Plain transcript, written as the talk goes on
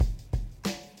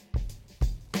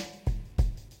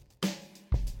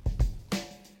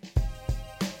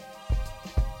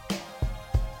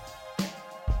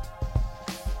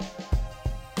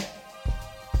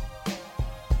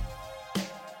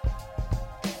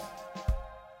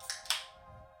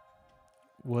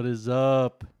What is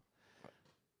up?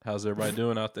 How's everybody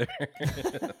doing out there?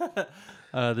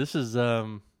 This is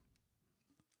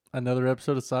another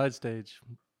episode of Side Stage.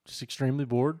 Just extremely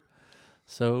bored,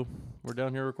 so we're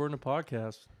down here recording a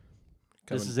podcast.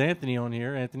 This is Anthony on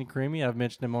here, Anthony Creamy. I've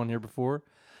mentioned him on here before.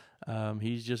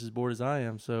 He's just as bored as I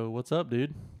am. So what's up,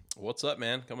 dude? What's up,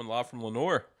 man? Coming live from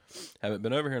Lenore. Haven't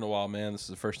been over here in a while, man. This is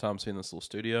the first time seeing this little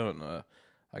studio, and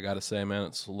I gotta say, man,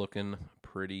 it's looking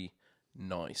pretty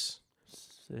nice.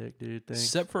 Sick, dude. Thanks.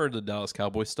 Except for the Dallas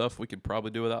Cowboys stuff, we could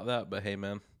probably do without that. But hey,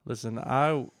 man, Listen,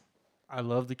 I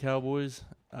love the Cowboys,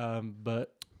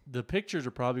 but the pictures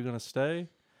are probably going to stay.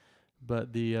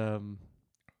 But the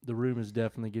room is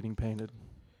definitely getting painted.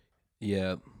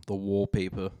 yeah, the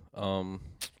wallpaper.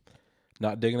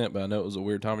 Not digging it, but I know it was a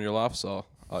weird time in your life, so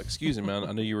excuse me, man.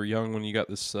 I knew you were young when you got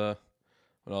this, when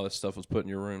all this stuff was put in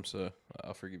your room, so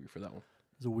I'll forgive you for that one.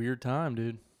 It's a weird time,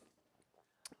 dude.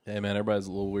 Hey, man, everybody's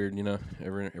a little weird, you know,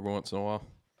 every once in a while.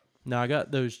 Now I got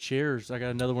those chairs. I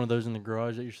got another one of those in the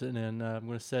garage that you're sitting in. I'm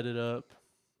going to set it up.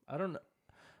 I don't know.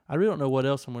 I really don't know what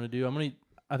else I'm going to do.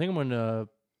 I think I'm going to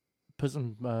put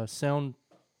some sound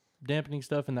dampening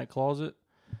stuff in that closet.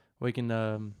 We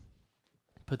can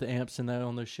put the amps in that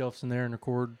on those shelves in there and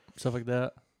record stuff like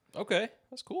that. Okay,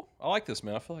 that's cool. I like this,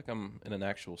 man. I feel like I'm in an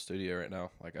actual studio right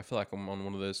now. Like, I feel like I'm on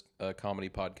one of those comedy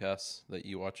podcasts that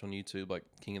you watch on YouTube, like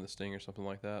King of the Sting or something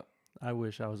like that. I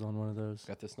wish I was on one of those.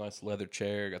 Got this nice leather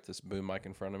chair, got this boom mic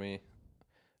in front of me.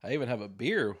 I even have a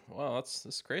beer. Wow, this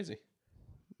is crazy.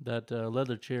 That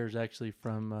leather chair is actually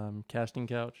from Casting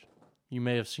Couch. You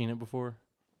may have seen it before.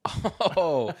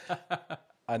 Oh,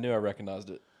 I knew I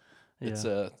recognized it.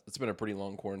 Yeah. It's been a pretty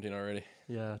long quarantine already.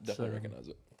 Yeah, Definitely recognize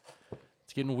it.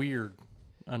 It's getting weird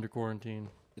under quarantine.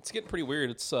 It's getting pretty weird.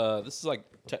 It's this is like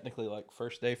technically like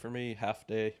first day for me, half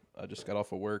day. I just got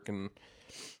off of work and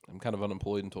I'm kind of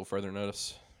unemployed until further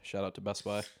notice. Shout out to Best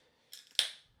Buy.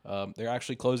 They're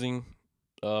actually closing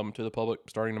to the public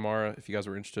starting tomorrow if you guys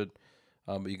are interested.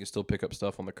 But you can still pick up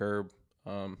stuff on the curb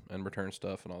and return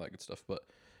stuff and all that good stuff. But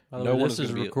By the no way, one this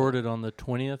is recorded on the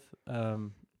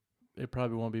 20th. It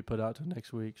probably won't be put out till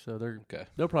next week, so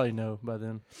they'll probably know by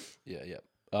then. Yeah.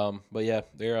 But yeah,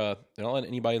 they're not letting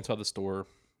anybody inside the store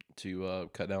to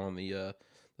cut down on the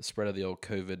spread of the old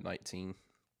COVID-19.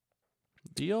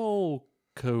 The old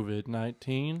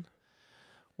COVID-19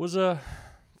 was a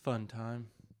fun time.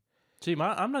 See,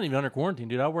 I'm not even under quarantine,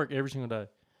 dude. I work every single day,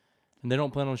 and they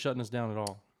don't plan on shutting us down at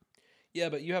all. Yeah,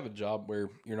 but you have a job where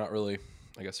you're not really,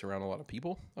 I guess, around a lot of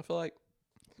people, I feel like.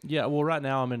 Yeah, well, right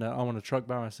now I'm on a truck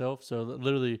by myself, so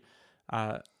literally,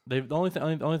 the only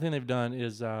thing they've done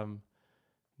is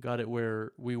got it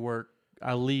where we work.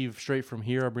 I leave straight from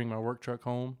here. I bring my work truck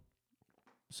home,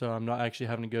 so I'm not actually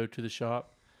having to go to the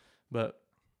shop. But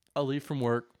I leave from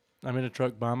work. I'm in a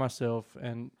truck by myself,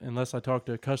 and unless I talk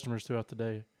to customers throughout the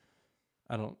day,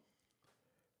 I don't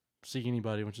see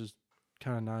anybody, which is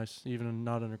kind of nice, even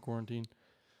not under quarantine.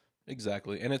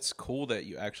 Exactly. And it's cool that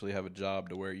you actually have a job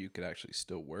to where you could actually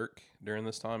still work during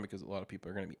this time because a lot of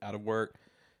people are going to be out of work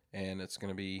and it's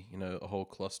going to be, you know, a whole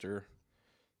cluster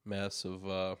mess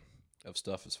of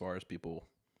stuff as far as people,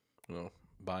 you know,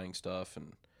 buying stuff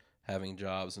and having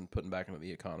jobs and putting back into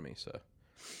the economy. So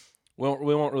we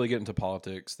won't really get into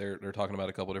politics. They're talking about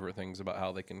a couple different things about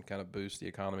how they can kind of boost the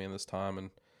economy in this time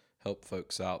and help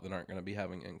folks out that aren't going to be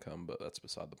having income, but that's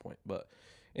beside the point. But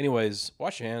anyways,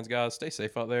 wash your hands, guys. Stay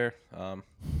safe out there.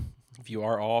 If you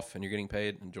are off and you're getting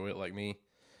paid, enjoy it like me.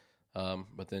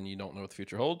 But then you don't know what the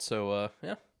future holds. So,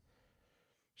 yeah.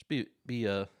 Just be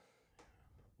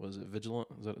what is it, vigilant?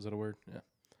 Is that a word? Yeah.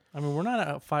 I mean, we're not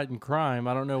out fighting crime.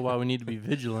 I don't know why we need to be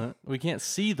vigilant. We can't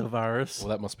see the virus. Well,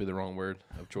 that must be the wrong word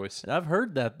of choice. I've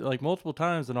heard that like multiple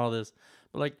times and all this.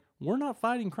 But like, we're not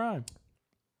fighting crime.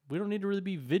 We don't need to really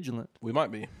be vigilant. We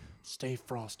might be. Stay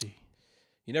frosty.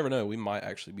 You never know. We might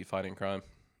actually be fighting crime.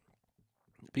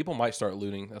 People might start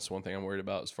looting. That's one thing I'm worried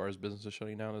about as far as businesses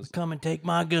shutting down is Come and take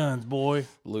my guns, boy.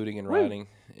 looting and rioting.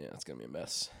 Yeah, it's going to be a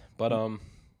mess. But,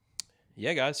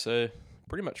 yeah, guys, so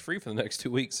pretty much free for the next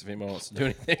 2 weeks if anybody wants to do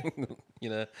anything. You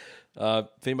know,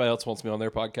 if anybody else wants me on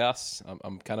their podcast,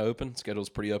 I'm kind of open. Schedule's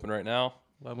pretty open right now.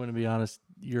 Well, I'm going to be honest.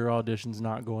 Your audition's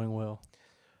not going well.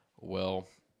 Well,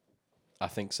 I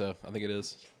think so. I think it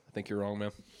is. I think you're wrong,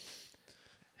 man.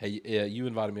 Hey, yeah, you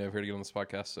invited me over here to get on this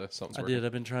podcast, so something's working. I did.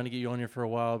 I've been trying to get you on here for a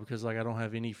while because like I don't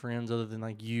have any friends other than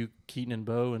like you, Keaton, and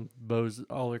Bo, and Bo's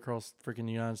all the way across freaking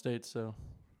the United States. So,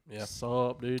 Yeah. what's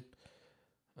up, dude?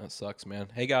 That sucks, man.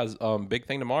 Hey, guys, big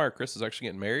thing tomorrow. Chris is actually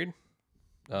getting married.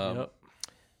 Yep.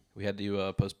 We had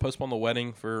to postpone the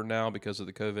wedding for now because of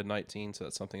the COVID-19, so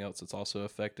that's something else that's also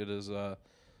affected his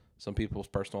some people's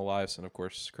personal lives, and of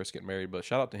course Chris getting married. But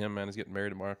shout out to him, man. He's getting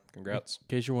married tomorrow. Congrats. In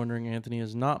case you're wondering, Anthony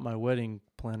is not my wedding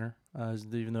planner,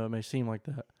 even though it may seem like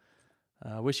that.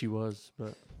 I wish he was,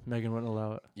 but Megan wouldn't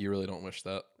allow it. You really don't wish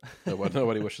that.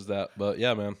 Nobody wishes that. But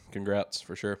yeah, man, congrats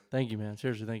for sure. Thank you, man.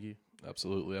 Seriously, thank you.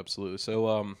 Absolutely, absolutely.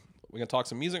 So we gonna talk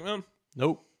some music, man.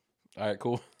 Nope. All right,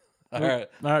 cool. All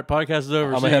Nope. All right, podcast is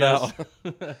over. I'm See gonna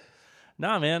you head guys.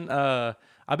 Nah, man.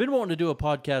 I've been wanting to do a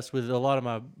podcast with a lot of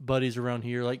my buddies around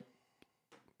here. Like,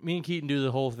 me and Keaton do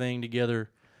the whole thing together,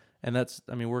 and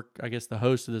we're, I guess, the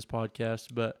host of this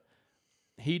podcast, but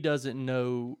he doesn't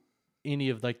know any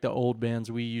of, like, the old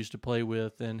bands we used to play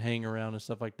with and hang around and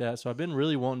stuff like that. So I've been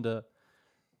really wanting to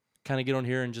kind of get on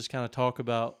here and just kind of talk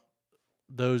about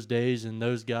those days and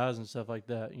those guys and stuff like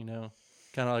that, you know,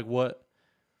 kind of like what,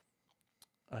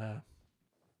 I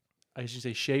guess you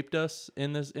say, shaped us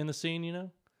in the scene, you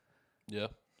know? Yeah.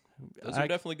 Those are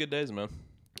definitely good days, man.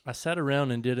 I sat around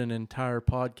and did an entire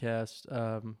podcast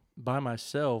by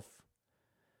myself,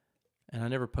 and I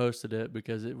never posted it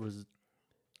because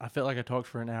I felt like I talked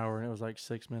for an hour and it was like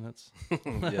 6 minutes.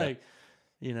 Yeah.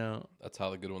 You know. That's how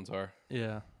the good ones are.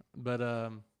 Yeah.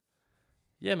 But,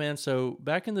 yeah, man. So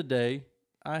back in the day,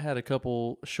 I had a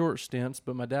couple short stints,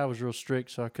 but my dad was real strict,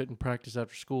 so I couldn't practice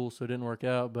after school, so it didn't work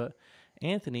out. But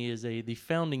Anthony is the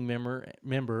founding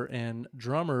member and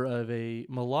drummer of a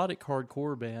melodic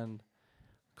hardcore band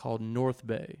called North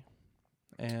Bay.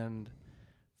 And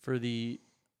for the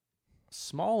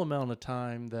small amount of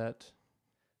time that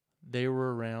they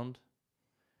were around,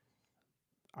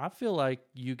 I feel like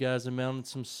you guys have mounted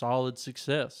some solid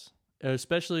success,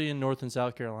 especially in North and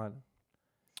South Carolina.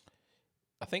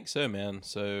 I think so, man.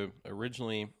 So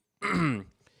originally,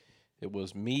 it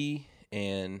was me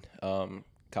and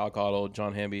Kyle Cottle,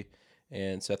 John Hamby,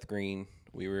 and Seth Green.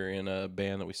 We were in a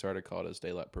band that we started called As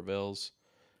Daylight Prevails.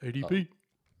 ADP.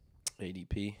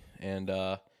 ADP. And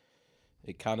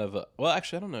it kind of, well,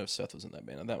 actually, I don't know if Seth was in that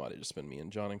band. That might have just been me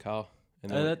and John and Kyle.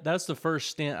 And then that's the first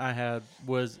stint I had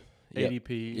was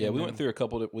ADP. Yeah, we went through a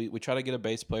couple. We tried to get a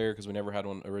bass player because we never had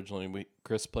one originally.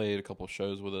 Chris played a couple of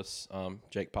shows with us.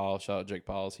 Jake Powell, shout out Jake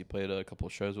Powell. He played a couple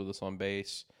of shows with us on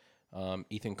bass.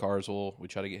 Ethan Carswell, we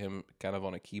tried to get him kind of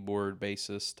on a keyboard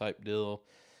bassist type deal.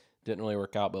 Didn't really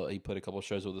work out, but he played a couple of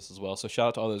shows with us as well. So shout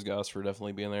out to all those guys for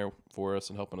definitely being there for us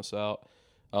and helping us out.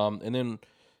 And then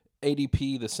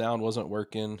ADP, the sound wasn't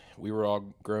working. We were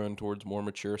all growing towards more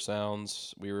mature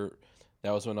sounds.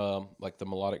 That was when like the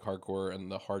melodic hardcore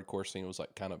and the hardcore scene was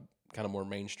like kind of more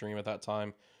mainstream at that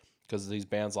time, because these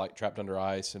bands like Trapped Under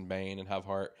Ice and Bane and Have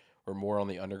Heart were more on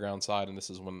the underground side, and this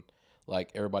is when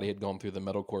like everybody had gone through the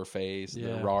metalcore phase,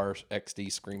 the raw XD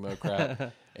screamo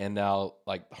crap, and now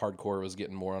like hardcore was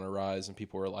getting more on a rise, and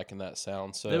people were liking that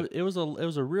sound. So it was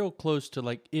a real close to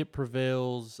like It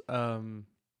Prevails.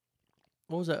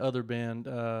 What was that other band?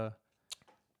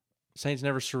 Saints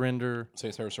Never Surrender.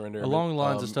 Along the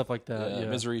lines of stuff like that. Yeah.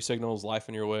 Misery Signals, Life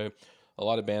in Your Way. A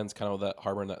lot of bands kind of that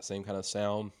harboring that same kind of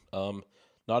sound.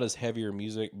 Not as heavier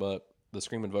music, but the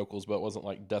screaming vocals, but it wasn't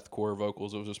like deathcore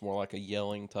vocals. It was just more like a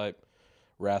yelling type,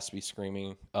 raspy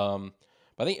screaming. But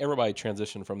I think everybody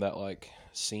transitioned from that like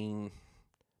scene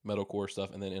metalcore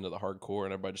stuff and then into the hardcore,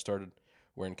 and everybody just started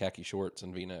wearing khaki shorts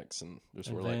and V-necks and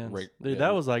just were like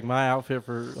that was like my outfit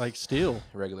for like steel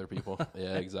regular people.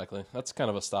 Yeah, exactly. That's kind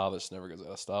of a style that just never goes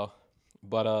out of style.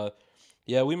 But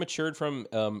yeah, we matured from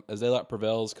As Daylight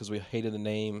Prevails because we hated the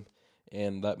name,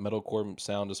 and that metalcore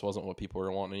sound just wasn't what people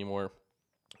were wanting anymore.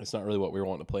 It's not really what we were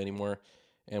wanting to play anymore,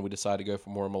 and we decided to go for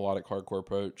more melodic hardcore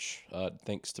approach.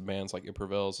 Thanks to bands like It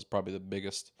Prevails is probably the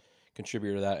biggest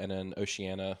contributor to that, and then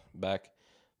Oceana back.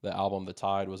 The album The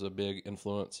Tide was a big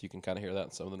influence. You can kind of hear that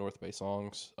in some of the North Bay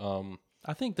songs.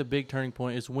 I think the big turning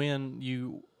point is when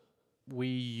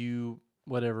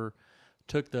whatever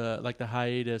took the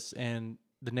hiatus and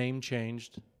the name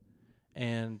changed,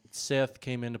 and Seth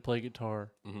came in to play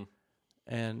guitar. Mm-hmm.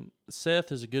 And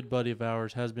Seth is a good buddy of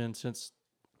ours, has been since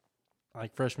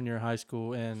like freshman year of high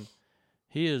school, and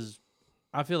he is,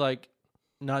 I feel like,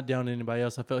 not down to anybody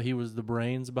else. I felt he was the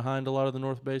brains behind a lot of the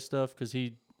North Bay stuff because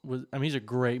he's a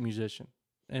great musician,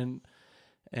 and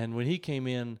when he came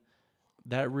in,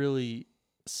 that really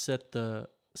set the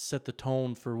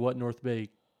tone for what North Bay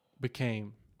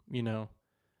became, you know.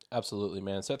 Absolutely,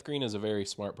 man. Seth Green is a very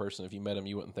smart person. If you met him,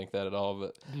 you wouldn't think that at all.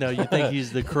 But no, you think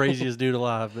he's the craziest dude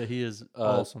alive, but he is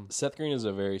awesome. Seth Green is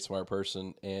a very smart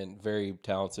person and very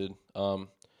talented. The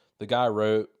guy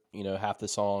wrote, half the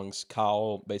songs.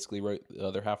 Kyle basically wrote the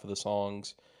other half of the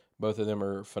songs. Both of them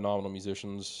are phenomenal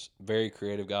musicians, very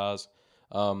creative guys.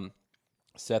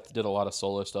 Seth did a lot of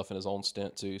solo stuff in his own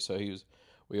stint too, so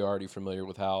we were already familiar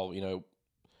with how,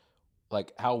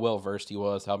 like how well versed he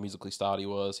was, how musically styled he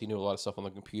was. He knew a lot of stuff on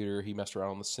the computer. He messed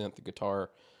around on the synth, the guitar.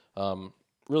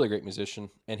 Really great musician,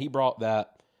 and he brought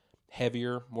that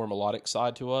heavier, more melodic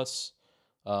side to us,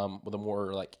 with a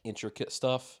more like intricate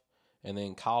stuff. And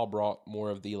then Kyle brought more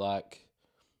of the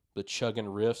chugging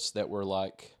riffs that were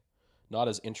like not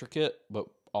as intricate, but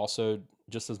also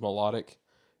just as melodic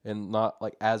and not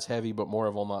like as heavy, but more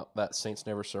of on that Saints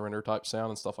Never Surrender type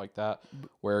sound and stuff like that.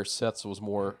 Where Seth's was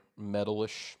more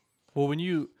metalish. Well, when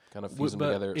you kind of fuse them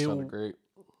together, it sounded great.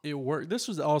 It worked. This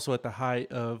was also at the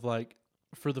height of like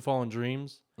For the Fallen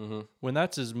Dreams, when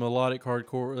that's as melodic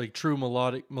hardcore, like true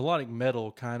melodic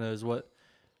metal kind of is what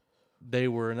they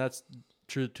were, and that's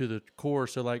true to the core.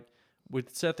 So like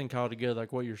with Seth and Kyle together,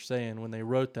 like what you're saying, when they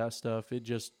wrote that stuff,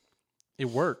 it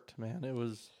worked, man. It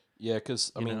was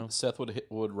because I mean, Seth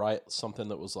would write something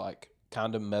that was like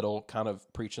kind of metal, kind of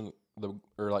breaching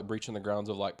the grounds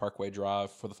of like Parkway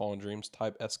Drive, For the Fallen Dreams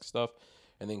type esque stuff,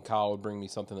 and then Kyle would bring me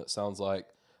something that sounds like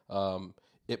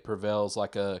It Prevails,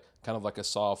 like a kind of like a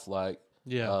soft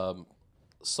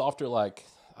softer, like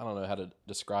I don't know how to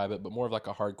describe it, but more of like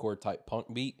a hardcore type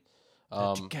punk beat.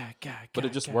 But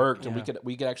it just worked, and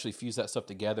we could actually fuse that stuff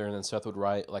together. And then Seth would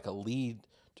write like a lead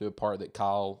to a part that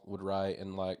Kyle would write,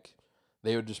 and like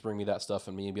they would just bring me that stuff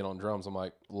and me being on drums. I'm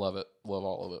like, love it, love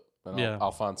all of it, and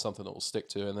I'll find something that will stick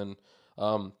to. And then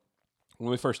when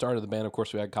we first started the band, of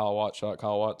course, we had Kyle Watts. Shout out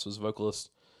Kyle Watts was vocalist.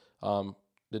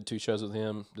 Did 2 shows with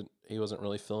him. He wasn't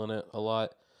really feeling it a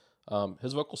lot.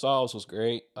 His vocal styles was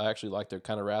great. I actually liked their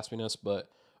kind of raspiness, but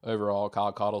overall,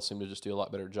 Kyle Cottle seemed to just do a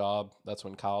lot better job. That's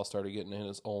when Kyle started getting in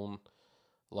his own,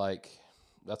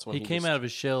 that's when he came out of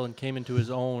his shell and came into his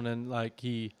own, and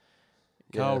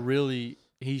Kyle really,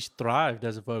 he thrived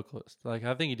as a vocalist. Like,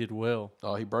 I think he did well.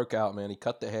 Oh, he broke out, man. He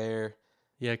cut the hair.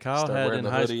 Yeah, Kyle had in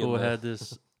high school had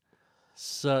this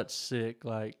such sick,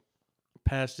 like,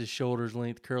 past his shoulders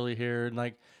length curly hair, and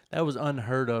like that was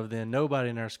unheard of then. Nobody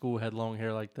in our school had long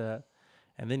hair like that,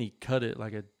 and then he cut it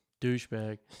like a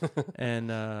douchebag.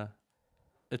 And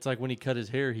it's like when he cut his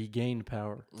hair, he gained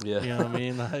power. Yeah, you know what I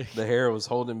mean. Like the hair was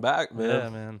holding back, man. Yeah,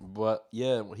 man. But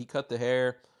yeah, when he cut the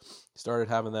hair, he started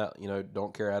having that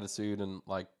don't care attitude, and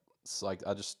like it's like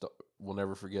I just will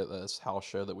never forget this house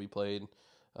show that we played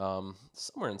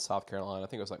somewhere in South Carolina. I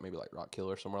think it was like maybe like Rock Hill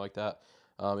or somewhere like that.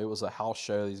 It was a house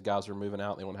show. These guys were moving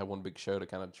out. They want to have one big show to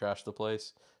kind of trash the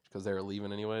place because they were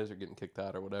leaving anyways or getting kicked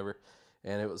out or whatever.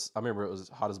 And I remember it was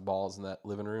hot as balls in that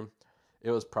living room.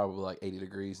 It was probably like 80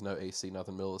 degrees, no AC,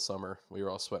 nothing, middle of the summer. We were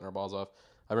all sweating our balls off.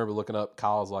 I remember looking up,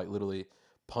 Kyle's like literally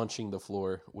punching the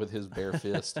floor with his bare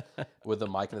fist with the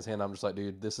mic in his hand. I'm just like,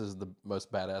 dude, this is the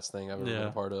most badass thing I've ever been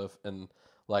a part of. And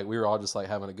like, we were all just like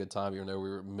having a good time, even though we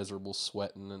were miserable,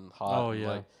 sweating and hot. Oh, yeah.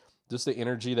 Like, just the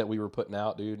energy that we were putting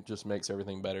out, dude, just makes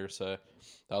everything better. So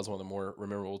that was one of the more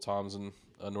memorable times in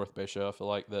a North Bay show. I feel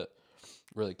like that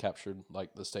really captured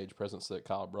like the stage presence that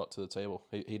Kyle brought to the table.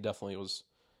 He definitely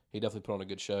put on a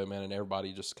good show, man, and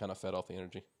everybody just kind of fed off the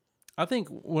energy. I think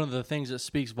one of the things that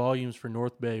speaks volumes for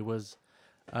North Bay was,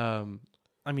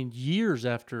 years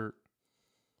after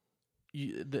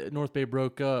the North Bay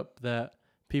broke up, that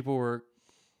people were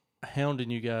hounding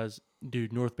you guys.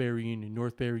 Dude, North Bay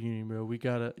reunion, bro. We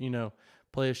gotta,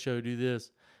 play a show, do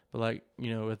this. But like,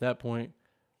 at that point,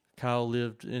 Kyle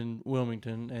lived in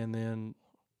Wilmington, and then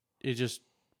it just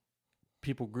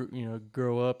people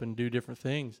grow up and do different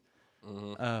things.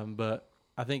 Mm-hmm. But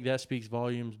I think that speaks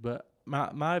volumes. But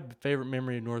my favorite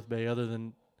memory of North Bay, other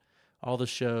than all the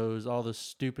shows, all the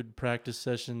stupid practice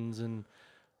sessions, and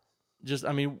just,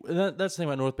 that's the thing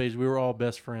about North Bay is we were all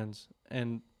best friends,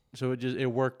 and so it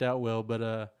worked out well.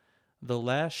 But the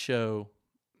last show,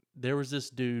 there was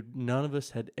this dude none of us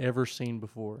had ever seen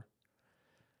before.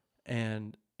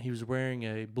 And he was wearing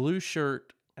a blue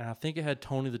shirt, and I think it had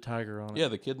Tony the Tiger on it. Yeah,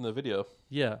 the kid in the video.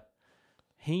 Yeah.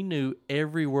 He knew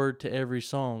every word to every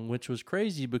song, which was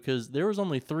crazy because there was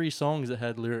only 3 songs that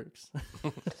had lyrics.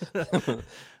 That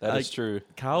is true.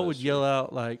 Kyle would yell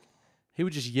out, like, he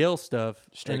would just yell stuff.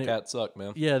 Stray Cats suck,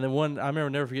 man. Yeah, and then one, I remember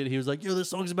never forget, he was like, yo, this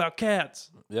song's about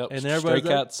cats. Yep, and Stray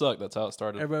Cats suck. That's how it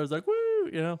started. Everybody was like,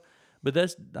 woo, But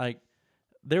that's, like,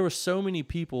 there were so many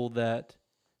people that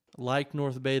liked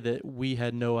North Bay that we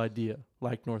had no idea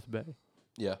liked North Bay.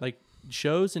 Yeah. Like,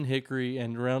 shows in Hickory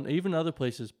and around, even other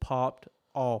places, popped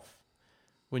off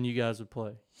when you guys would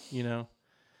play, And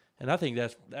I think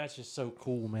that's just so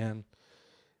cool, man.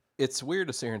 It's weird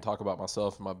to sit here and talk about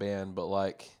myself and my band, but,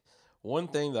 like, one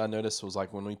thing that I noticed was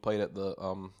like when we played at the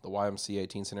YMCA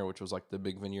Teen Center, which was like the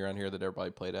big venue around here that everybody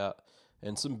played at,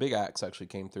 and some big acts actually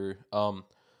came through. But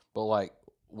like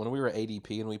when we were at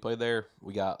ADP and we played there,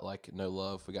 we got like no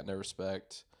love, we got no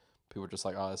respect. people were just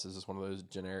like, oh, this is just one of those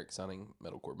generic sounding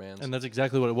metalcore bands. And that's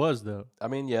exactly what it was, though. I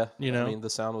mean, yeah. You know? I mean, the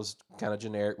sound was kind of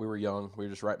generic. We were young. We were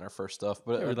just writing our first stuff.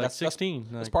 But We were like 16.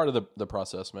 That's part of the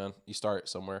process, man. You start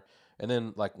somewhere. And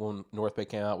then, like, when North Bay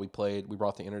came out, we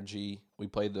brought the energy. We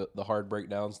played the hard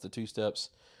breakdowns, the two steps.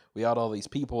 We had all these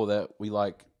people that we,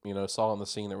 like, you know, saw on the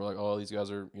scene that were like, oh, these guys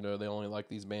are, you know, they only like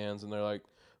these bands. And they're like,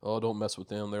 oh, don't mess with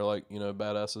them. They're like, you know,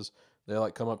 badasses. They,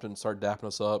 like, come up and start dapping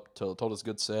us up, told us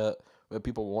good set. We had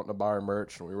people wanting to buy our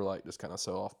merch, and we were, like, just kind of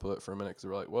so off-put for a minute because we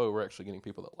were like, whoa, we're actually getting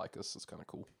people that like us. It's kind of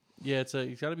cool. Yeah, it's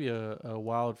got to be a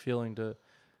wild feeling to,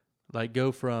 like,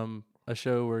 go from a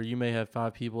show where you may have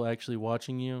 5 people actually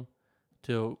watching you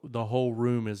to the whole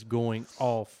room is going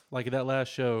off. Like, that last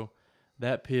show,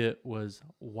 that pit was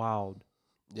wild.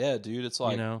 Yeah, dude, it's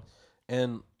like, you know?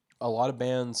 And a lot of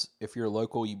bands, if you're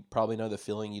local, you probably know the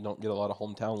feeling. You don't get a lot of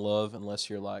hometown love unless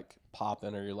you're, like,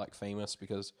 popping or you're, like, famous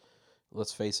because,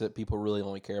 let's face it, people really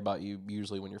only care about you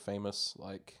usually when you're famous,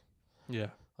 like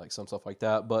some stuff like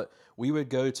that. But we would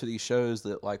go to these shows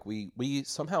that, like, we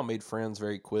somehow made friends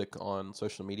very quick on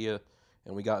social media,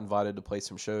 and we got invited to play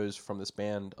some shows from this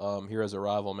band, Heroes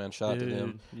Arrival, man. Shout out to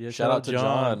them. Yeah, shout out to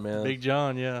John, man. Big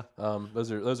John, yeah.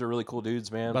 Those are really cool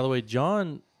dudes, man. By the way,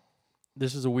 John,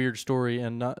 this is a weird story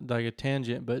and not like a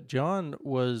tangent, but John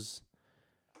was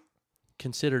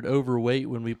considered overweight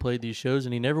when we played these shows,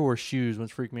 and he never wore shoes,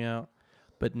 which freaked me out.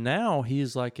 But now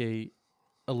he's like a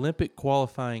Olympic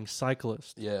qualifying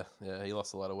cyclist. Yeah, he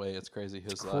lost a lot of weight. It's crazy.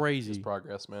 His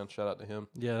progress, man. Shout out to him.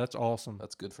 Yeah, that's awesome.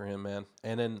 That's good for him, man.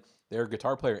 And then their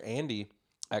guitar player Andy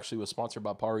actually was sponsored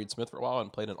by Paul Reed Smith for a while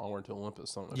and played in Onward to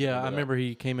Olympus. I remember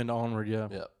he came into Onward. Yeah.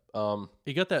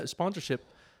 He got that sponsorship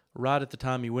right at the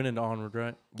time he went into Onward,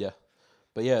 right? Yeah.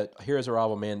 But yeah, Heroes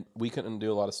Arrival, man, we couldn't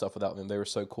do a lot of stuff without them. They were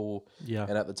so cool. Yeah.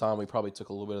 And at the time, we probably took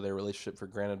a little bit of their relationship for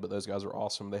granted, but those guys were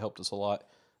awesome. They helped us a lot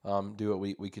do what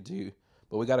we could do.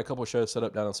 But we got a couple of shows set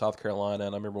up down in South Carolina,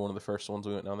 and I remember one of the first ones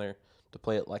we went down there to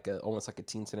play at almost like a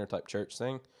teen center type church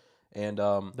thing. And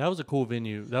that was a cool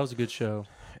venue. That was a good show.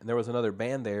 And there was another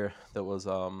band there that was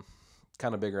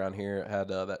kind of big around here. It had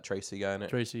that Tracy guy in it.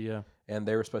 Tracy, yeah. And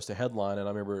they were supposed to headline, and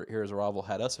I remember Heroes Arrival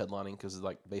had us headlining because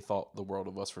like they thought the world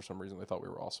of us for some reason. They thought we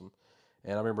were awesome.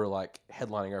 And I remember like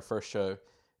headlining our first show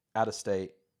out of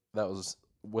state. That was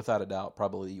without a doubt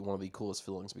probably one of the coolest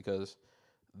feelings because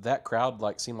that crowd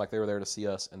like seemed like they were there to see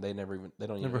us, and they don't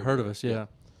even heard of us. Yeah.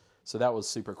 So that was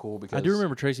super cool because I do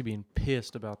remember Tracy being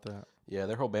pissed about that. Yeah,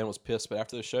 their whole band was pissed. But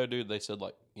after the show, dude, they said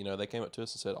like, you know, they came up to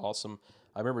us and said, "Awesome."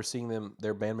 I remember seeing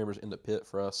their band members in the pit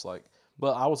for us, like.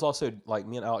 But I was also like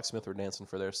me and Alex Smith were dancing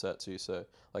for their set too, so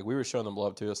like we were showing them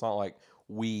love too. It's not like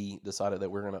we decided that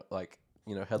we're gonna like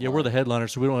headline. Yeah, we're the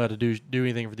headliners, so we don't have to do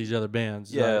anything for these other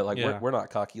bands. Yeah, we're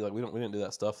not cocky. Like we didn't do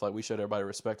that stuff. Like we showed everybody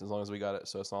respect as long as we got it.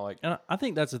 So it's not like. And I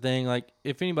think that's the thing. Like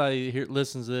if anybody here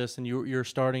listens to this and you're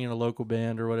starting in a local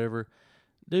band or whatever,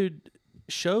 dude,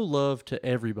 show love to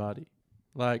everybody.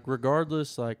 Like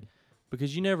regardless, like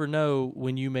because you never know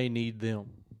when you may need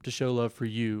them to show love for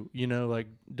you, you know, like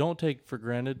don't take for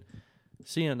granted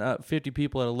seeing 50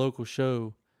 people at a local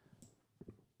show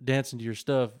dancing to your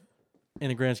stuff in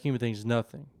the grand scheme of things is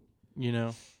nothing, you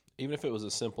know. Even if it was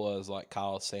as simple as like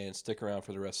Kyle saying, "Stick around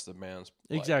for the rest of the bands."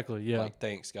 Exactly, yeah. Like,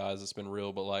 thanks, guys. It's been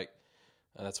real, but like,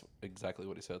 and that's exactly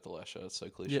what he said at the last show. It's so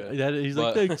cliche. Yeah, he's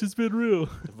like, "Thanks, it's been real."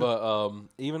 But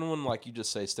even when like you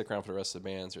just say, "Stick around for the rest of the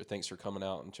bands," or "Thanks for coming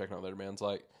out and checking out their bands,"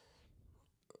 like.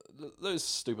 Those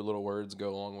stupid little words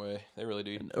go a long way. They really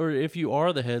do. Or if you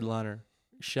are the headliner,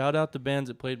 shout out the bands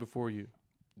that played before you.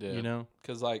 Yeah. You know?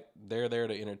 Because, like, they're there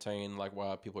to entertain, like,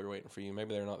 while people are waiting for you.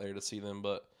 Maybe they're not there to see them,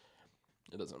 but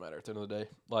it doesn't matter at the end of the day.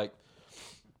 Like,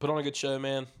 put on a good show,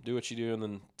 man. Do what you do, and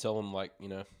then tell them, like,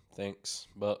 thanks.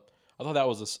 But I thought that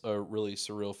was a really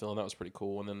surreal feeling. That was pretty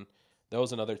cool. And then there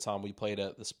was another time we played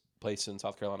at this place in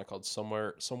South Carolina called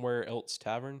Somewhere Else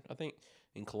Tavern, I think,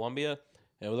 in Columbia.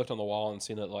 And we looked on the wall and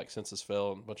seen that, like, Census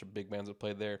Fell and a bunch of big bands have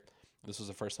played there. This was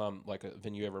the first time, like, a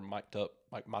venue ever mic'd up,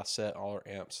 like, my set, all our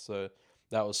amps. So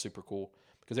that was super cool.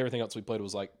 Because everything else we played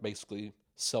was, like, basically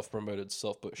self-promoted,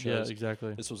 self-put shows. Yeah,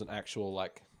 exactly. This was an actual,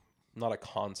 like, not a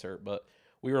concert, but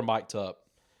we were mic'd up.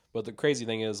 But the crazy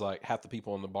thing is, like, half the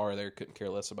people in the bar there couldn't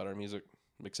care less about our music,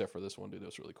 except for this one dude. That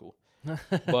was really cool.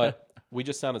 But we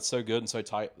just sounded so good and so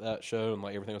tight that show, and,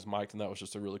 like, everything was mic'd, and that was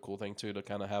just a really cool thing, too, to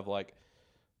kind of have, like,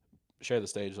 share the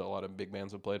stage that a lot of big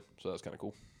bands have played. So that's kind of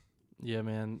cool. Yeah,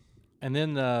 man. And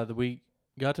then we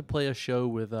got to play a show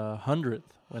with 100th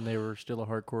when they were still a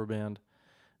hardcore band.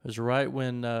 It was right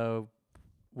when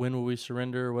Will We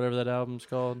Surrender, or whatever that album's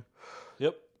called.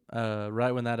 Yep.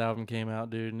 Right when that album came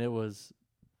out, dude, and it was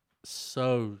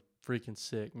so freaking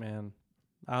sick, man.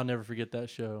 I'll never forget that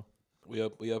show. we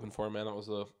opened for him, man. That was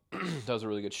a that was a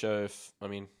really good show.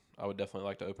 I would definitely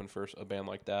like to open for a band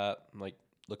like that. Like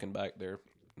looking back, they're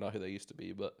not who they used to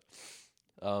be, but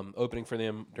opening for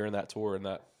them during that tour and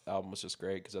that album was just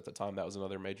great because at the time that was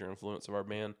another major influence of our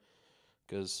band.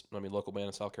 Because local band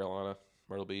in South Carolina,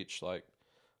 Myrtle Beach, like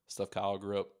stuff Kyle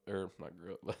grew up,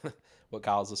 but what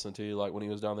Kyle's listened to, like when he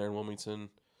was down there in Wilmington.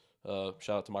 Shout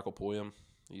out to Michael Poyam.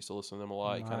 He used to listen to them a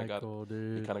lot. He kind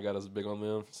of got us big on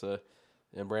them. So,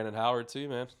 and Brandon Howard too,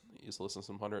 man. He used to listen to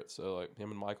some hundreds. So like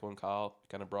him and Michael and Kyle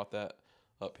kind of brought that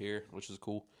up here, which is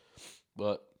cool.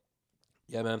 But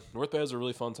yeah, man, North Bay was a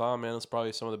really fun time, man. It's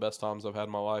probably some of the best times I've had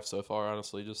in my life so far,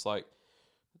 honestly. Just like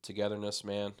togetherness,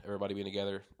 man. Everybody being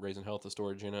together, raising hell at the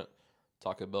storage unit,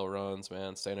 Taco Bell runs,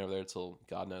 man. Staying over there till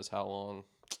God knows how long.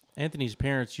 Anthony's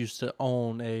parents used to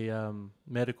own a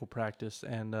medical practice,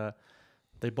 and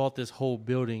they bought this whole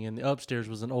building, and the upstairs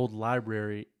was an old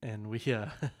library, and we Shout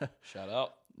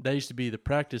out. That used to be the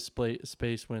practice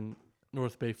space when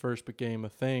North Bay first became a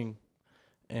thing,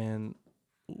 and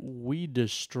we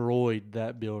destroyed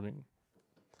that building.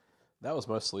 That was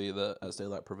mostly the As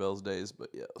Daylight Prevails days, but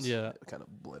yeah, it kind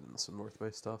of blended in some North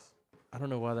Bay stuff. I don't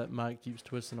know why that mic keeps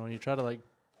twisting on you. Try to like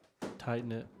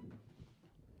tighten it.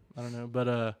 I don't know,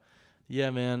 but yeah,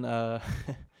 man.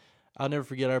 I'll never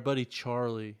forget our buddy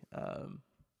Charlie.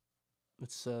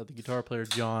 It's the guitar player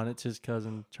John. It's his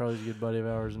cousin. Charlie's a good buddy of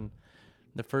ours, and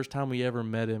the first time we ever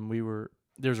met him,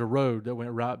 there's a road that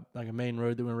went right, like a main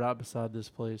road that went right beside this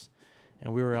place,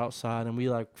 and we were outside, and we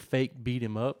like fake beat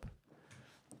him up,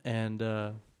 and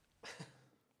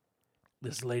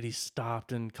this lady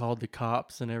stopped and called the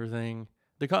cops and everything.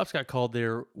 The cops got called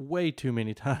there way too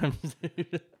many times,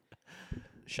 dude.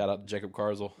 Shout out to Jacob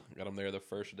Carsel. Got him there the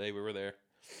first day we were there.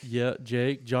 Yeah,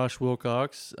 Josh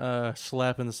Wilcox,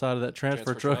 slapping the side of that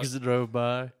transfer truck as it drove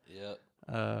by. Yeah.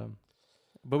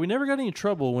 But we never got any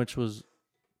trouble, which was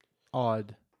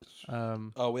odd. We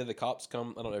had the cops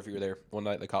come. I don't know if you were there. One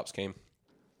night the cops came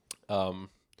because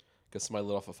somebody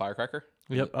lit off a firecracker.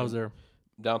 Yep, I was there.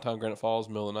 Downtown Granite Falls,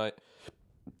 middle of the night.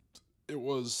 It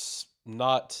was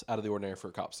not out of the ordinary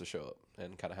for cops to show up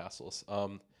and kind of hassle us.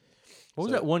 What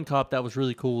was that one cop that was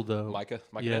really cool, though? Micah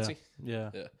yeah. Nancy? Yeah.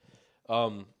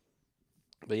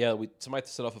 But yeah, somebody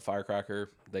set off a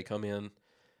firecracker. They come in.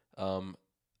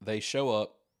 They show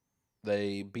up.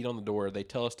 They beat on the door. They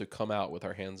tell us to come out with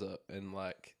our hands up. And,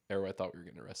 like, everybody thought we were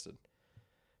getting arrested.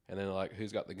 And then they're like,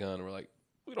 who's got the gun? And we're like,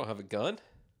 we don't have a gun.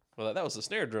 We're like, that was a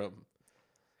snare drum.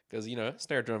 Because,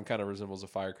 snare drum kind of resembles a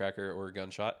firecracker or a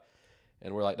gunshot.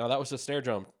 And we're like, no, that was just snare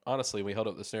drum. Honestly, we held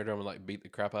up the snare drum and, like, beat the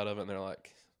crap out of it. And they're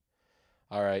like,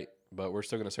 all right, but we're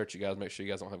still going to search you guys, make sure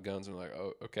you guys don't have guns. And we're like,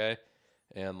 oh, okay.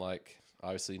 And, like,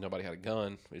 obviously nobody had a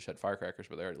gun. We just had firecrackers,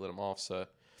 but they already lit them off. So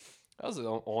that was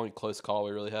the only close call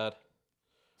we really had.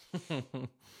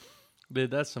 Dude,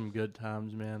 that's some good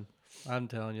times, man. I'm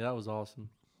telling you, that was awesome.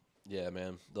 Yeah,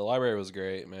 man. The library was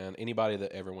great, man. Anybody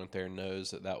that ever went there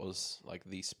knows that was, like,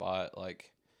 the spot.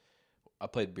 Like, I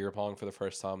played beer pong for the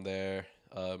first time there.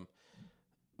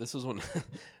 This was when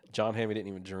John Hammy didn't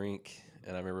even drink.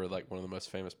 And I remember, like, one of the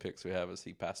most famous pics we have is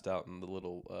he passed out in the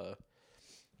little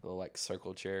like,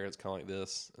 circle chair. It's kind of like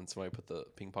this. And somebody put the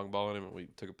ping pong ball in him, and we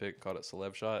took a pic, called it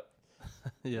Celeb Shot.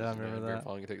 Yeah, I remember that. Beer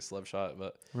pong, you take a Celeb Shot.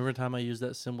 But remember the time I used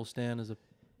that cymbal stand as a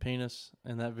penis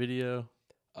in that video?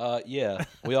 Yeah,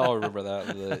 we all remember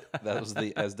that. That was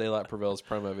the As Daylight Prevails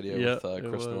promo video with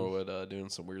Chris Norwood doing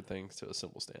some weird things to a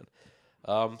cymbal stand.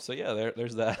 So yeah,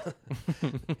 there's that.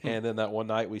 And then that one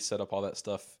night we set up all that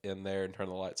stuff in there and turned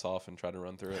the lights off and tried to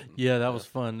run through it. Yeah, that was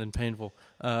fun and painful.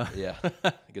 Yeah,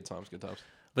 good times.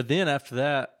 But then after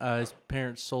that, his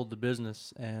parents sold the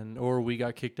business, or we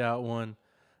got kicked out one.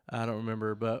 I don't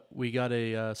remember, but we got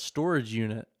a storage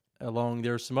unit along.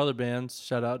 There were some other bands.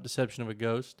 Shout out Deception of a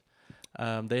Ghost.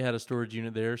 They had a storage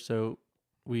unit there, so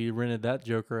we rented that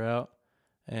joker out,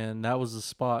 and that was the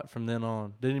spot from then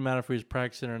on. Didn't even matter if we was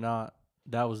practicing or not.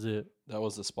 That was it. That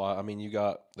was the spot. I mean, you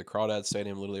got the Crawdad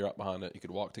Stadium literally right behind it. You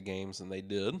could walk to games, and they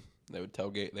did. They would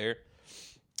tailgate there.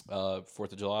 4th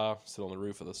of July, sit on the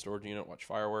roof of the storage unit, watch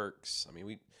fireworks. I mean,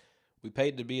 we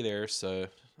paid to be there, so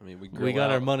I mean, we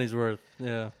got our money's worth.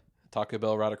 Yeah. Taco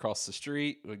Bell right across the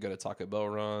street. We'd go to Taco Bell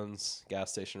runs, gas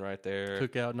station right there.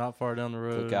 Cookout not far down the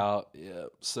road. Cookout, yeah.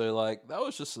 So, like, that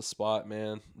was just a spot,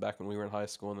 man, back when we were in high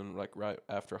school and then, like, right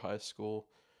after high school.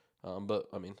 But,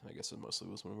 I mean, I guess it mostly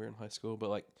was when we were in high school. But,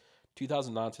 like,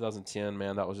 2009, 2010,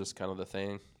 man, that was just kind of the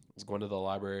thing. It was going to the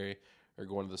library or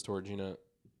going to the storage unit,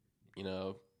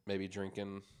 maybe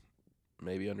drinking,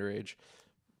 maybe underage,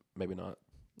 maybe not.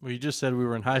 Well, you just said we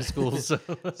were in high school, so.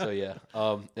 So, yeah.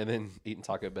 And then eating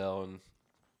Taco Bell. And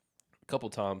a couple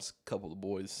of the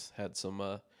boys had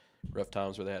some rough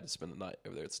times where they had to spend the night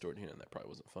over there at Stortington, and that probably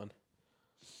wasn't fun.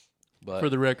 But For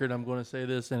the record, I'm going to say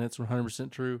this, and it's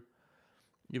 100% true.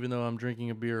 Even though I'm drinking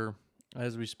a beer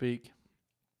as we speak,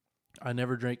 I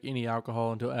never drank any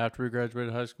alcohol until after we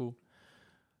graduated high school.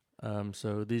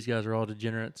 So these guys are all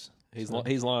degenerates. he's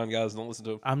lying, guys. Don't listen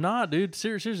to him. I'm not, dude.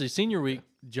 Seriously, senior week,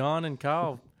 John and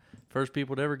Kyle, first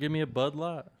people to ever give me a Bud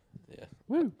Light. Yeah.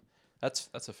 Woo. That's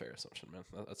a fair assumption, man.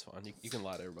 That's fine. You can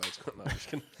lie to everybody. No, I'm just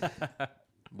kidding.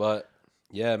 But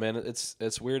yeah, man,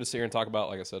 it's weird to sit here and talk about,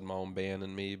 like I said, my own band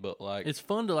and me, but like It's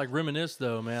fun to like reminisce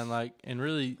though, man, like, and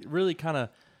really kind of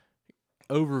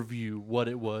overview what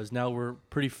it was. Now we're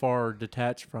pretty far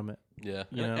detached from it. yeah,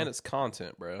 you know? and it's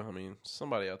content, bro. I mean,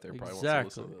 somebody out there probably wants to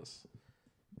Exactly. listen to this.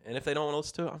 And if they don't want to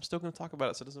listen to it, I'm still going to talk about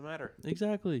it, so it doesn't matter.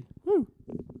 Exactly. Woo.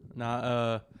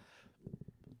 Now,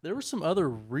 there were some other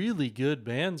really good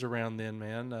bands around then,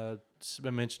 man. I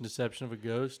mentioned Deception of a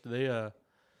Ghost.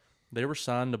 They were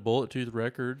signed to Bullet Tooth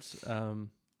Records.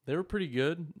 They were pretty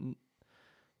good.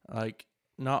 Like,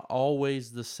 not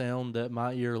always the sound that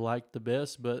my ear liked the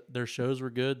best, but their shows were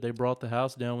good. They brought the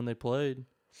house down when they played.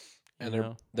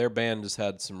 And their band just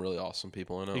had some really awesome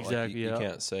people in it. Exactly, Like, you yeah.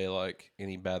 can't say like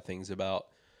any bad things about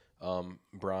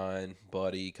Brian,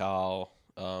 Buddy, Kyle,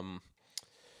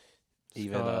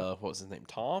 even Scott. what was his name,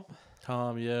 Tom,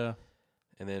 Yeah.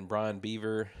 and then Brian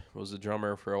Beaver was the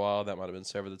drummer for a while. That might have been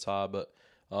Sever the Tie, but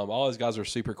all those guys were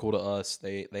super cool to us.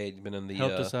 They had been in the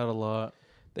Helped us out a lot.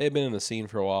 they had been in the scene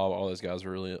for a while. All those guys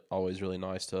were always really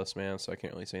nice to us, man. So I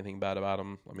can't really say anything bad about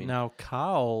them. I mean, Now,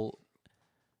 Kyle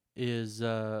is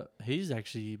he's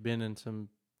actually been in some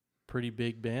pretty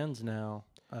big bands now.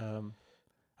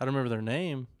 I don't remember their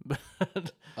name, but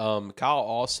Kyle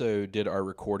also did our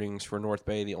recordings for North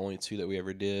Bay, the only two that we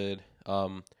ever did.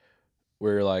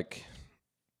 We're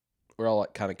all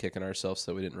like kind of kicking ourselves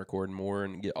that we didn't record more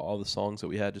and get all the songs that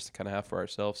we had just to kind of have for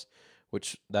ourselves,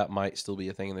 which that might still be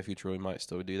a thing in the future. We might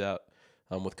still do that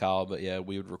with Kyle, but yeah,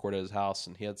 we would record at his house,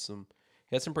 and he had some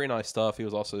pretty nice stuff. He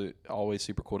was also always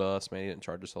super cool to us, man. He didn't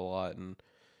charge us a lot, and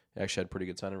he actually had pretty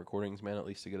good sounding recordings, man, at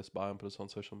least to get us by and put us on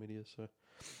social media. So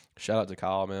shout out to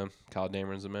Kyle, man. Kyle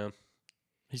Dameron's a man.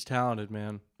 he's talented,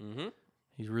 man. Mm-hmm.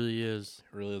 He really is.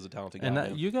 Really is a talented guy, And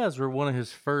man. you guys were one of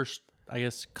his first, I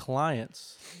guess,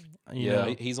 clients. You Yeah,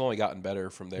 know? he's only gotten better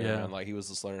from there, Yeah. man. Like, he was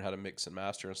just learning how to mix and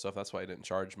master and stuff. That's why he didn't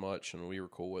charge much, and we were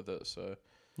cool with it. So,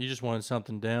 You just wanted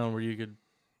something down where you could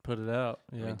put it out.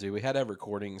 Yeah. I mean, dude, we had to have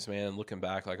recordings, man. Looking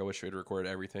back, like, I wish we had recorded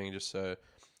everything just so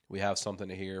we have something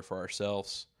to hear for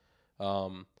ourselves.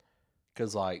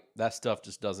 Because, like, that stuff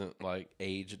just doesn't, like,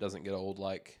 age. It doesn't get old.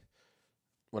 Like,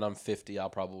 when I'm 50, I'll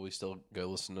probably still go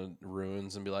listen to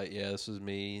Ruins and be like, yeah, this is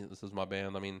me. This is my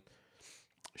band. I mean,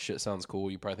 shit sounds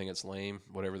cool. You probably think it's lame,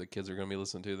 whatever the kids are going to be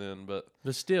listening to then. But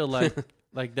still, like,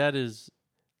 like that is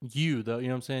you, though. You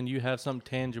know what I'm saying? You have something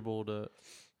tangible to.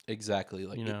 exactly.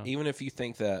 Like, You know. even if you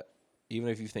think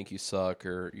you suck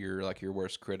or you're like your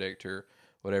worst critic or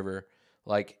whatever,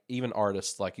 like, even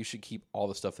artists, like, you should keep all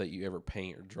the stuff that you ever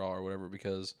paint or draw or whatever,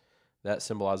 because that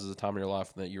symbolizes a time in your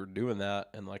life that you're doing that,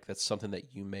 and like, that's something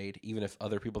that you made. Even if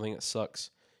other people think it sucks,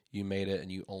 you made it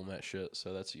and you own that shit.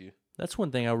 So that's you. That's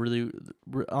one thing I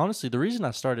honestly, the reason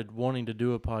I started wanting to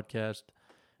do a podcast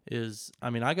is, I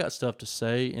mean, I got stuff to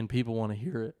say and people want to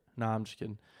hear it. Nah, I'm just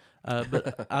kidding.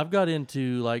 But I've got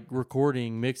into like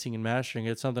recording, mixing, and mastering.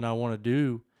 It's something I want to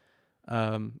do.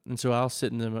 And so I'll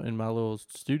sit in my little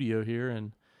studio here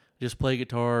and just play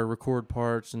guitar, record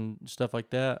parts and stuff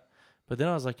like that. But then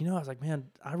I was like, man,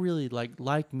 I really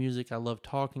like music. I love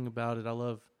talking about it. I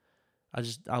love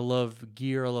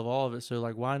gear. I love all of it. So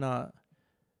like, why not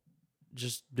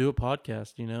just do a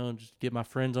podcast, and just get my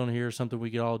friends on here, something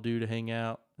we could all do to hang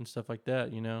out and stuff like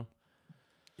that,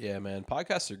 Yeah, man.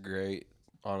 Podcasts are great,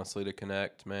 honestly, to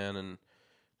connect, man, and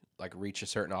like reach a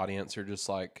certain audience, or just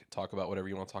like talk about whatever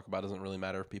you want to talk about. It doesn't really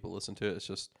matter if people listen to it. It's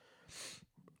just,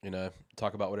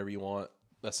 talk about whatever you want.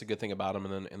 That's the good thing about them.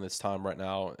 And then in this time right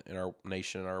now in our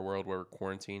nation, in our world, where we're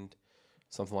quarantined,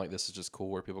 something like this is just cool,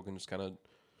 where people can just kind of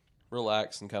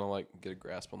relax and kind of like get a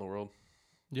grasp on the world.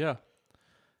 Yeah.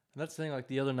 And that's the thing, like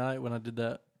the other night when I did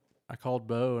that, I called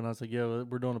Bo and I was like, yo,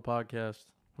 we're doing a podcast.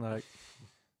 Like,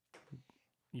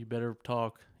 you better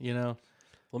talk, Let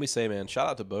me say, man, shout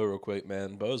out to Bo real quick,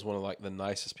 man. Bo's one of like the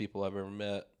nicest people I've ever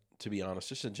met, to be honest.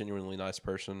 Just a genuinely nice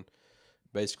person.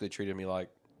 Basically treated me like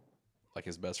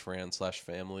his best friend /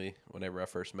 family whenever I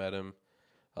first met him.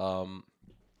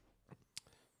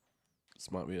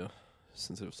 This might be a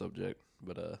sensitive subject,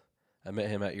 but I met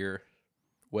him at your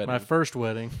wedding. My first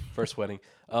wedding. First wedding.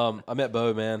 I met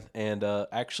Bo, man, and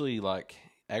actually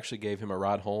gave him a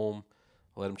ride home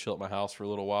I let him chill at my house for a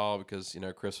little while because,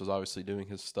 Chris was obviously doing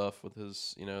his stuff with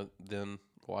his, then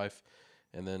wife.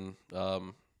 And then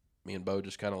me and Bo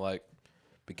just kind of like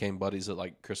became buddies at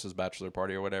like Chris's bachelor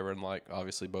party or whatever. And like,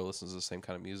 obviously Bo listens to the same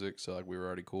kind of music. So like we were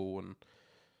already cool. And,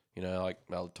 like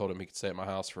I told him he could stay at my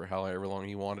house for however long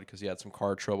he wanted because he had some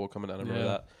car trouble coming down. I remember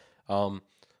that.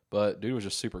 But dude was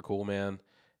just super cool, man.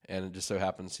 And it just so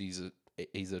happens he's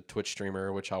a Twitch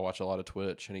streamer, which I watch a lot of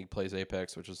Twitch, and he plays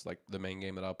Apex, which is like the main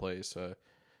game that I play. So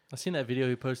I seen that video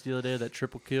he posted the other day, that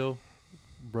triple kill,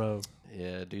 bro.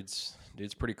 Yeah, dude's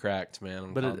pretty cracked,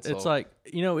 man. But it's like,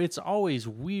 it's always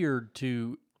weird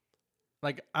to,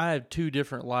 like, I had two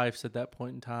different lives at that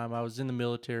point in time. I was in the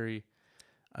military.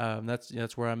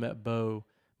 That's where I met Bo.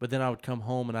 But then I would come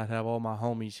home and I'd have all my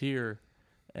homies here,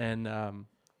 and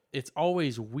it's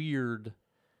always weird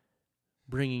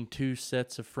bringing two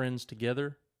sets of friends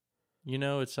together.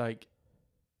 It's like,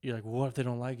 you're like, well, what if they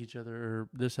don't like each other or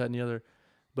this, that, and the other?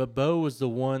 But Bo was the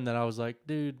one that I was like,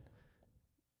 dude,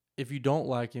 if you don't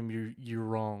like him, you're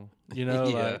wrong. Yeah.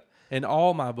 Like, and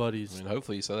all my buddies. I mean,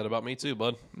 hopefully you said that about me too,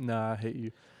 bud. Nah, I hate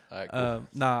you. All right,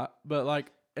 cool. But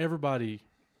like everybody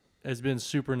has been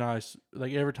super nice.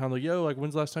 Like every time, like, yo, like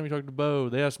when's the last time you talked to Bo?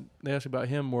 They ask about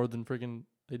him more than freaking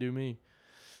they do me.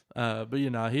 But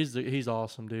he's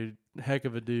awesome, dude. Heck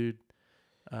of a dude.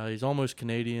 He's almost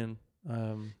Canadian.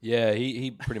 Yeah,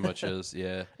 he pretty much is.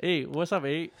 Yeah. Hey, what's up,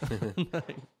 8?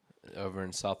 Over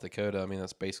in South Dakota, I mean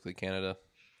that's basically Canada.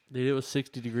 Dude, it was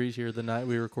 60 degrees here the night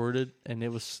we recorded, and it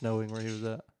was snowing where he was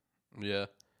at. Yeah.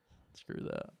 Screw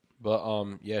that. But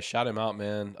yeah, shout him out,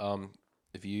 man.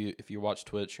 If you watch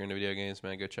Twitch, you're into video games,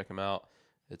 man, go check him out.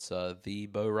 It's the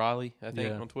Bo Riley, I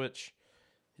think, on Twitch.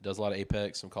 He does a lot of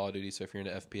Apex, some Call of Duty. So if you're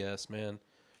into FPS, man,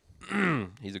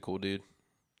 he's a cool dude.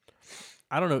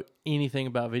 I don't know anything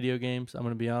about video games, I'm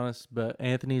going to be honest, but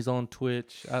Anthony's on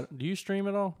Twitch. Do you stream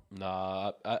at all?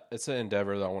 Nah, it's an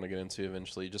endeavor that I want to get into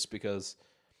eventually, just because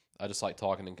I just like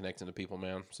talking and connecting to people,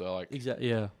 man. So like, Exactly.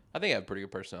 Yeah. I think I have a pretty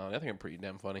good personality. I think I'm pretty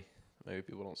damn funny. Maybe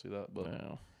people don't see that, but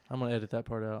Well, I'm going to edit that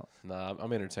part out. nah,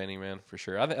 I'm entertaining, man, for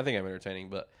sure. I think I'm entertaining,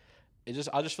 but I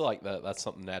just feel like that's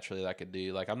something naturally that I could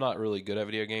do. Like I'm not really good at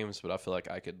video games, but I feel like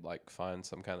I could like find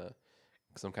some kind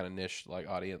of niche like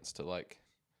audience to like.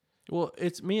 Well,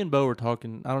 it's me and Bo were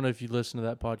talking. I don't know if you listen to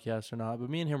that podcast or not,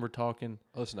 but me and him were talking.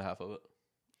 I listened to half of it.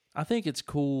 I think it's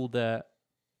cool that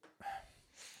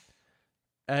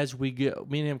as we get,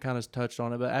 me and him kind of touched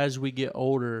on it, but as we get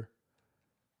older,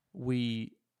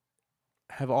 we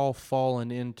have all fallen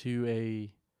into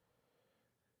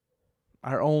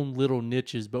our own little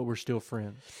niches, but we're still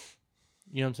friends.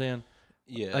 You know what I'm saying?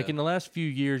 Yeah. Like in the last few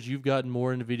years, you've gotten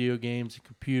more into video games and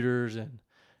computers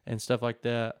and stuff like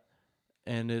that.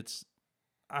 And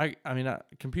I mean,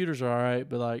 computers are all right,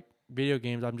 but like video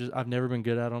games, I've never been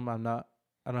good at them. I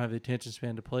don't have the attention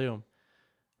span to play them,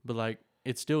 but like,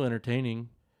 it's still entertaining.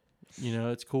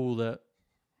 It's cool that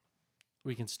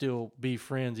we can still be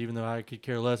friends, even though I could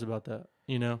care less about that,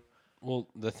 Well,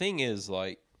 the thing is,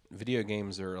 like, video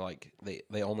games are like,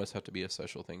 they almost have to be a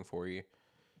social thing for you.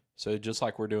 So just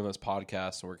like we're doing this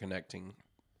podcast and we're connecting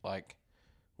like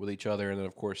with each other, and then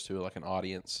of course to like an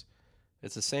audience.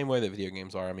 It's the same way that video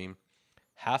games are. I mean,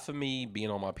 half of me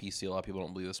being on my PC, a lot of people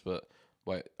don't believe this, but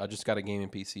I just got a gaming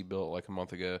PC built like a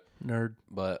month ago. Nerd.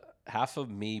 But half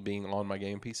of me being on my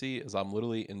gaming PC is I'm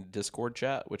literally in Discord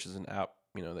chat, which is an app,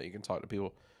 that you can talk to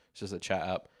people. It's just a chat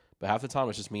app. But half the time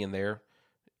it's just me in there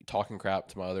talking crap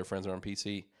to my other friends that are on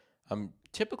PC. I'm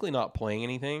typically not playing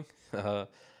anything.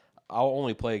 I'll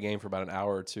only play a game for about an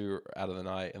hour or two out of the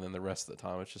night, and then the rest of the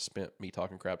time it's just spent me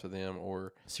talking crap to them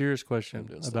or... Serious question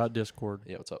about Discord.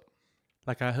 Yeah, what's up?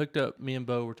 Like I hooked up, me and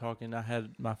Bo were talking, I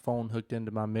had my phone hooked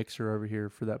into my mixer over here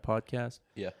for that podcast.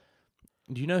 Yeah.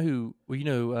 Do you know who,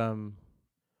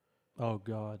 oh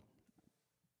God.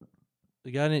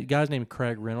 The guy's named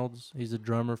Craig Reynolds. He's a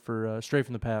drummer for Straight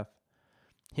From The Path.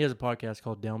 He has a podcast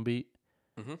called Downbeat.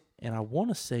 Mm-hmm. And I want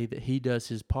to say that he does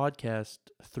his podcast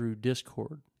through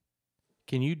Discord.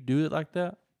 Can you do it like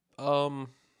that?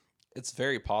 It's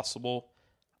very possible.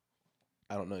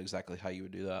 I don't know exactly how you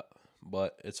would do that,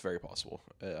 but it's very possible.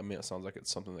 I mean, it sounds like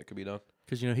it's something that could be done.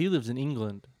 Because, he lives in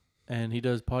England, and he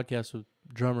does podcasts with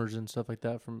drummers and stuff like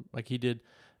that.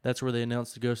 That's where they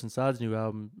announced the Ghost Inside's new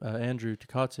album. Andrew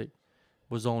Takatsik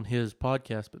was on his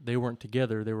podcast, but they weren't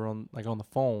together. They were on the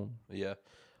phone. Yeah.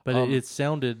 But it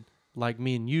sounded like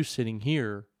me and you sitting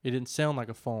here. It didn't sound like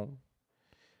a phone.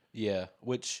 Yeah,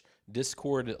 which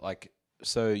Discord,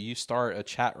 so you start a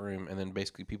chat room, and then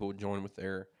basically people would join with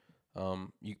their,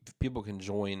 people can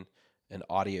join an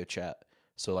audio chat,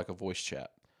 so like a voice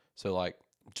chat. So like,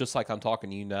 just like I'm talking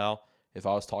to you now, if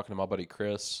I was talking to my buddy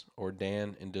Chris or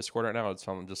Dan in Discord right now, it'd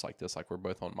sound just like this, like we're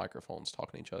both on microphones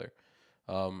talking to each other.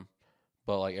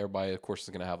 But like everybody, of course, is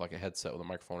going to have like a headset with a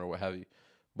microphone or what have you.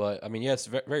 But I mean, yeah, it's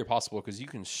very possible because you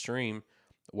can stream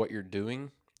what you're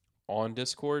doing on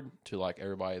Discord to like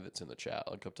everybody that's in the chat,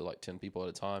 like up to like 10 people at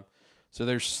a time. So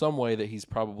there's some way that he's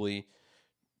probably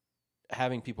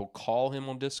having people call him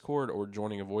on Discord or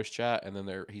joining a voice chat, and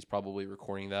then he's probably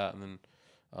recording that and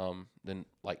then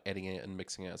like editing it and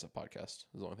mixing it as a podcast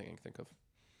is the only thing I can think of.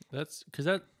 That's because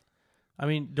that. I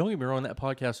mean, don't get me wrong. That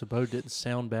podcast with Bo didn't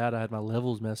sound bad. I had my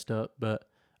levels messed up, but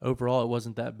overall, it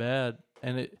wasn't that bad.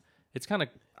 And it's kind of.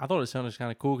 I thought it sounded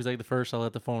kind of cool because like the first I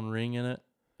let the phone ring in it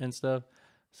and stuff.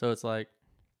 So it's like.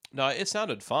 No, it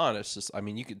sounded fine. It's just, I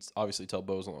mean, you could obviously tell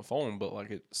Bo was on the phone, but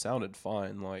like it sounded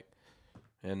fine. Like,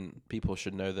 and people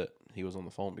should know that he was on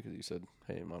the phone because he said,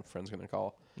 "Hey, my friend's gonna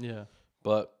call." Yeah.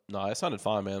 But no, it sounded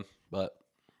fine, man. But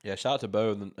yeah, shout out to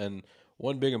Bo. And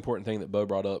one big important thing that Bo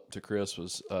brought up to Chris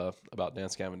was about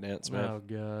Dance Gavin Dance, man. Oh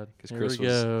God, because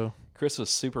Chris was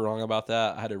super wrong about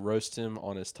that. I had to roast him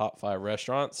on his top 5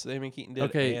 restaurants that Amy Keaton did.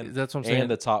 Okay, that's what I'm saying.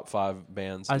 And the top 5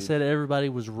 bands. I said everybody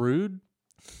was rude.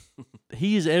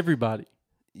 He is everybody.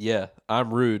 Yeah,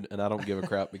 I'm rude, and I don't give a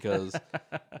crap because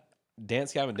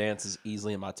Dance Gavin Dance is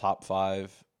easily in my top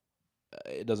 5.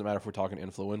 It doesn't matter if we're talking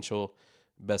influential,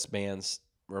 best bands,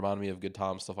 remind me of good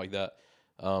times, stuff like that.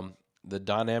 The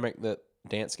dynamic that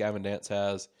Dance Gavin Dance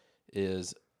has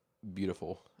is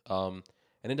beautiful. And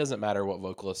it doesn't matter what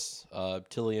vocalists,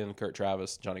 Tillian, Kurt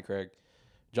Travis, Johnny Craig.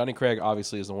 Johnny Craig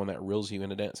obviously is the one that reels you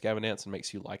into Dance Gavin Dance and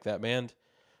makes you like that band.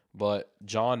 But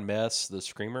John Mess, the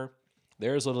screamer,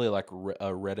 there's literally like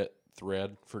a Reddit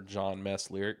thread for John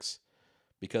Mess lyrics,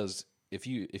 because if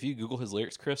you Google his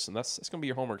lyrics, Chris, and that's gonna be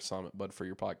your homework assignment, bud, for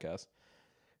your podcast,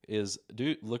 is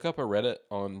look up a Reddit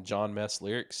on John Mess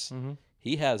lyrics. Mm-hmm.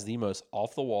 He has the most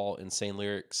off the wall, insane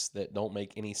lyrics that don't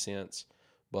make any sense,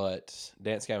 but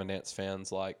Dance Gavin Dance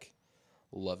fans like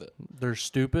love it. They're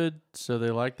stupid, so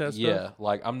they like that stuff. Yeah,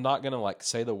 like I'm not gonna like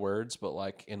say the words, but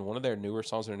like in one of their newer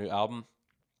songs, their new album,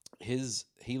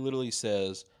 he literally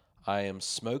says, "I am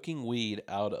smoking weed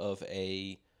out of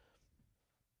a,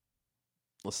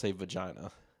 let's say,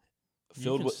 vagina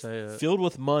filled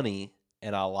with money,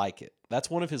 and I like it."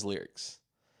 That's one of his lyrics.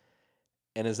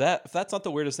 And if that's not the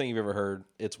weirdest thing you've ever heard,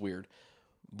 it's weird.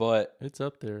 But it's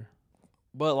up there.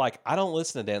 But like, I don't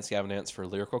listen to Dance Gavin Dance for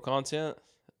lyrical content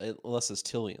unless it's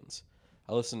Tillian's.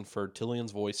 I listen for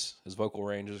Tillian's voice. His vocal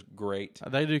range is great.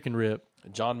 They can rip.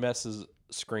 John Mess's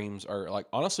screams are like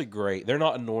honestly great. They're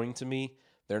not annoying to me.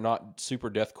 They're not super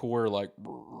deathcore like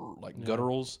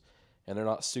gutturals, and they're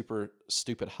not super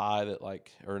stupid high that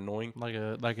like are annoying. Like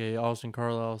a Austin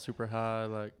Carlisle super high.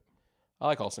 Like I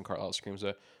like Austin Carlisle screams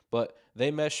though, but they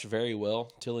mesh very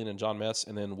well. Tillian and John Mess,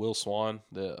 and then Will Swan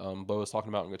that Bo was talking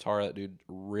about in guitar. That dude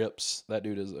rips. That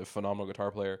dude is a phenomenal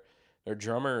guitar player. Their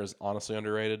drummer is honestly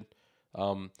underrated,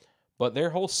 but their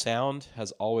whole sound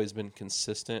has always been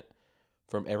consistent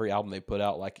from every album they put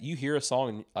out. Like you hear a song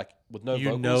and like with no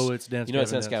vocals, it's Dance.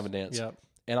 It's Dance Gavin Dance. Yep.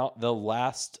 And the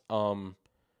last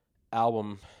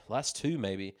album, last 2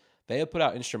 maybe, they have put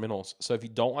out instrumentals. So if you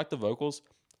don't like the vocals,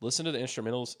 listen to the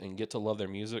instrumentals and get to love their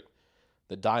music.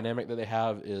 The dynamic that they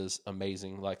have is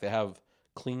amazing. Like they have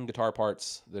clean guitar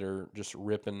parts that are just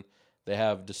ripping. They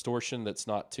have distortion that's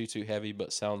not too heavy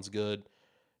but sounds good.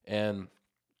 And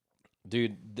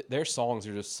dude, their songs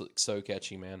are just so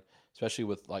catchy, man. Especially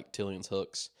with like Tillian's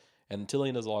hooks. And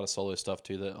Tillian does a lot of solo stuff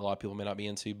too that a lot of people may not be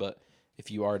into, but if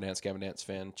you are a Dance Gavin Dance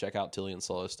fan, check out Tillian's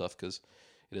solo stuff because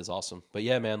it is awesome. But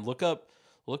yeah, man, look up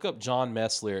John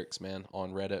Mess lyrics, man,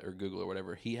 on Reddit or Google or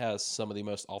whatever. He has some of the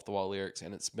most off the wall lyrics,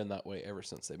 and it's been that way ever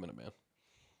since they've been a band.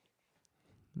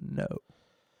 No.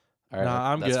 All right,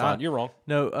 I'm that's good. fine. You're wrong.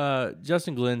 No,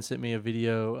 Justin Glenn sent me a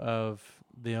video of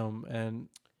them, and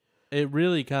it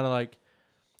really kind of like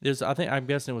I'm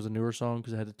guessing it was a newer song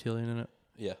because it had the Tillian in it.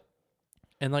 Yeah.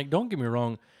 And like, don't get me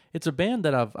wrong, it's a band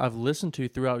that I've listened to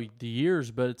throughout the years,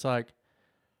 but it's like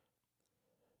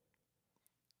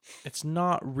it's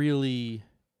not really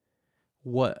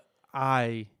what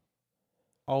I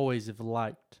always have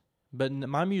liked. But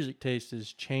my music taste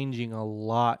is changing a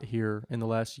lot here in the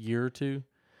last year or two.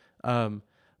 But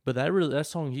that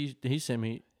song he sent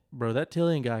me, bro, that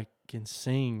Tillian guy can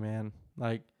sing, man.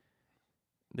 Like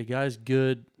the guy's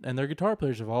good, and their guitar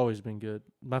players have always been good.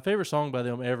 My favorite song by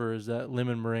them ever is that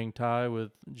Lemon Meringue Tie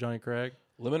with Johnny Craig.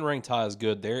 Lemon Meringue Tie is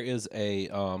good. There is a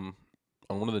on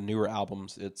one of the newer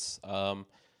albums. It's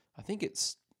I think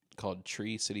it's called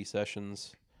Tree City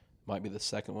Sessions. Might be the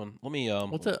second one. Let me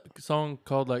What's that song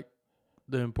called? Like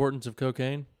The Importance of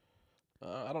Cocaine.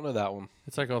 I don't know that one.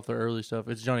 It's like off their early stuff.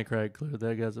 It's Johnny Craig. Clearly,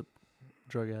 that guy's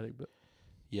drug addict, but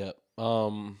Yep.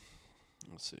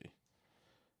 Let's see. I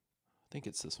think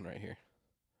it's this one right here.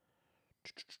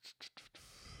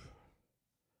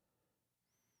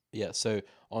 Yeah, so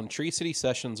on Tree City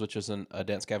Sessions, which is a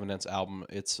Dance Gavin Dance album,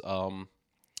 it's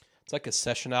like a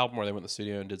session album where they went to the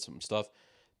studio and did some stuff.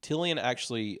 Tillian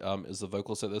actually is the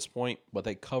vocalist at this point, but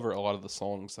they cover a lot of the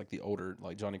songs, like the older,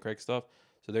 like Johnny Craig stuff.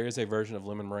 So there is a version of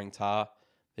Lemon Meringue Tie.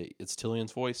 It's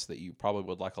Tillian's voice that you probably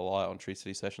would like a lot on Tree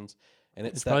City Sessions. And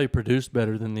it's probably produced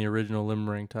better than the original Lemon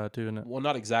Meringue Tie too, isn't it? Well,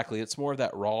 not exactly. It's more of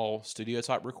that raw studio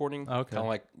type recording. Okay. Kind of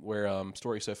like where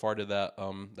Story So Far did that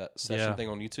session thing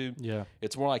on YouTube. Yeah.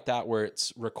 It's more like that where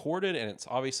it's recorded and it's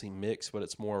obviously mixed, but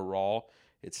it's more raw.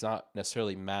 It's not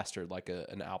necessarily mastered like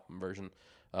an album version.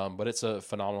 But it's that's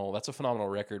a phenomenal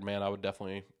record, man. I would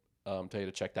definitely tell you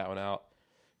to check that one out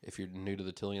if you're new to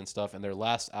the Tillian stuff. And their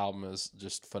last album is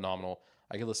just phenomenal.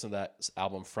 I could listen to that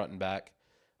album front and back.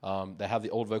 They have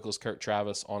the old vocalist Kirk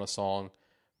Travis on a song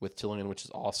with Tillian, which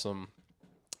is awesome.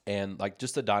 And like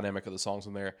just the dynamic of the songs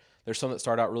in there. There's some that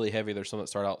start out really heavy. There's some that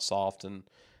start out soft and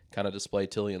kind of display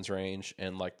Tillian's range.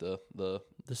 And like the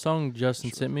song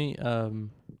Justin sent me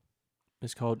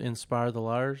is called "Inspire the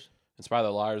Liars." Inspire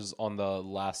the Liars is on the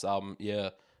last album. Yeah,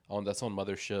 that's on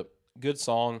Mothership. Good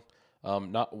song.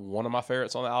 Not one of my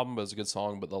favorites on the album, but it's a good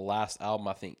song. But the last album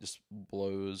I think just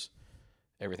blows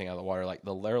everything out of the water. Like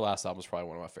their last album is probably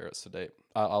one of my favorites to date.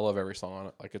 I love every song on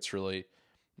it. Like it's really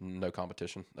no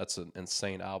competition. That's an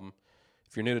insane album.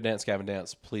 If you're new to Dance Gavin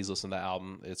Dance, please listen to that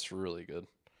album. It's really good.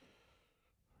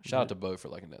 Shout out to Bo for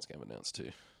liking Dance Gavin Dance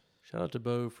too. Shout out to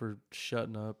Bo for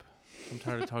shutting up. I'm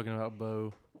tired of talking about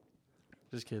Bo.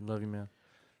 Just kidding. Love you,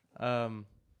 man.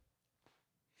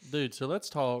 Dude, so let's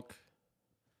talk.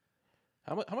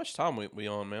 How much time we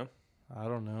on, man? I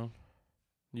don't know.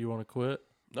 You want to quit?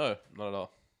 No, not at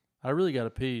all. I really got to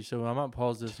pee, so I might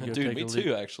pause this and go Dude, take me a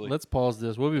too, leak. actually. Let's pause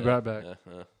this. We'll be right back.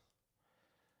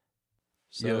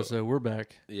 So we're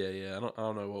back. Yeah. I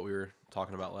don't know what we were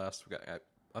talking about last.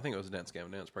 I think it was Dance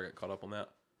Gavin Dance. Probably got caught up on that.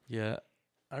 Yeah,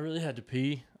 I really had to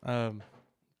pee.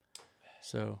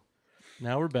 So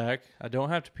now we're back. I don't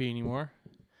have to pee anymore.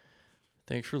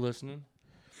 Thanks for listening.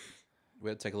 We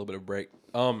had to take a little bit of a break.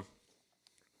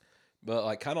 But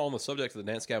like kind of on the subject of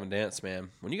the Dance Gavin Dance,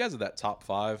 man. When you guys are that top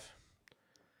 5,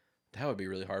 that would be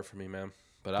really hard for me, man.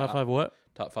 But Top 5 what?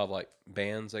 Top 5 like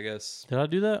bands, I guess. Did I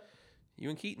do that? You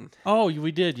and Keaton. Oh,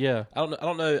 we did, yeah. I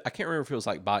don't know. I can't remember if it was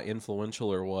like by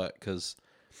influential or what. Because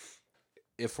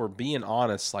if we're being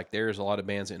honest, like there's a lot of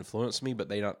bands that influence me, but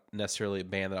they not necessarily a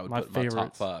band that I would put in my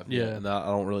top 5. Yeah, and I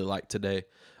don't really like today.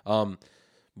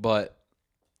 But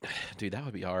dude, that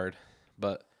would be hard.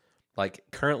 But like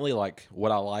currently, like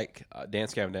what I like,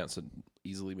 Dance Gavin Dance would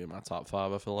easily be in my top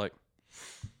 5. I feel like.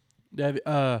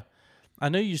 I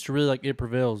know you used to really like It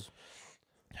Prevails.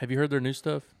 Have you heard their new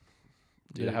stuff?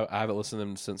 Dude, I haven't listened to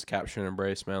them since Capture and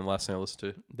Embrace, man. Last thing I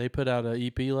listened to. They put out an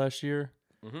EP last year.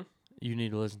 Mm-hmm. You need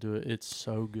to listen to it. It's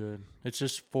so good. It's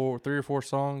just 3 or 4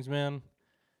 songs, man.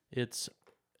 It's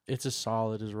as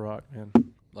solid as rock, man.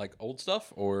 Like old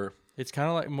stuff, or it's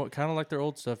kind of like their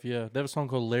old stuff. Yeah, they have a song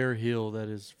called Lair Hill that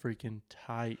is freaking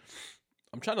tight.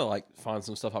 I'm trying to like find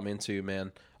some stuff I'm into,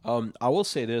 man. I will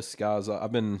say this, guys.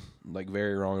 I've been like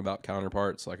very wrong about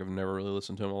Counterparts. Like I've never really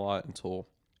listened to them a lot until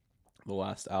the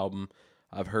last album.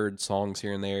 I've heard songs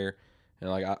here and there, and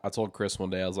like I told Chris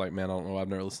one day, I was like, man, I don't know, I've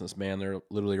never listened to this band. They're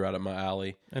literally right up my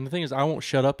alley. And the thing is, I won't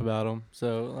shut up about them,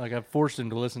 so like I've forced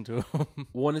him to listen to them.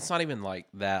 Well, and it's not even like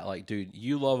that. Like, dude,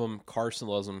 you love them. Carson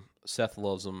loves them. Seth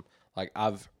loves them. Like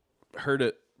I've heard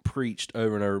it preached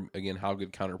over and over again how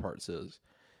good Counterparts is.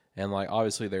 And like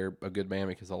obviously they're a good band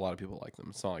because a lot of people like them.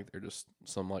 It's not like they're just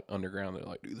some like underground. They're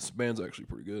like, dude, this band's actually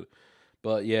pretty good.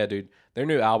 But yeah, dude, their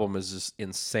new album is just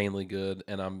insanely good.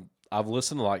 And I've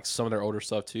listened to like some of their older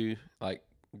stuff too, like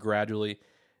gradually.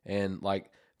 And like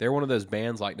they're one of those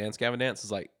bands like Dance Gavin Dance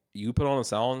is like you put on a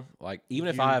song, like even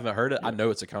if I haven't heard it, I know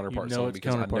it's a Counterpart song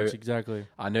because exactly.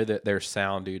 I know that their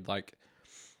sound, dude, like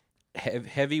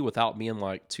heavy without being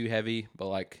like too heavy, but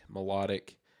like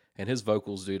melodic. And his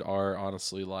vocals, dude, are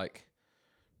honestly like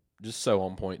just so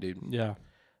on point, dude. Yeah.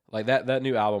 Like that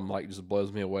new album like just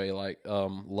blows me away. Like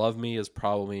Love Me is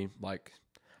probably like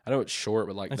I know it's short,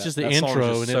 but like it's that, just the that intro song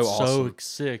is just and so it's awesome. so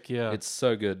sick, yeah. It's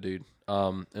so good, dude.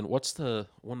 And what's the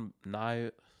one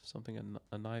knife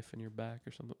a knife in your back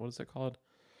or something? What is that called?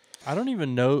 I don't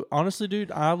even know. Honestly,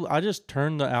 dude, I just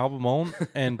turn the album on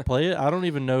and play it. I don't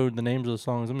even know the names of the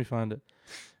songs. Let me find it.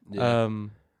 Yeah.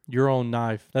 Your Own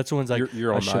Knife. That's the one's like,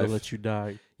 Your I Own should have Knife. let you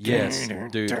die. Yes,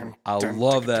 dude. I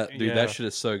love that, dude. Yeah. That shit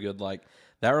is so good. Like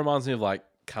that reminds me of like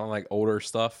kind of like older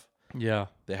stuff. Yeah.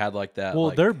 They had like that. Well,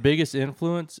 like, their biggest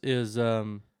influence is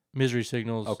Misery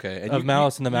Signals. Okay, and of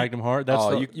Malice in the Magnum Heart.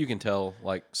 That's you can tell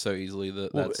like so easily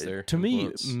that that's their to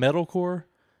influence. me. Metalcore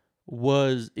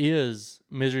is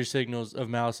Misery Signals of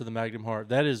Malice in the Magnum Heart.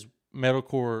 That is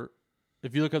metalcore.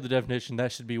 If you look up the definition,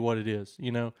 that should be what it is.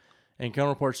 And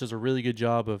Counterparts does a really good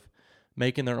job of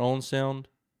making their own sound,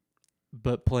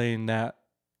 but playing that,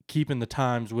 keeping the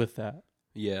times with that.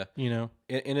 Yeah, in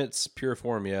its pure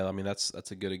form. Yeah, I mean that's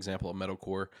a good example of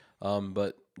metalcore.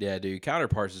 But yeah, dude,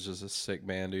 Counterparts is just a sick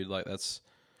band, dude. Like that's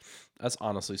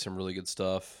honestly some really good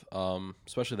stuff.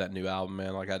 Especially that new album,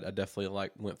 man. Like I definitely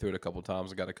went through it a couple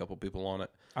times. I got a couple people on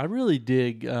it. I really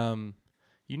dig.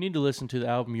 You need to listen to the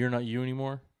album "You're Not You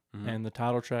Anymore" and the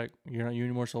title track "You're Not You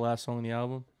Anymore." It's the last song in the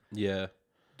album. Yeah,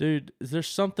 dude, there's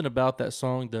something about that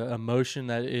song. The emotion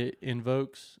that it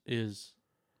invokes is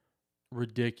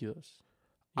ridiculous.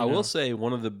 I will say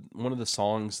one of the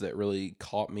songs that really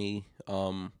caught me.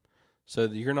 So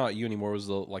 "You're Not You Anymore" was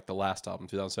the last album,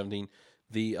 2017.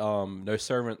 The "No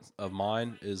Servant of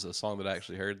Mine" is a song that I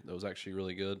actually heard that was actually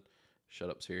really good. Shut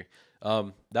up, Siri.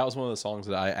 That was one of the songs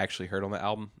that I actually heard on the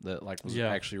album that was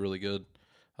actually really good.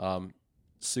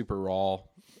 Super raw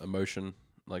emotion,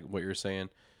 like what you're saying.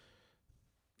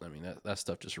 I mean that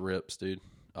stuff just rips, dude.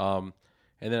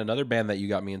 And then another band that you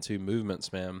got me into,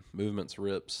 Movements, man. Movements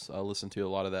rips. I listened to a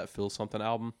lot of that Feel Something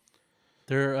album.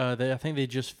 I think they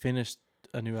just finished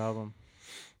a new album.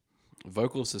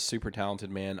 Vocalist is super talented,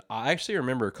 man. I actually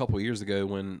remember a couple years ago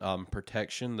when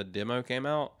Protection, the demo, came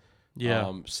out.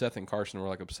 Yeah. Seth and Carson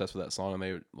were obsessed with that song,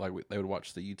 and they would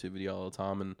watch the YouTube video all the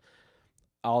time. And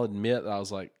I'll admit that I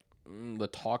was like, the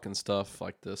talking stuff,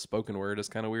 like the spoken word, is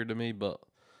kind of weird to me, but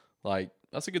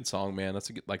that's a good song, man. That's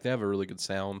a good, they have a really good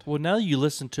sound. Well, now you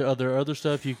listen to other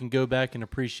stuff, you can go back and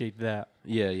appreciate that.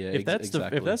 Yeah. If that's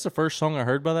the first song I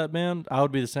heard by that band, I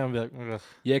would be the same. I'd be like, ugh.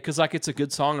 Yeah, because it's a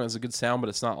good song, and it's a good sound, but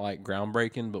it's not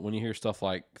groundbreaking. But when you hear stuff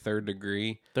like Third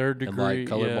Degree, and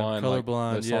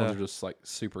Colorblind, those songs are just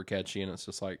super catchy, and it's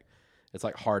just it's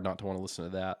hard not to want to listen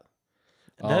to that.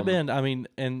 That band, I mean,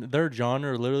 and their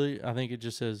genre, literally, I think it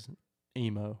just says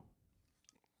emo.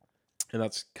 And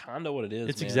that's kind of what it is.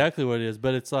 It's exactly what it is.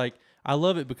 But it's I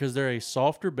love it because they're a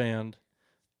softer band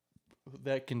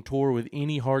that can tour with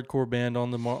any hardcore band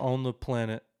on the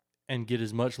planet and get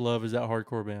as much love as that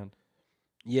hardcore band.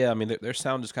 Yeah, I mean, their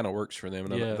sound just kind of works for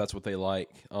them, and that's what they like.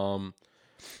 I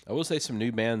will say some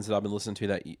new bands that I've been listening to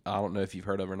that I don't know if you've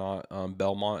heard of or not.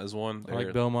 Belmont is one. I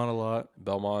like Belmont a lot.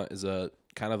 Belmont is a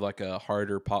kind of a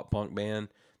harder pop punk band.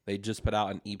 They just put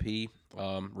out an EP,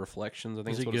 Reflections, I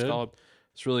think is what it's called.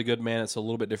 It's really good, man. It's a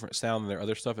little bit different sound than their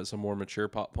other stuff. It's a more mature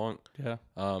pop punk. Yeah.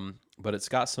 But it's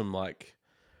got some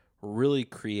really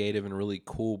creative and really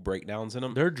cool breakdowns in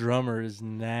them. Their drummer is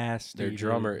nasty. Their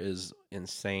drummer is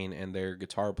insane, and their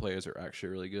guitar players are actually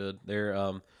really good.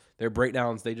 Their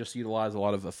breakdowns, they just utilize a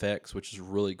lot of effects, which is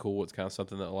really cool. It's kind of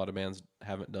something that a lot of bands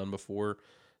haven't done before.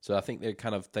 So I think they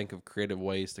kind of think of creative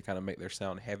ways to kind of make their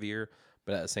sound heavier,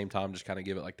 but at the same time just kind of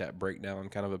give it that breakdown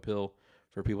kind of appeal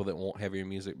for people that want heavier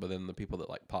music, but then the people that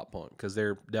like pop punk, because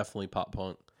they're definitely pop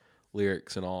punk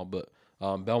lyrics and all. But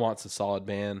Belmont's a solid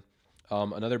band.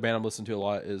 Another band I'm listening to a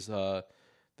lot is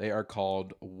they are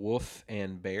called Wolf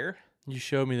and Bear. You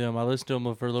showed me them. I listened to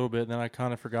them for a little bit, and then I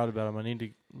kind of forgot about them. I need to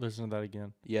listen to that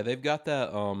again. Yeah, they've got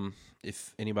that.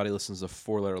 If anybody listens to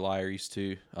Four Letter Lie or used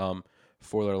to,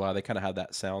 Four Letter Lie, they kind of have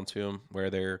that sound to them where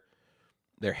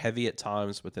they're heavy at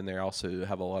times, but then they also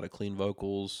have a lot of clean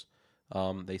vocals.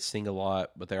 They sing a lot,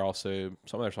 but they're also,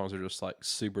 some of their songs are just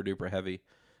super duper heavy.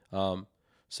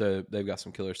 So they've got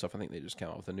some killer stuff. I think they just came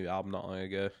out with a new album not long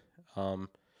ago. And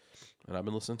I've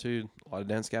been listening to a lot of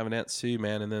Dance Gavin Dance too,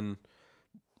 man. And then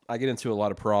I get into a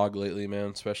lot of prog lately, man,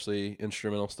 especially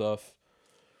instrumental stuff.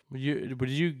 Did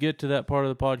you get to that part of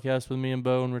the podcast with me and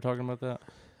Bo when we were talking about that?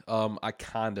 I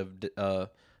kind of,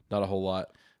 not a whole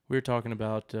lot. We were talking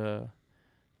about,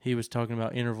 he was talking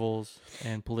about Intervals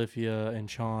and Polyphia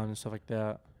and Sean and stuff like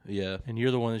that. Yeah. And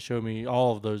you're the one that showed me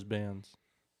all of those bands.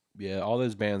 Yeah, all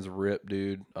those bands rip,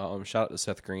 dude. Shout out to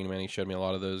Seth Green, man. He showed me a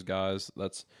lot of those guys.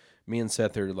 That's me and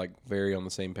Seth are very on the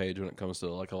same page when it comes to a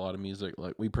lot of music.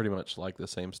 We pretty much like the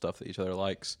same stuff that each other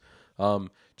likes.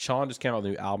 Sean just came out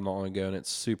with a new album not long ago, and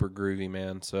it's super groovy,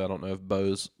 man. So I don't know if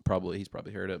Bo's he's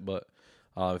probably heard it, but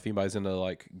if anybody's into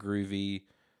groovy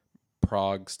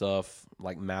prog stuff,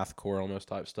 mathcore almost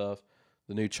type stuff,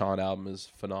 the new Chon album is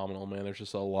phenomenal, man. There's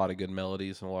just a lot of good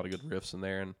melodies and a lot of good riffs in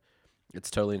there, and it's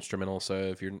totally instrumental. So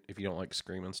if you don't like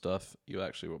screaming stuff, you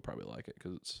actually will probably like it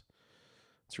because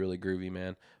it's really groovy,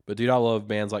 man. But dude, I love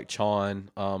bands like Chon.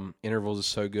 Intervals is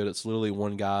so good. It's literally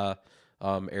one guy,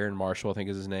 Aaron Marshall, I think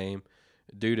is his name.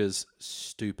 Dude is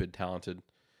stupid talented.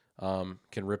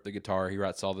 Can rip the guitar. He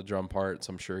writes all the drum parts.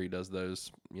 I'm sure he does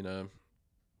those, you know,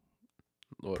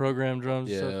 program drums.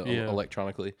 yeah, Stuff. Yeah.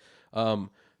 electronically.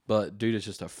 But dude is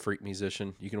just a freak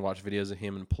musician. You can watch videos of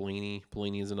him and Polini.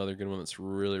 Polini is another good one that's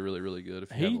really, really, really good.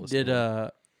 If you He haven't listened did. to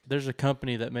it. There's a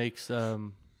company that makes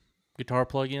guitar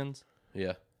plugins,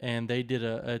 Yeah. and they did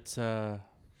it's oh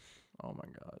my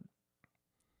god,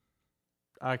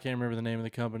 I can't remember the name of the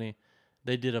company.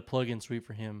 They did a plugin suite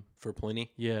for him. For Polini.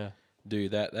 Yeah.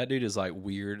 Dude, that dude is like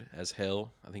weird as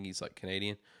hell. I think he's like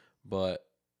Canadian, but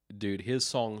dude, his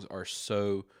songs are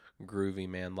so groovy,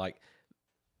 man. Like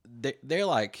they're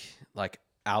like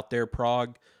out there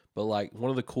prog, but like one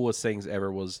of the coolest things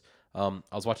ever was I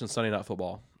was watching Sunday Night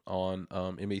Football on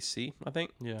NBC, I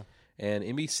think. Yeah. And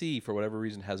NBC for whatever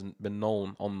reason hasn't been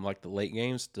known on like the late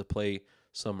games to play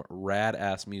some rad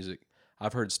ass music.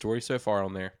 I've heard Story So Far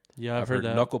on there. Yeah, I've heard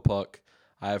that. Knuckle Puck.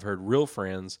 I've heard Real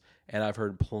Friends, and I've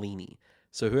heard Polini.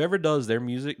 So whoever does their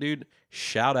music, dude,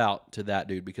 shout out to that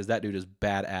dude because that dude is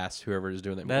badass. Whoever is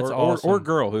doing that, That's or, awesome. or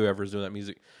girl, whoever is doing that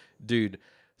music, dude.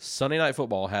 Sunday Night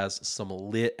Football has some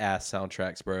lit ass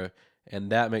soundtracks, bro,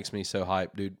 and that makes me so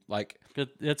hyped, dude. Like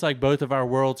It's like both of our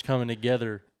worlds coming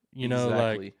together. You know,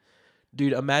 like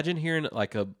dude, imagine hearing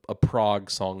like a prog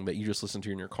song that you just listen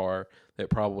to in your car that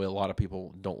probably a lot of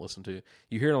people don't listen to.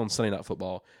 You hear it on Sunday Night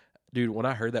Football, dude. When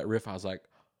I heard that riff, I was like,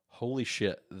 holy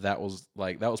shit, that was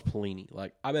Polini.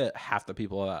 Like, I bet half the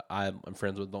people that I'm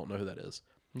friends with don't know who that is.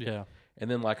 yeah. And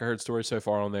then, like, I heard Story So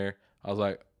Far on there. I was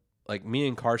like me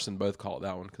and Carson both called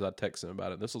that one because I texted him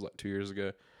about it. This was like 2 years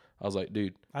ago. I was like,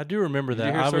 dude. I do remember Did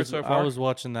you that. hear So Far? I was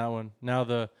watching that one. Now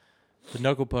the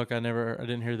Knuckle Puck, I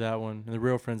didn't hear that one. And the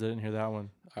Real Friends, I didn't hear that one.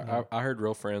 I heard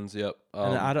Real Friends, yep.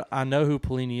 And I know who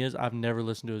Polini is. I've never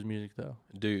listened to his music though.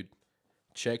 Dude,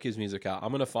 check his music out.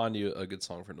 I'm gonna find you a good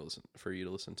song for you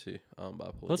to listen to. By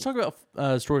Polini. Let's talk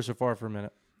about Story So Far for a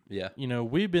minute. Yeah. You know,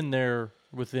 we've been there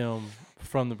with them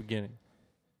from the beginning.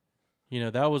 You know,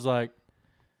 that was like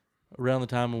around the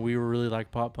time when we were really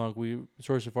like pop punk.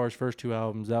 Story So Far's first two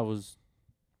albums, that was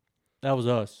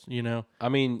us, you know. I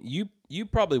mean, you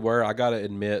probably were. I gotta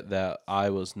admit that I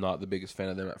was not the biggest fan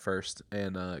of them at first,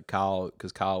 and Kyle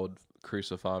would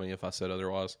crucify me if I said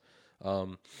otherwise.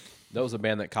 That was a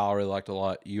band that Kyle really liked a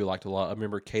lot. You liked a lot. I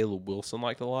remember Caleb Wilson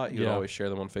liked a lot. You would always share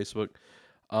them on Facebook.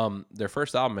 Their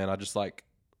first album, man, I just like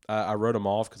I wrote them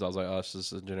off because I was like, oh, this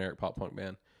is a generic pop punk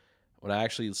band. When I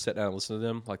actually sat down and listened to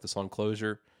them, like the song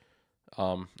Closure,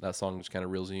 that song just kind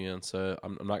of reels you in. So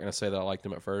I'm not going to say that I liked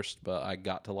them at first, but I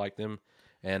got to like them.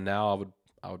 And now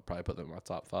I would probably put them in my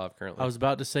top 5 currently. I was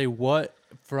about to say,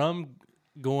 from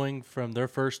going from their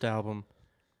first album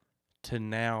to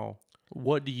now,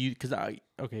 what do you,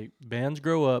 bands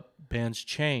grow up, bands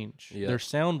change. Yeah. Their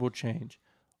sound will change.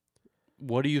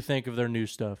 What do you think of their new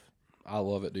stuff? I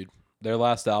love it, dude. Their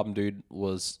last album, dude,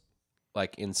 was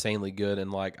like insanely good.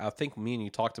 And like, I think me and you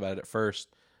talked about it at first.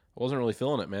 I wasn't really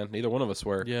feeling it, man. Neither one of us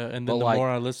were. Yeah, and then but the like, more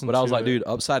I listened to it. But I was like, dude,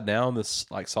 Upside Down, this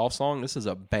like soft song, this is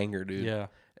a banger, dude. Yeah.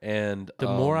 And the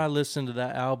more I listened to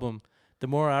that album, the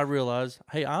more I realized,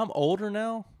 hey, I'm older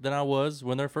now than I was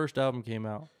when their first album came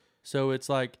out. So it's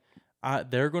like,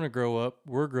 they're going to grow up.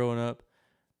 We're growing up.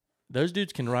 Those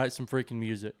dudes can write some freaking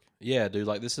music. Yeah, dude,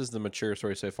 like this is the mature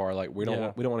story so far. Like we don't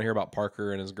want to hear about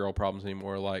Parker and his girl problems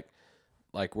anymore.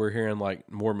 Like we're hearing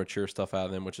like more mature stuff out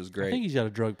of them, which is great. I think he's got a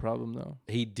drug problem though.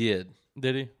 He did.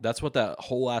 Did he? That's what that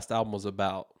whole last album was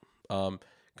about.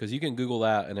 Because you can Google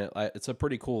that, and it's a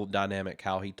pretty cool dynamic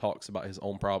how he talks about his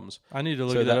own problems. I need to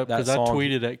look that up because I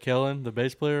tweeted at Kellen, the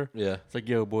bass player. Yeah, it's like,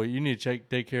 yo, boy, you need to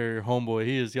take care of your homeboy.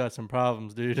 He has got some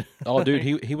problems, dude. Oh, dude,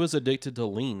 he was addicted to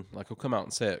lean. Like he'll come out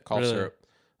and say it, cough syrup.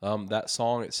 That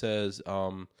song, it says,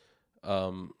 what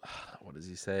does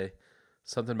he say?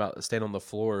 Something about staying on the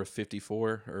floor of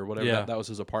 54 or whatever. Yeah. That was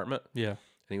his apartment. Yeah. And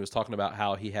he was talking about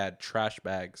how he had trash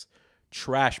bags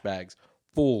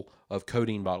full of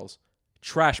codeine bottles.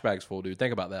 Trash bags full, dude.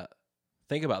 Think about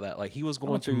that. Like he was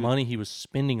going through money he was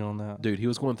spending on that. Dude, he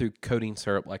was going through codeine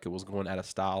syrup like it was going out of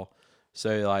style.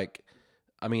 So like,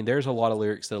 I mean, there's a lot of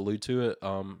lyrics that allude to it.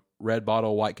 Red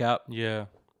bottle, white cap. Yeah.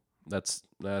 That's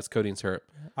codeine syrup.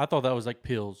 I thought that was like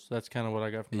pills. That's kind of what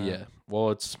I got from that. Yeah. Well,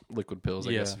 it's liquid pills,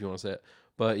 I guess, if you want to say it.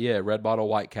 But yeah, red bottle,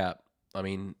 white cap. I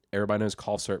mean, everybody knows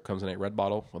cough syrup comes in a red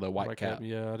bottle with a white cap.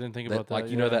 Yeah, I didn't think about that. Like,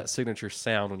 you know that signature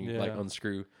sound when you like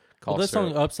unscrew cough that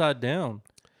syrup. song Upside Down.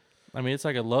 I mean, it's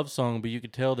like a love song, but you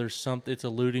could tell there's it's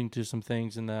alluding to some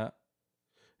things in that.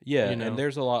 Yeah, and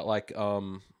there's a lot like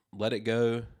Let It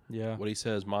Go. Yeah. What he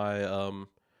says, my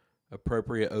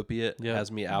appropriate opiate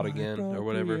has me out again or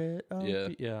whatever.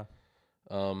 Yeah.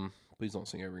 But Please don't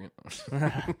sing ever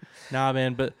again. Nah,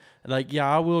 man, but like, yeah,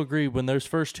 I will agree. When those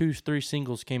first 2-3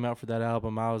 singles came out for that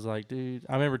album, I was like, dude,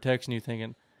 I remember texting you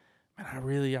thinking,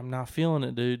 man, I'm not feeling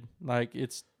it, dude. Like,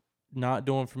 it's not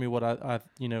doing for me what I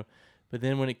But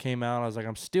then when it came out, I was like,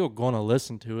 I'm still gonna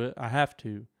listen to it. I have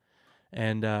to,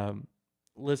 and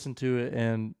listen to it.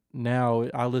 And now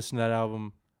I listen to that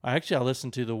album. I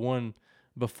listened to the one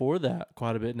before that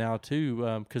quite a bit now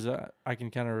too, because I can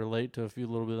kind of relate to a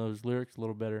little bit of those lyrics a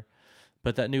little better.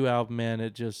 But that new album, man,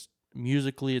 it just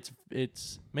musically,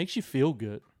 it's makes you feel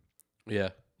good. Yeah,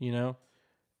 you know.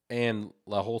 And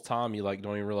the whole time you like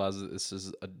don't even realize that this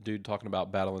is a dude talking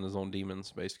about battling his own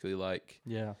demons, basically. Like,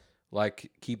 yeah,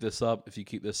 like keep this up. If you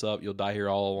keep this up, you'll die here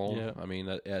all alone. Yeah. I mean,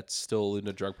 it's still alluding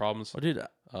to drug problems. Oh, dude.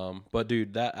 But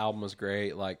dude, that album was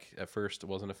great. Like at first, I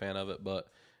wasn't a fan of it, but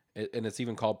and it's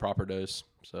even called Proper Dose.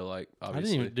 So like,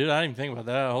 obviously, I didn't even think about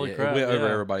that. Holy crap! It went over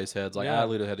yeah. everybody's heads. Like Yeah. I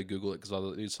literally had to Google it because I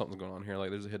was like, dude, something's going on here. Like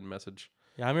there's a hidden message.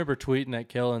 Yeah, I remember tweeting at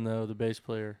Kellen though, the bass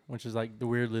player, which is like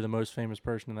weirdly the most famous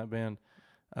person in that band.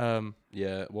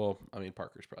 Yeah, well, I mean,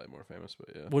 Parker's probably more famous,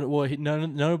 but yeah. Well,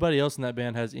 nobody else in that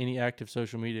band has any active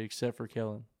social media except for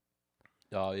Kellen.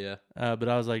 Oh yeah. But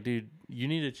I was like, dude, you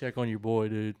need to check on your boy,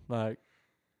 dude. Like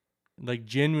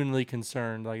genuinely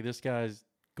concerned. Like this guy's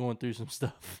going through some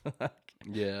stuff.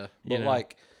 Yeah, You but know.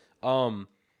 like,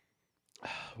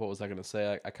 what was I gonna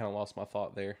say? I kind of lost my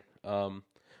thought there.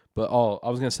 But I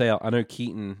was gonna say, I know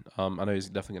Keaton. I know he's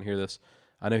definitely gonna hear this.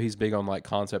 I know he's big on like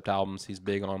concept albums. He's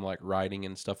big on like writing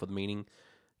and stuff with meaning.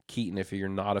 Keaton, if you're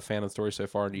not a fan of the story so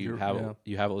far and you haven't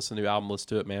listened to the album, listen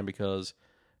to it, man, because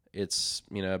it's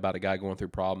about a guy going through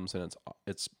problems, and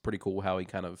it's pretty cool how he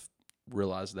kind of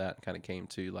realized that and kind of came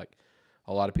to like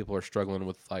a lot of people are struggling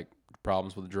with like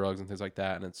problems with drugs and things like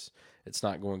that, and it's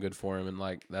not going good for him, and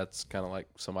like that's kind of like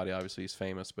somebody obviously he's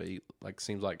famous, but he like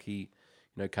seems like he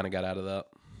kind of got out of that.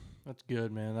 That's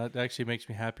good, man. That actually makes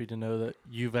me happy to know that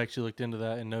you've actually looked into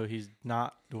that and know he's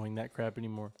not doing that crap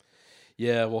anymore.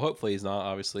 Yeah, well, hopefully he's not.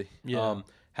 Obviously, Yeah.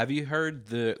 Have you heard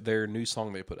their new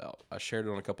song they put out? I shared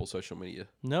it on a couple of social media.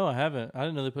 No, I haven't. I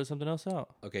didn't know they put something else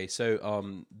out. Okay,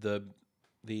 so the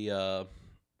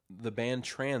band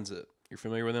Transit. You're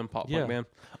familiar with them, pop punk band?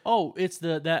 Oh, it's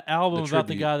that album The about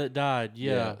the tribute. guy that died.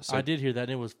 Yeah, Yeah, so- I did hear that.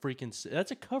 And it was freaking.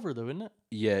 That's a cover though, isn't it?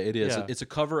 Yeah, it is. Yeah. It's a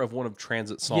cover of one of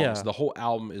Transit songs. Yeah. The whole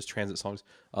album is Transit songs.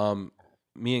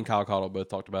 Me and Kyle Cottle both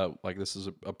talked about like this is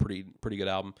a pretty good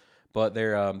album. But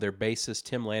their bassist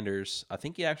Tim Landers, I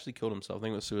think he actually killed himself. I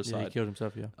think it was suicide. Yeah, he killed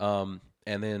himself. Yeah.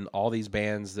 And then all these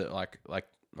bands that like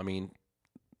I mean,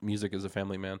 music is a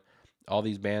family, man. All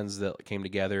these bands that came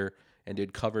together and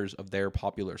did covers of their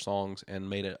popular songs and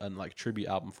made a like tribute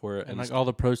album for it. And like all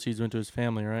the proceeds went to his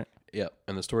family, right? Yeah.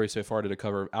 And the Story So Far did a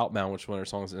cover of Outbound, which is one of their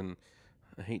songs. And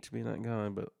I hate to be that guy,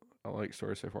 but I like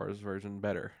Story So Far's version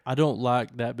better. I don't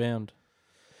like that band,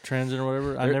 Transit or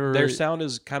whatever. Their sound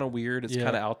is kind of weird. It's kind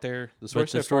of out there. The Story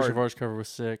So Far's cover was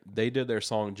sick. They did their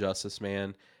song Justice,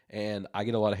 man. And I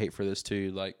get a lot of hate for this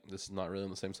too. Like this is not really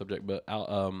on the same subject, but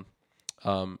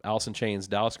Alice in Chains,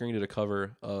 Dallas Green did a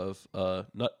cover of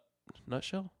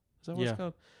Nutshell. Is that what it's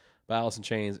called? By Alice in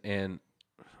Chains, and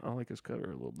I like his cover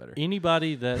a little better.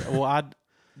 Anybody that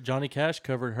Johnny Cash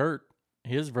covered Hurt.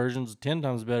 His version's 10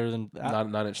 times better than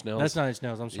Nine Inch Nails. That's 9 Inch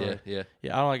Nails. I'm sorry. Yeah. I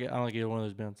don't like either one of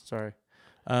those bands. Sorry.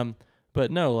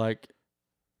 But no, like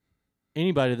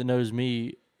anybody that knows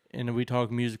me and we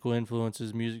talk musical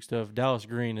influences, music stuff, Dallas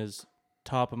Green is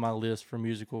top of my list for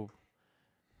musical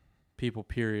people,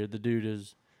 period. The dude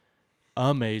is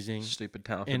amazing Stupid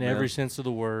talented in man. every sense of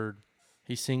the word.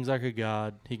 He sings like a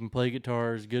god. He can play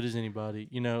guitar as good as anybody.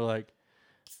 Like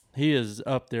he is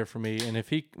up there for me. And if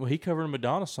he covered a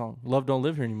Madonna song, Love Don't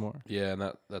Live Here Anymore. Yeah,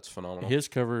 and that's phenomenal. His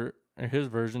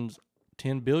version's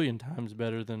 10 billion times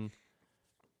better than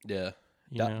Yeah.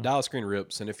 you know. Dallas Green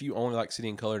rips, and if you only like City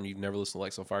and Color and you've never listened to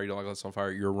Alexis on Fire, you don't like Alexis on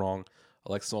Fire, you're wrong.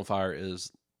 Alexis on Fire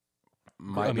is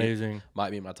amazing.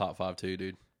 Might be in my top 5 too,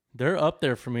 dude. They're up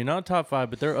there for me. Not top 5,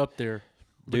 but they're up there.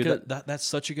 Dude, that's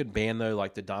such a good band though.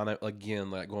 Like the dynamic, again,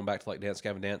 like going back to like Dance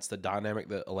Gavin Dance, the dynamic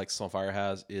that Alexis on Fire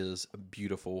has is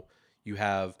beautiful. You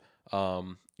have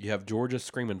Georgia's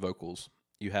screaming vocals.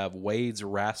 You have Wade's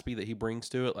raspy that he brings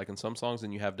to it, like in some songs,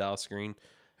 and you have Dallas Green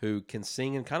who can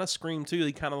sing and kind of scream too.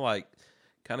 He kind of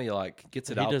gets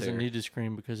it out there. He doesn't need to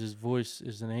scream because his voice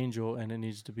is an angel and it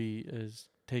needs to be as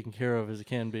taken care of as it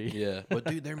can be. Yeah, but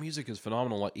dude, their music is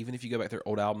phenomenal. Like even if you go back to their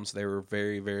old albums, they were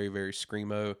very, very, very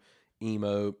screamo,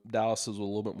 emo. Dallas was a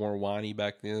little bit more whiny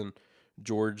back then.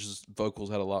 George's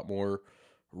vocals had a lot more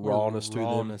rawness to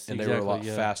them, and they were a lot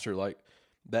faster. Like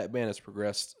that band has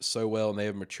progressed so well, and they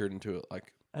have matured into it.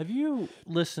 Like, have you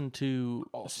listened to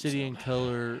Awesome City and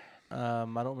Color I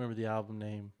don't remember the album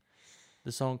name.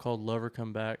 The song called "Lover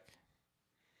Come Back."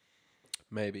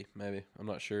 Maybe. I'm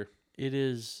not sure. It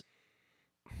is.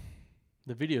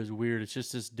 The video is weird. It's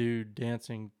just this dude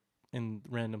dancing in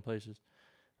random places.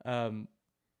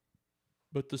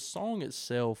 But the song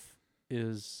itself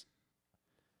is,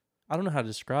 I don't know how to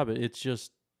describe it.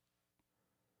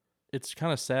 It's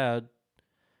kind of sad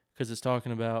because it's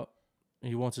talking about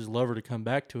he wants his lover to come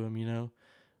back to him, you know.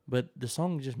 But the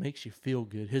song just makes you feel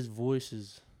good. His voice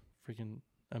is freaking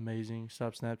amazing.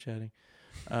 Stop Snapchatting.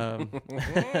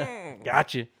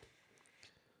 Gotcha.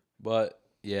 But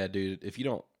yeah, dude, if you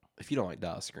don't like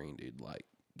Dial Screen, dude, like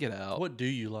get out. What do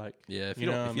you like? Yeah, if You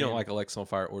you know don't what if I you don't mean? like Alexa on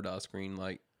Fire or Dial Screen,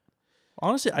 like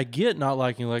Honestly, I get not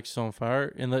liking Alexis on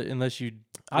Fire unless you.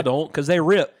 I don't, because they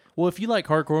rip. Well, if you like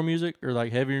hardcore music or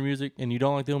like heavier music and you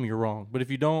don't like them, you're wrong. But if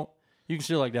you don't, you can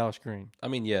still like Dallas Green. I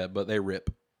mean, yeah, but they rip.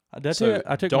 That's So it.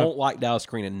 I took don't like Dallas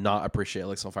Green and not appreciate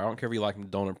Alexa on Fire. I don't care if you like them.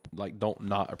 Don't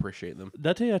not appreciate them. Did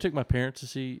I tell you I took my parents to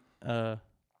see?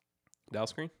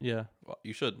 Dallas Green? Yeah. Well,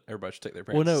 you should. Everybody should take their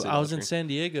Well, parents. no, to see I was in Dallas San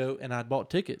Diego and I bought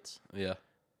tickets. Green. Yeah.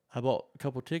 I bought a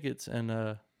couple tickets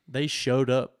and they showed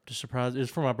up to surprise. It was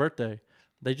for my birthday.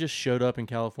 They just showed up in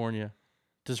California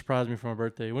to surprise me for my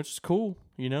birthday, which is cool,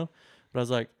 you know. But I was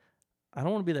like, I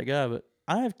don't want to be that guy, but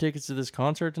I have tickets to this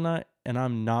concert tonight and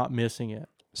I'm not missing it.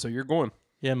 So you're going.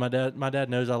 Yeah, my dad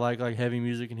knows I like heavy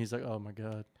music, and he's like, "Oh my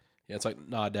god!" Yeah, it's like,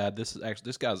 nah, Dad. This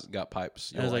guy's got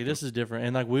pipes. I was like, "This is different."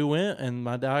 And like we went, and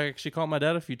I actually called my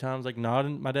dad a few times, like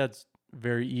nodding. My dad's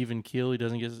very even keel; he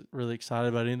doesn't get really excited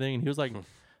about anything, and he was like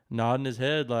nodding his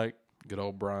head, like Good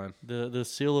old Brian. the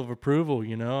seal of approval.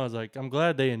 You know, I was like, I'm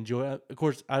glad they enjoy it. Of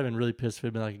course, I've been really pissed if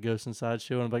it'd been like a Ghost Inside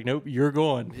show, and I'm like, nope, you're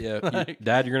going. Yeah, Like,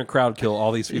 Dad, you're gonna crowd kill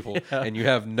all these people, Yeah. and you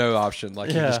have no option.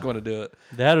 Like you're Yeah. just going to do it.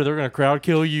 that or they're gonna crowd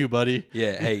kill you, buddy.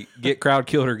 Yeah. Hey, get crowd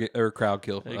killed or crowd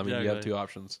kill. I mean, you have Exactly. two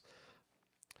options.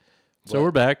 So But-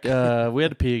 we're back. We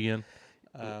had to pee again.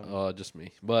 Just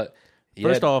me. But yeah,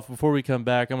 First off, before we come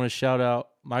back, I'm going to shout out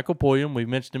Michael Poyum. We've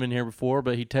mentioned him in here before,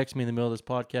 but he texted me in the middle of this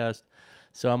podcast.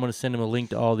 So I'm going to send him a link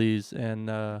to all these. And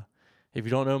if you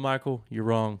don't know Michael, you're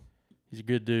wrong. He's a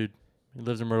good dude. He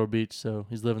lives in Myrtle Beach, so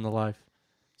he's living the life.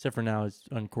 Except for now, he's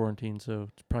on quarantine, so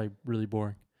it's probably really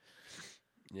boring.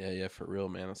 yeah, for real,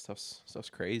 man. That stuff's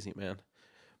crazy, man.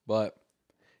 But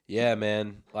yeah,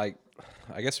 man. Like,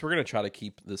 I guess we're gonna try to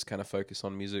keep this kind of focus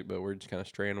on music, but we're just kind of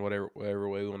straying whatever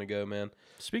way we want to go, man.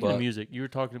 Speaking But- of music, you were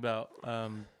talking about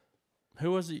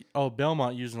who was he? Oh,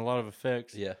 Belmont using a lot of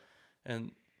effects. Yeah.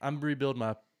 And I'm rebuilding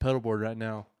my pedal board right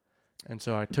now. And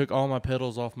so I took all my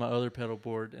pedals off my other pedal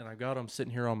board and I got them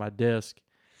sitting here on my desk.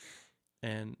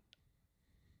 And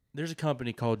there's a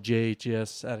company called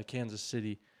JHS out of Kansas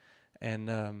City. And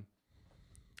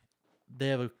they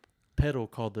have a pedal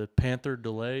called the Panther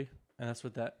Delay. And that's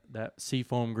what that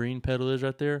seafoam green pedal is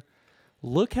right there.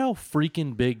 Look how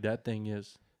freaking big that thing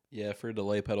is. Yeah, for a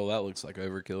delay pedal, that looks like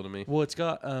overkill to me. Well, it's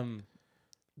got on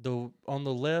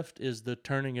the left is the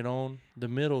turning it on. The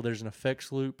middle there's an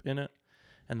effects loop in it,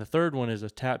 and the third one is a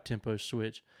tap tempo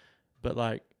switch. But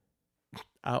like,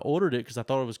 I ordered it because I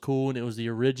thought it was cool, and it was the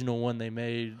original one they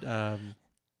made.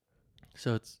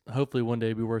 So it's hopefully one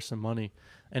day it'll be worth some money,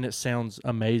 and it sounds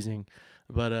amazing.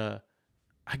 But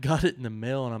I got it in the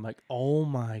mail, and I'm like, oh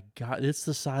my god, it's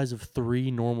the size of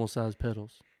 3 normal size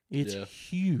pedals. It's Yeah.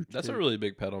 huge. That's dude. a really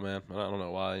big pedal, man. I don't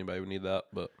know why anybody would need that,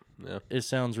 but yeah. It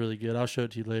sounds really good. I'll show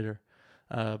it to you later.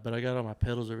 But I got all my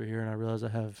pedals over here, and I realize I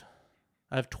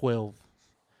have 12.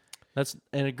 That's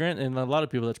and a lot of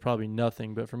people that's probably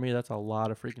nothing, but for me that's a lot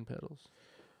of freaking pedals.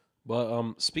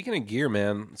 But speaking of gear,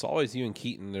 man, it's always you and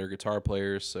Keaton that are guitar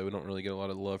players, so we don't really get a lot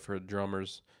of love for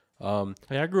drummers.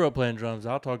 Hey, I grew up playing drums.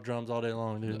 I'll talk drums all day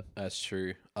long, dude. That's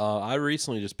true. I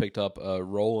recently just picked up a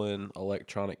Roland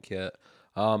electronic kit.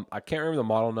 I can't remember the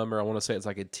model number. I want to say it's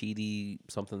like a TD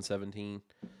something 17.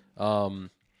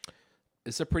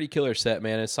 It's a pretty killer set,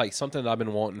 man. It's like something that I've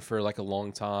been wanting for like a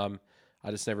long time. I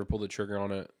just never pulled the trigger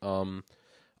on it.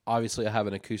 Obviously, I have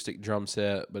an acoustic drum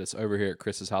set, but it's over here at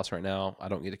Chris's house right now. I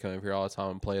don't get to come over here all the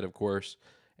time and play it, of course.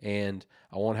 And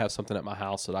I want to have something at my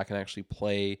house that I can actually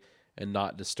play and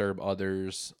not disturb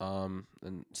others and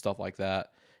stuff like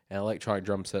that. And electronic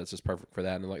drum sets is perfect for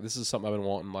that. And like, this is something I've been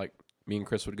wanting. Like, me and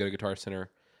Chris would go to Guitar Center.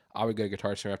 I would go to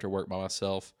Guitar Center after work by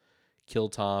myself, kill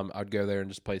time. I'd go there and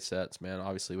just play sets, man.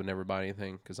 Obviously, would never buy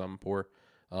anything because I'm poor.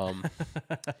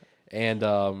 And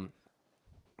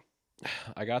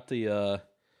I got the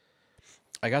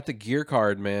gear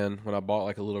card, man, when I bought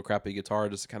like a little crappy guitar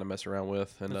just to kind of mess around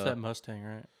with. And That's that Mustang,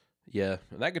 right? yeah,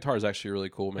 and that guitar is actually really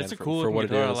cool, man. It's a for, cool for looking what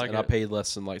guitar, it I is, like and I it. paid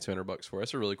less than like $200 for it.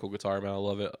 It's a really cool guitar, man. I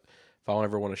love it. If I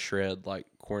ever want to shred like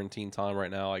quarantine time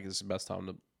right now, like it's the best time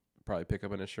to probably pick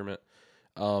up an instrument.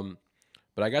 But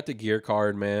I got the gear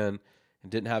card, man,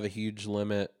 and didn't have a huge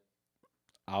limit.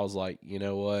 I was like, you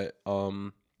know what?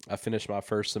 I finished my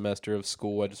first semester of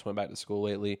school. I just went back to school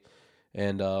lately,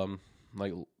 and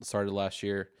like started last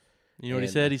year. You know what he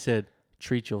said? He said,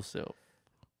 "Treat yourself."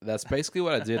 That's basically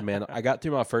what I did, man. I got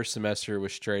through my first semester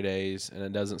with straight A's, and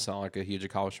it doesn't sound like a huge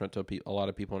accomplishment to a lot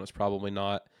of people, and it's probably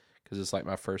not because it's like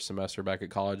my first semester back at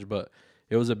college. But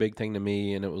it was a big thing to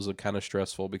me, and it was kind of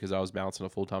stressful because I was bouncing a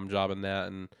full-time job in that,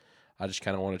 and I just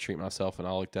kind of want to treat myself. And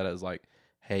I looked at it as like,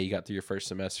 hey, you got through your first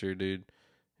semester, dude.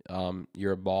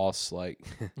 You're a boss. Like,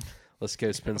 let's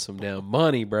go spend some damn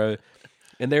money, bro.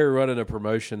 And they were running a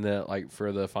promotion that, like,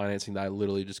 for the financing that I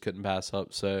literally just couldn't pass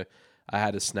up. So I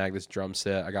had to snag this drum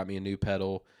set. I got me a new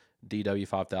pedal,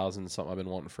 DW5000, something I've been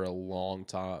wanting for a long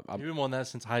time. You've been wanting that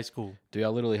since high school. Dude, I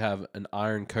literally have an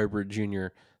Iron Cobra Jr.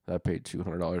 that I paid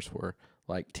 $200 for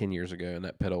like 10 years ago, and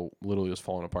that pedal literally was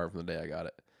falling apart from the day I got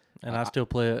it. And I still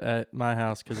play it at my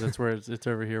house because that's where it's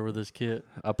over here with this kit.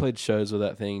 I played shows with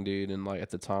that thing, dude, and like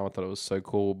at the time I thought it was so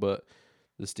cool, but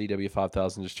this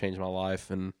DW5000 just changed my life,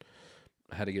 and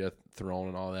I had to get a throne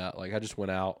and all that. Like I just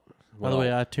went out. By the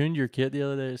way, I tuned your kit the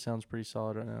other day. It sounds pretty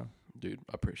solid right now. Dude,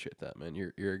 I appreciate that, man.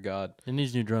 You're a god. It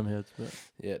needs new drum heads, but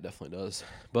yeah, it definitely does.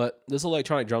 But this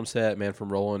electronic drum set, man,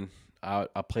 from Roland, I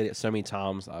played it so many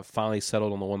times. I finally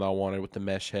settled on the one that I wanted with the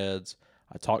mesh heads.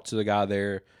 I talked to the guy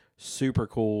there. Super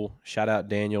cool. Shout out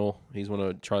Daniel. He's one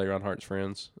of Charlie Reinhardt's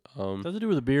friends. Does it do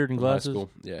with a beard and glasses?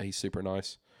 Yeah, he's super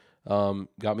nice.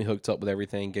 Got me hooked up with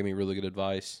everything. Gave me really good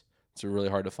advice. It's really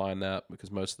hard to find that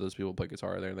because most of those people play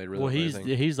guitar there and they really. Well,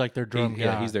 he's like their drum guy.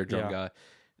 Yeah, he's their drum guy.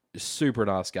 Super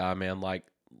nice guy, man. Like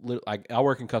I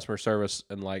work in customer service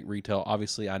and like retail.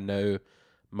 Obviously, I know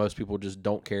most people just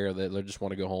don't care. They just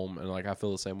want to go home, and like I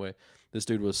feel the same way. This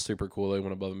dude was super cool. They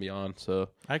went above and beyond. So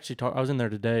I actually I was in there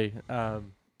today.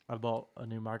 I bought a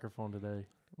new microphone today,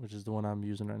 which is the one I'm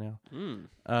using right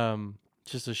now.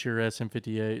 Just a Shure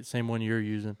SM58, same one you're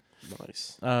using.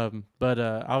 Nice. But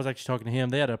I was actually talking to him.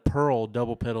 They had a Pearl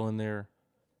double pedal in there.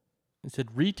 It said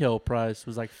retail price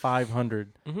was like $500.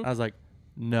 I was like,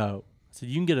 no. I said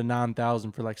you can get a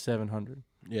 9,000 for like $700.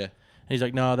 Yeah. And he's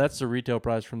like, no, that's the retail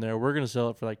price from there. We're gonna sell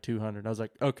it for like $200. I was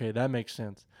like, okay, that makes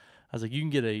sense. I was like, you can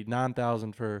get a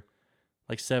 9,000 for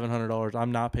like $700.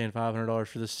 I'm not paying $500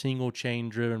 for the single chain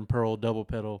driven Pearl double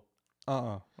pedal.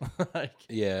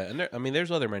 Yeah, and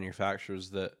there's other manufacturers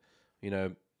that,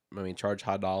 charge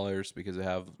high dollars because they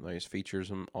have nice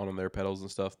features on their pedals and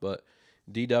stuff. But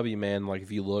DW, man, like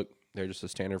if you look, they're just a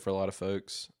standard for a lot of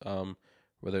folks.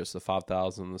 Whether it's the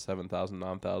 5,000, the 7,000,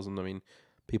 9,000. I mean,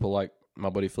 people like my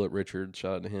buddy Philip Richards,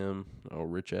 shout out to him,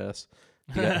 rich ass.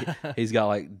 He's got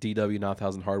like DW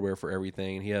 9,000 hardware for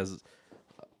everything. He has.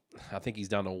 I think he's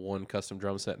down to one custom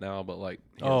drum set now, but like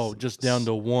just down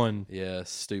to one. Yeah,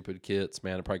 stupid kits,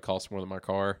 man. It probably costs more than my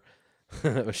car.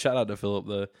 Shout out to Philip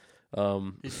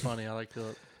though. He's funny. I like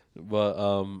Philip.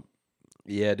 But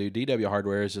yeah, dude, DW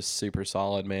hardware is just super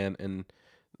solid, man. And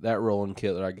that Roland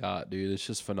kit that I got, dude, it's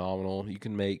just phenomenal. You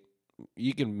can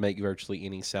make virtually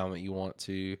any sound that you want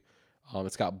to.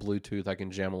 It's got Bluetooth. I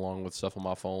can jam along with stuff on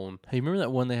my phone. Hey, remember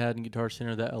that one they had in Guitar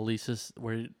Center, that Alesis,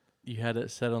 where you had it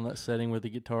set on that setting with the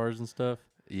guitars and stuff?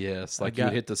 Yes, like you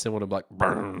would hit the cymbal and be like,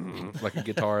 brrr, like a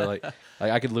guitar. like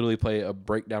I could literally play a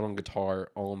breakdown on guitar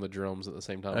on the drums at the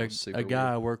same time. A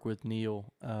guy I work with,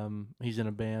 Neil, he's in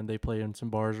a band. They play in some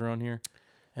bars around here.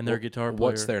 And their guitar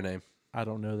player. What's their name? I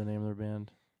don't know the name of their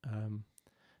band.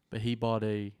 But he bought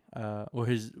one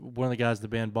of the guys in the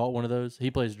band bought one of those. He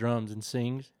plays drums and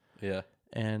sings. Yeah.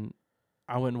 And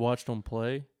I went and watched him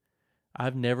play.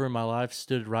 I've never in my life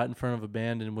stood right in front of a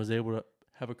band and was able to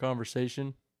have a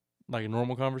conversation, like a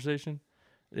normal conversation.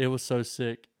 It was so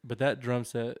sick. But that drum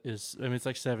set it's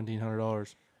like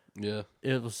 $1,700. Yeah.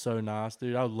 It was so nice,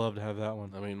 dude. I would love to have that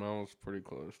one. I mean, mine was pretty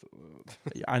close to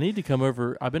that. I need to come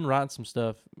over. I've been writing some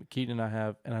stuff, Keaton and I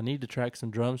have, and I need to track some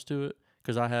drums to it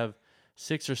because I have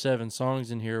 6 or 7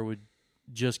 songs in here with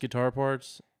just guitar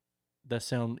parts that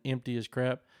sound empty as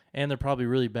crap. And they're probably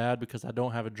really bad because I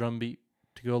don't have a drum beat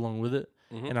to go along with it.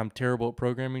 Mm-hmm. And I'm terrible at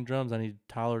programming drums. I need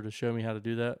Tyler to show me how to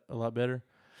do that a lot better.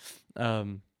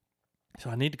 So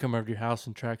I need to come over to your house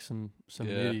and track some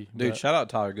MIDI. Dude, shout out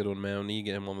Tyler Goodwin, man. We need to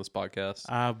get him on this podcast.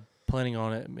 I'm planning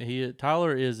on it.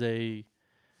 Tyler is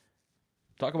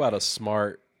talk about a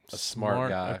smart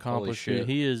guy. Accomplished.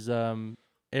 He is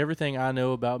everything I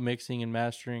know about mixing and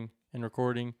mastering and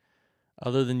recording.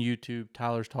 Other than YouTube,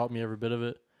 Tyler's taught me every bit of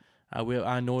it.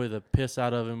 I annoy the piss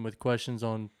out of him with questions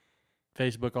on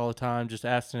Facebook all the time, just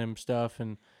asking him stuff,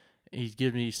 and he's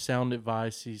giving me sound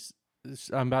advice.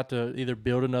 I'm about to either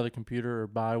build another computer or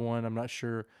buy one. I'm not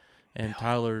sure. And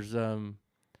Tyler's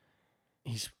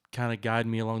he's kind of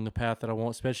guiding me along the path that I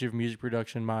want, especially for music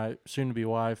production. My soon-to-be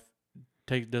wife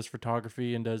does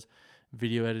photography and does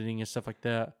video editing and stuff like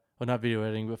that. Well, not video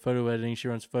editing, but photo editing. She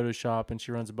runs Photoshop and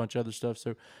she runs a bunch of other stuff.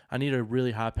 So I need a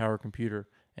really high-power computer,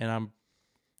 and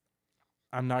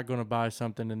I'm not going to buy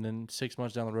something and then 6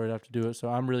 months down the road I have to do it. So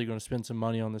I'm really going to spend some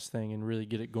money on this thing and really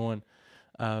get it going.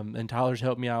 And Tyler's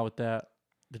helped me out with that.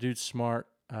 The dude's smart.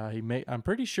 I'm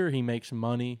pretty sure he makes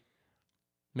money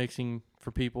mixing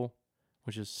for people,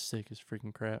 which is sick as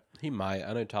freaking crap. He might.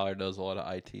 I know Tyler does a lot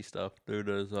of IT stuff. Dude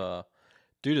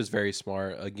is very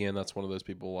smart. Again, that's one of those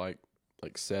people like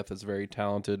Seth is very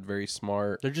talented, very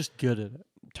smart. They're just good at it.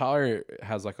 Tyler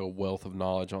has like a wealth of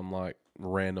knowledge on like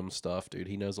random stuff, dude.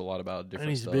 He knows a lot about different And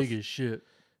he's stuff. big as shit.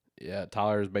 Yeah,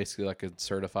 Tyler is basically like a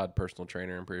certified personal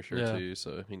trainer, I'm pretty sure, Yeah. too,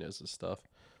 so he knows his stuff.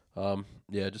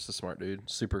 Yeah, just a smart dude.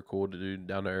 Super cool dude,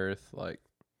 down to earth, like,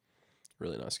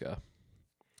 really nice guy.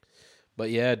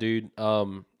 But yeah, dude,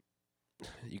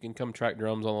 you can come track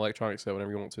drums on the electronic set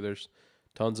whenever you want to. There's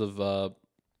tons of,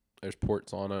 there's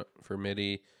ports on it for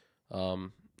MIDI.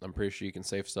 I'm pretty sure you can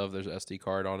save stuff. There's an SD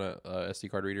card on it,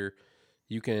 SD card reader.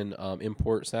 You can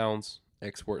import sounds,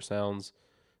 export sounds.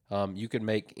 You can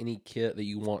make any kit that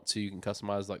you want to. You can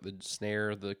customize like the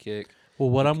snare, the kick.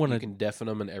 Well, you can deafen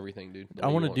them and everything, dude. I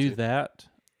want to do that.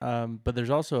 But there's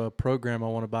also a program I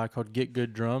want to buy called Get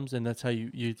Good Drums, and that's how you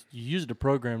use it to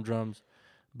program drums.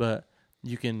 But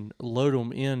you can load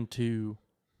them into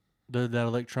that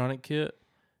electronic kit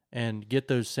and get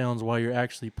those sounds while you're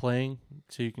actually playing.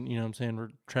 So you can, you know what I'm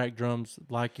saying, track drums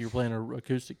like you're playing an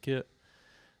acoustic kit.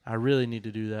 I really need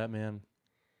to do that, man.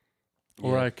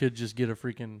 Or Yeah. I could just get a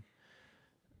freaking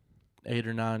 8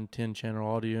 or 9, 10 channel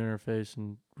audio interface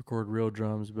and record real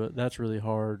drums, but that's really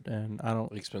hard, and I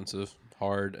don't Expensive,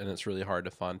 hard, and it's really hard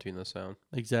to fine tune the sound.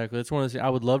 exactly. It's one of those things I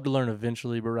would love to learn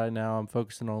eventually, but right now I'm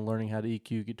focusing on learning how to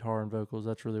EQ guitar and vocals.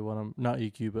 That's really what I'm not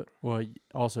EQ, but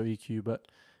also EQ, but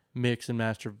mix and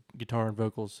master guitar and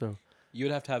vocals. So You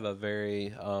would have to have a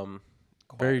very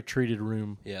very treated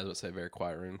room. yeah, I was about to say very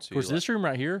quiet room. So Of course, this room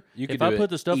right here, you could if I do put it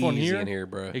the stuff on easy here, in here,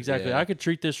 bro. exactly, Yeah. I could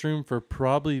treat this room for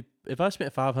probably, if I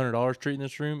spent $500 treating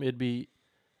this room, it'd be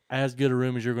as good a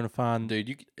room as you're going to find,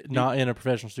 Dude, not in a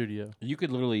professional studio. you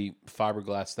could literally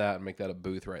fiberglass that and make that a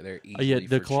booth right there. Easily Yeah,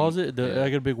 the for closet, cheap. Yeah, I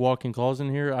got a big walk-in closet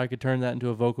in here. I could turn that into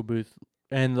a vocal booth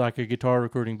and like a guitar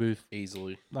recording booth.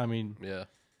 easily. I mean, Yeah.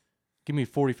 give me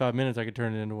 45 minutes, I could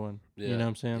turn it into one. Yeah. You know what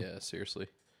I'm saying? Yeah, seriously.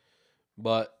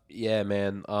 But yeah,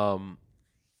 man.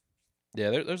 Yeah,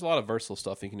 there's a lot of versatile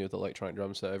stuff you can do with the electronic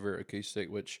drum set over acoustic,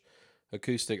 which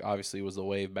acoustic obviously was the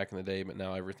wave back in the day, but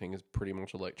now everything is pretty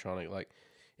much electronic. Like,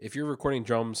 if you're recording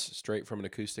drums straight from an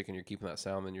acoustic and you're keeping that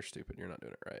sound, then you're stupid. You're not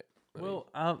doing it right. Well,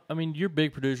 I mean, your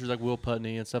big producers like Will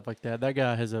Putney and stuff like that. That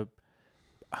guy has a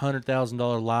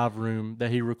 $100,000 live room that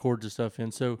he records his stuff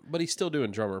in. So, but he's still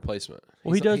doing drum replacement.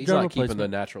 Well, he does he's drum not keeping the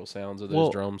replacement. natural sounds of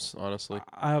those drums, honestly.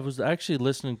 I was actually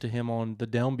listening to him on the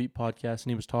Downbeat podcast, and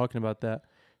he was talking about that.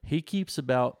 He keeps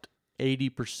about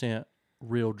 80%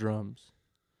 real drums,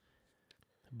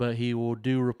 but he will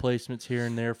do replacements here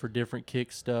and there for different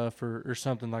kick stuff or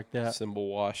something like that. Cymbal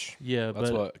wash. Yeah, That's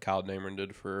but what Kyle Dameron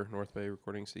did for North Bay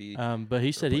Recording CE. but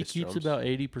he said he Replace keeps drums. about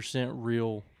 80%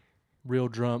 real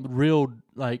drum, real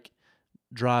like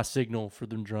dry signal for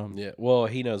them drums. Yeah, well,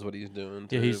 he knows what he's doing,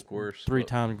 too, Yeah, he's of course.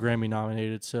 3-time Grammy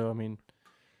nominated. So I mean,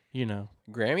 you know,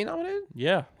 Grammy nominated?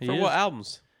 yeah, he For is. what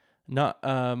albums? Not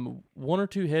 1 or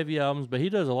 2 heavy albums, but he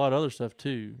does a lot of other stuff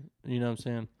too. You know what I'm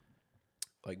saying?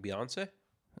 Like Beyonce?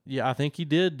 Yeah, I think he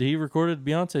did. He recorded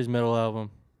Beyonce's metal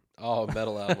album. Oh,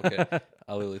 metal album. Okay.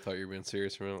 I literally thought you were being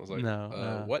serious for a minute. I was like,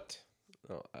 No. what?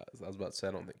 Oh, I was about to say,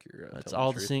 I don't think you're. That's telling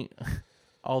all the the truth.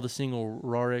 all the single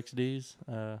RAR XDs.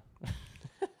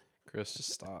 Chris,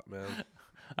 just stop, man.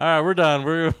 All right, we're done.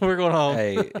 We're going home.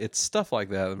 Hey, it's stuff like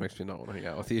that makes me not want to hang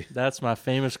out with you. That's my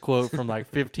famous quote from like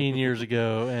 15 years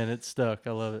ago, and it's stuck.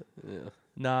 I love it. Yeah.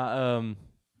 Nah,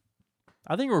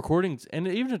 I think recordings, and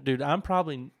even dude, I'm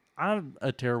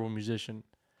a terrible musician,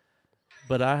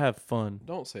 but I have fun.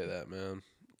 Don't say that, man.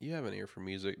 You have an ear for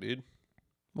music, dude.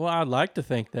 Well, I'd like to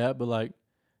think that, but like,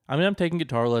 I mean, I'm taking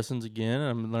guitar lessons again.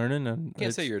 I'm learning, and You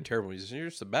can't say you're a terrible musician. You're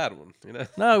just a bad one, you know?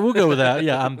 No, we'll go with that.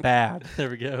 Yeah, I'm bad. There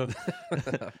we go.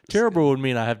 Terrible would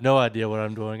mean I have no idea what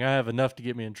I'm doing. I have enough to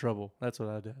get me in trouble. That's what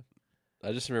I do.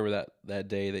 I just remember that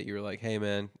day that you were like, hey,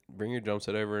 man, bring your drum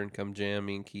set over and come jam.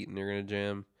 Me and Keaton are going to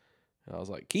jam. And I was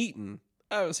like, Keaton?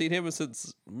 I haven't seen him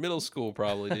since middle school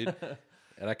probably, dude.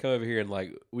 And I come over here and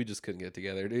like, we just couldn't get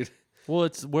together, dude. Well,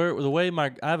 it's where the way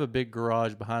I have a big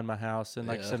garage behind my house, and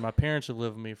like I Yeah. said, my parents have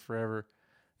lived with me forever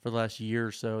for the last year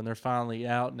or so, and they're finally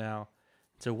out now.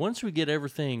 So once we get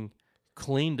everything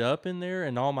cleaned up in there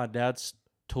and all my dad's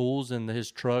tools and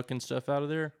his truck and stuff out of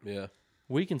there, Yeah.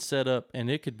 we can set up and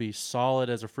it could be solid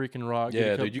as a freaking rock.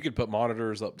 Yeah, dude, you could put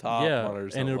monitors up top. Yeah,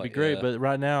 Monitors and up, it'll be like, great. yeah. But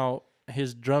right now,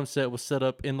 his drum set was set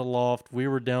up in the loft. We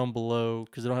were down below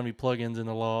because they don't have any plugins in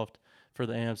the loft for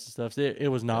the amps and stuff. So it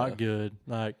was not good.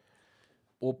 Like,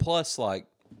 Well, plus, like,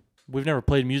 we've never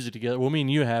played music together. Well, me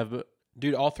and you have, but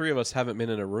dude, all three of us haven't been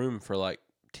in a room for like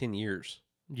 10 years.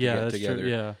 yeah, get that's together. true.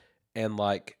 Yeah, And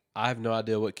like, I have no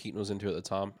idea what Keaton was into at the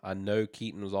time. I know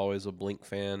Keaton was always a Blink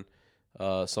fan.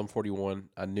 Sum 41.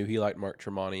 I knew he liked Mark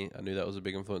Tremonti. I knew that was a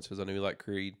big influence because I knew he liked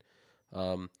Creed,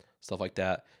 stuff like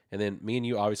that. And then me and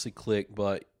you obviously click,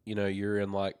 but you know, you're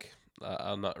in like,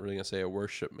 I'm not really gonna say a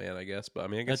worship man, I guess, but I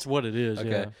mean, I guess that's what it is. okay.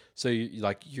 Yeah, So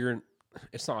you're,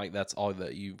 it's not like that's all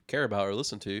that you care about or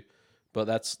listen to, but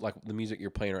that's like the music you're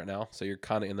playing right now. So you're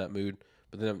kind of in that mood.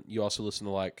 But then you also listen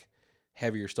to like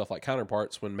heavier stuff like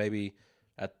Counterparts when maybe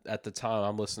at the time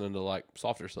I'm listening to like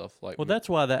softer stuff. Like, well, that's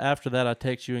why after that I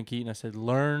text you and Keaton. I said,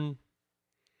 "Learn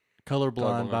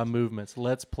Colorblind by Movements.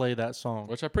 Let's play that song."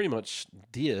 which I pretty much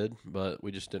did, but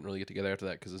we just didn't really get together after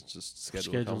that because it's just scheduling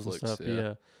Schedules and conflicts. stuff.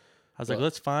 Yeah. I was like,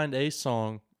 let's find a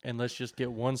song and let's just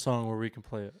get one song where we can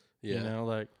play it. Yeah. You know,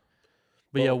 like,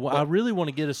 but I really want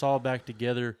to get us all back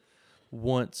together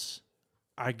once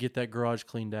I get that garage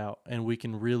cleaned out and we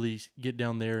can really get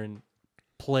down there and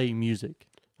play music.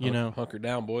 You know, hunker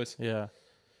down, boys. yeah.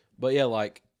 But yeah,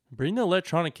 like, Bring the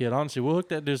electronic kit. Honestly, we'll hook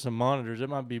that to some monitors. It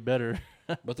might be better.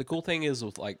 but the cool thing is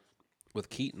with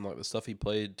Keaton, like the stuff he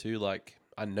played too, like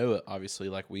I know it obviously.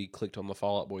 Like we clicked on the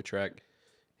Fall Out Boy track.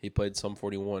 He played some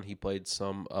 41. He played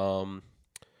some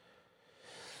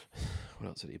what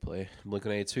else did he play?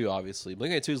 Blink-182, obviously.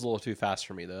 Blink-182 is a little too fast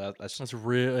for me though. That's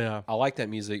real. Yeah. I like that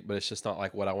music, but it's just not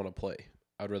like what I want to play.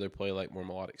 I'd rather play like more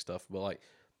melodic stuff. But like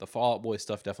the Fall Out Boy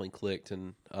stuff definitely clicked,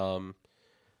 and I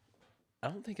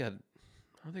don't think I've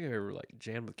ever like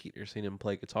jammed with Keaton or seen him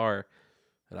play guitar.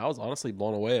 And I was honestly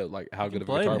blown away at like how good of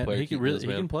a guitar player he can Keaton is, he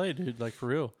man. can play, dude. Like for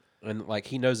real. And like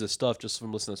he knows his stuff just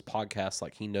from listening to his podcast.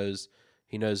 Like he knows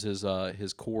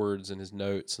his chords and his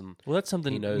notes, and Well, that's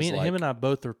something. he knows, Me and like- him and I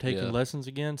both are taking Yeah. lessons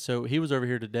again. So he was over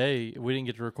here today. We didn't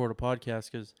get to record a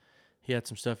podcast because he had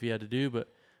some stuff he had to do. But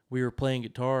we were playing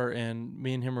guitar, and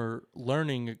me and him are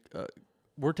learning.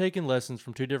 We're taking lessons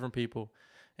from two different people,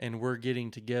 and we're getting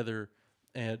together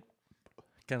and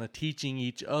kind of teaching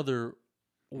each other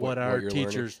what our you're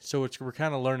teachers. So we're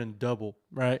kind of learning double,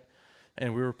 right?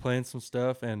 And we were playing some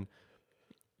stuff, and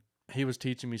he was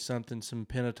teaching me some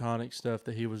pentatonic stuff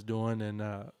that he was doing, and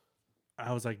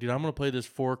I was like, dude, I'm gonna play this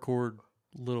 4-chord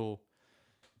little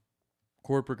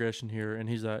chord progression here, and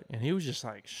he's like, and he was just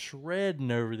like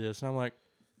shredding over this, and I'm like,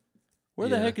 where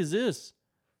the Yeah. heck is this?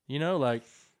 You know, like,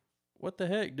 what the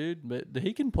heck, dude? But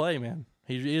he can play, man.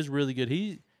 He is really good.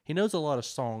 He knows a lot of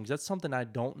songs. That's something I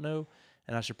don't know,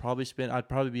 and I'd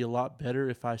probably be a lot better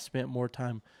if I spent more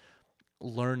time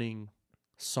learning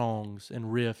songs and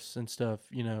riffs and stuff,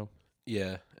 you know.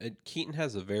 yeah, Keaton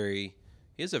has a very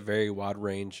wide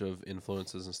range of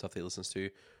influences and stuff that he listens to,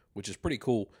 which is pretty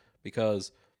cool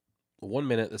because 1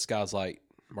 minute this guy's like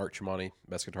Mark Tremonti,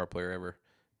 best guitar player ever.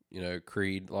 You know,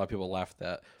 Creed. A lot of people laugh at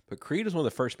that, but Creed is one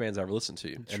of the first bands I ever listened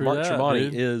to, and True Mark that,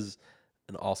 Tremonti dude. is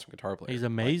an awesome guitar player. He's Like,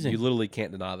 amazing. you literally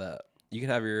can't deny that. You can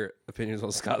have your opinions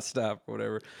on Scott Stapp or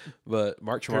whatever, but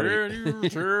Mark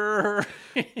Tremonti.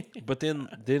 But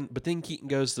then Keaton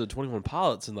goes to 21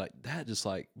 Pilots, and like that just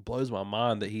like blows my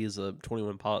mind that he is a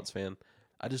 21 Pilots fan.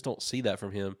 I just don't see that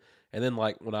from him. And then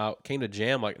like when I came to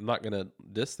Jam, like I'm not gonna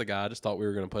diss the guy. I just thought we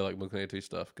were gonna play like Blink-182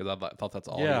 stuff because I thought that's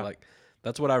all. Yeah. Like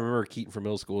that's what I remember Keaton from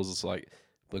middle school is just like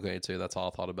Blink-182. That's all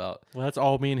I thought about. Well, that's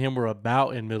all me and him were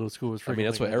about in middle school. Was I mean,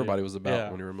 that's what freaking everybody was about Yeah.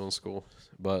 when you were in middle school,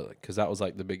 but because that was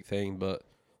like the big thing. But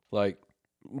like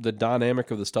the dynamic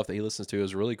of the stuff that he listens to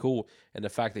is really cool, and the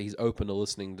fact that he's open to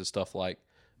listening to stuff like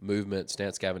Movement,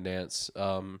 Dance Gavin Dance.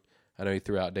 I know he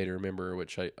threw out Day to Remember,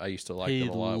 which I used to like He them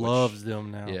a lot. loves them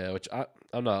now. Yeah, which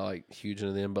I'm not like huge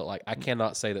into them, but like I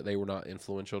cannot say that they were not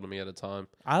influential to me at a time.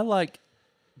 I like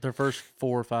their first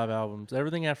 4 or 5 albums.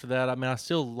 Everything after that, I mean, I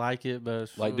still like it, but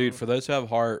it's, Like, dude, for those who have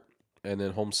Heart and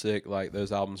then Homesick, like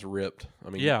those albums ripped. I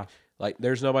mean, yeah, like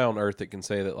there's nobody on earth that can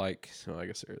say that like well, I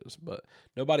guess there is, but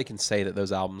nobody can say that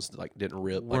those albums like didn't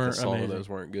rip. Like a Weren't song of amazing. those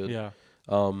weren't good. yeah.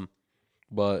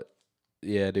 But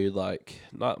yeah, dude, like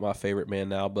not my favorite man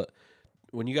now, but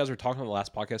when you guys were talking on the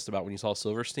last podcast about when you saw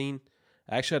Silverstein,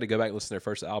 I actually had to go back and listen to their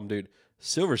first album, dude.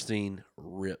 Silverstein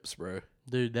rips, bro.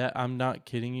 Dude, that I'm not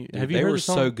kidding you. Dude, Have you they heard were the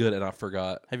song? so good, and I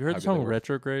forgot. Have you heard how the good they song were.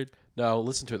 Retrograde? No,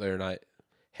 listen to it the other night.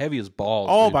 Heavy as balls.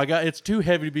 Oh dude. my god, it's too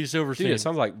heavy to be Silverstein. Dude, it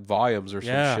sounds like volumes or some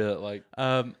Yeah. shit. Like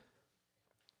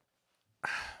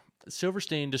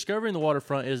Silverstein, Discovering the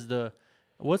Waterfront is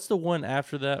what's the one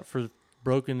after that for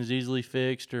Broken is Easily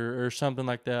Fixed or something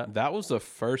like that? That was the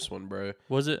first one, bro.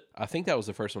 Was it? I think that was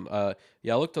the first one.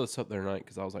 Yeah, I looked this up the other night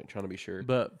because I was like trying to be sure.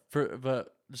 But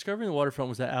Discovering the Waterfront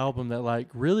was that album that like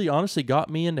really honestly got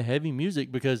me into heavy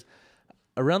music because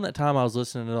around that time I was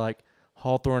listening to like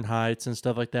Hawthorne Heights and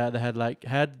stuff like that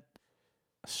had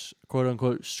quote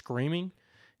unquote screaming,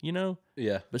 you know?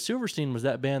 Yeah. But Silverstein was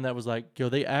that band that was like, yo,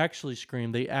 they actually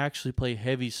scream, they actually play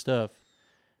heavy stuff.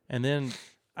 And then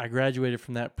I graduated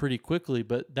from that pretty quickly,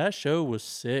 but that show was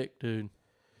sick, dude.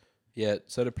 Yeah,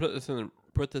 so to put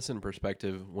this in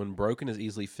perspective, when Broken is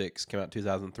Easily Fixed came out in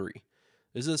 2003.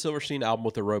 This is a Silverstein album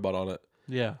with a robot on it.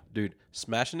 Yeah. Dude,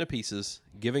 Smashing to Pieces,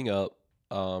 Giving Up,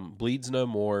 Bleeds No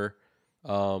More,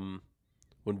 When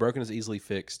Broken is Easily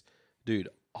Fixed. Dude,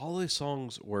 all those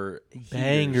songs were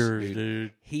bangers,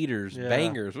 dude. Heaters, Yeah.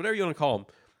 bangers, whatever you want to call them.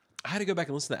 I had to go back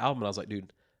and listen to the album, and I was like,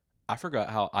 dude, I forgot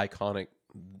how iconic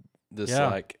this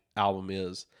like album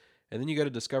is. And then you go to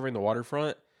Discovering the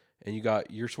Waterfront, and you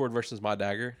got Your Sword versus My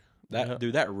Dagger.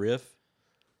 Dude, that riff,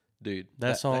 dude,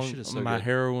 that song, that shit is so My good.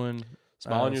 Heroine,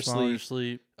 Smile on Your Smile on Your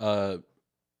Sleep.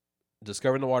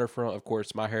 Discovering the Waterfront, of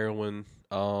course, My Heroine.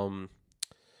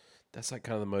 That's like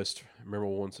kind of the most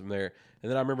memorable ones from there. And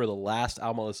then I remember the last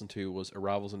album I listened to was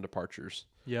Arrivals and Departures.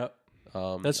 Yep.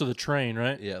 That's with the train,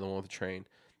 right? Yeah, the one with the train.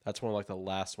 That's one of like the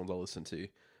last ones I listened to.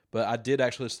 But I did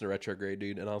actually listen to Retrograde,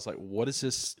 dude, and I was like, what is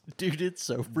this? Dude, it's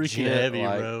so freaking heavy,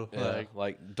 bro. Yeah,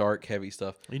 like dark, heavy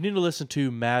stuff. You need to listen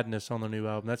to Madness on the new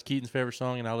album. That's Keaton's favorite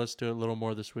song, and I listened to it a little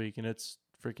more this week, and it's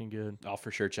freaking good. I'll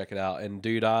for sure check it out. And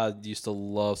dude, I used to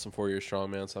love some 4 Year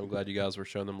Strong, man, so I'm glad you guys were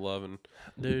showing them love. And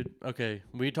dude, okay,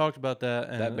 we talked about that,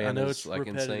 and that band I know is it's like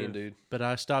insane, dude. But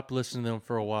I stopped listening to them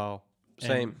for a while.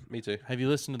 Same, me too. Have you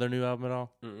listened to their new album at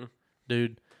all? Mm-mm.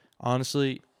 Dude,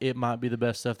 honestly, it might be the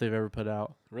best stuff they've ever put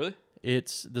out. Really?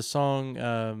 It's the song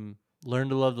Learn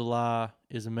to Love the Lie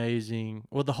is amazing.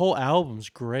 Well, the whole album's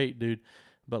great, dude.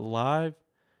 But live,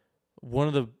 one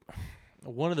of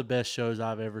the best shows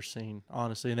I've ever seen,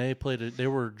 honestly. And they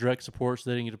were direct support, so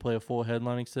they didn't get to play a full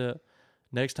headlining set.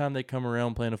 Next time they come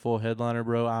around playing a full headliner,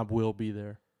 bro, I will be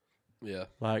there. Yeah.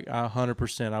 Like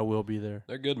 100% I will be there.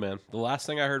 They're good, man. The last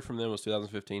thing I heard from them was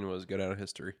 2015 was Go Down in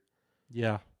History.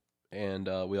 Yeah. And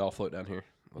We All Float Down Here.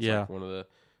 That's Yeah. like one of the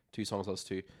 2 songs I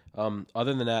listened to.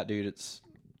 Other than that, dude,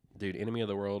 Enemy of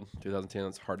the World, 2010.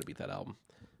 It's hard to beat that album.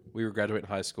 We were graduating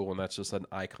high school, and that's just an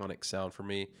iconic sound for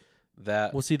me.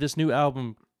 Well, see, this new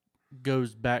album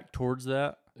goes back towards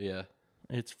that. Yeah.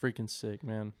 It's freaking sick,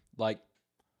 man. Like,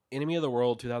 Enemy of the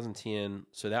World, 2010.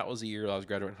 So that was the year I was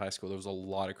graduating high school. There was a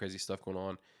lot of crazy stuff going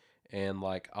on. And,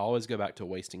 like, I always go back to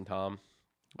Wasting Time,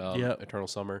 Eternal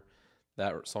Summer.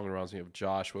 That song reminds me of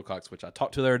Josh Wilcox, which I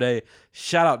talked to the other day.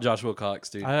 Shout out Josh Wilcox,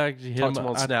 dude. I actually talked to him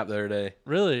on Snap the other day.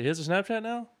 Really? He has a Snapchat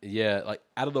now? Yeah, like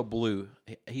out of the blue.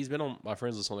 He's been on my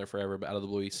friends list on there forever, but out of the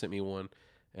blue, he sent me one.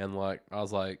 And like, I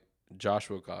was like, Josh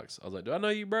Wilcox. I was like, do I know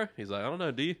you, bro? He's like, I don't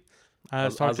know. Do you? I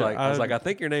was like, I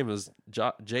think your name is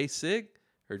Jay Sig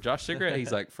or Josh Cigarette.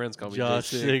 He's like, friends call me Josh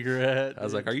Jay Sig. Cigarette. I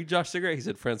was like, are you Josh Cigarette? He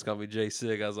said, friends call me Jay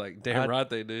Sig. I was like, damn right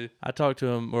they do. I talked to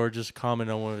him or just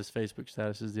commented on one of his Facebook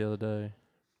statuses the other day.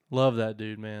 Love that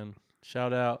dude, man.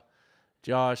 Shout out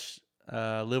Josh.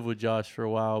 Lived with Josh for a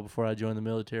while before I joined the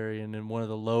military, and in one of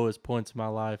the lowest points of my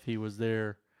life, he was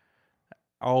there.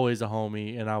 Always a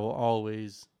homie, and I will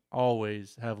always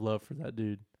have love for that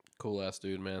dude. Cool ass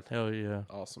dude, man. Hell yeah.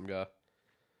 Awesome guy.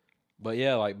 But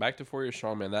yeah, like back to 4 Year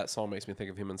Strong, man, that song makes me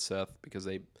think of him and Seth because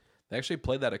they actually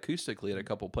played that acoustically at a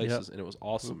couple places, and it was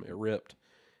awesome. It ripped.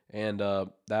 And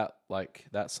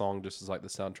that song just is like the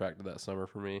soundtrack to that summer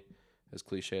for me. As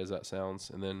cliche as that sounds,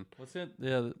 and then what's it?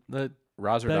 Yeah, the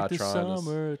Rise or Die Back to Trying.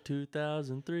 Summer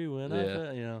 2003 when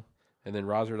And then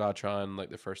Rise or Die Trying, like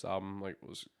the first album, like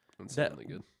was insanely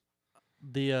good.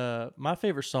 The my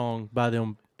favorite song by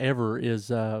them ever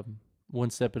is One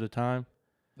Step at a Time.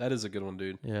 That is a good one,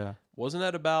 dude. Yeah, wasn't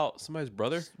that about somebody's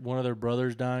brother? One of their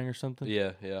brothers dying or something.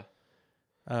 Yeah.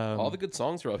 All the good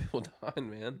songs are about people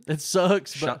dying, man. It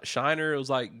sucks. But Shiner, it was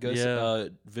like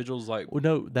Vigil's like. Well,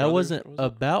 no, that wasn't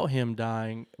about him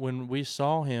dying. When we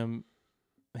saw him,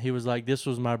 he was like, "This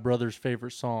was my brother's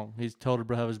favorite song." He's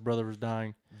told how his brother was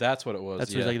dying. That's what it was.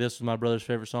 That's like, "This was my brother's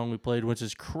favorite song we played," which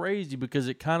is crazy because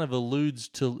it kind of alludes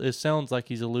to. It sounds like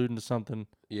he's alluding to something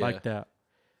like that.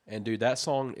 And dude, that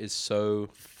song is so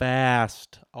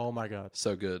fast. Oh my god,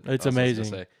 so good. it's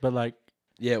amazing. But like.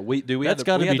 Yeah, we That's had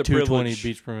got to the be 220 privilege.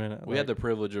 beats per minute. We had the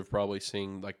privilege of probably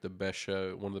seeing like the best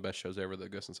show, one of the best shows ever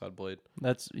that Ghost Inside played.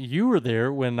 You were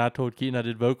there when I told Keaton I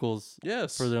did vocals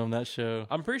Yes, for them on that show.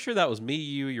 I'm pretty sure that was me,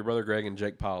 you, your brother Greg, and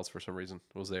Jake Piles for some reason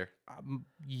was there.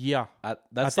 Yeah, That's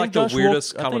I like think the Josh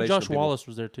weirdest I think combination. Josh of people. Wallace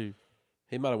was there too.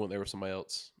 He might have went there with somebody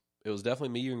else. It was definitely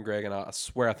me, you, and Greg, and I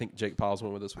swear I think Jake Piles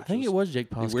went with us. I think it was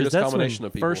Jake Piles. weirdest That's combination when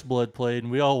of people. First Blood played,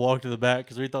 and we all walked to the back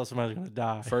because we thought somebody was going to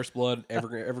die. First Blood,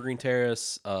 Evergreen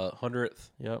Terrace, 100th,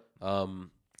 Yep.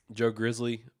 Joe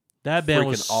Grizzly. That band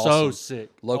was freaking so awesome. sick.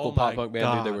 Local pop punk band,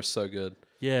 dude. They God. were so good.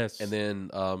 Yes. And then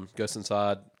Ghost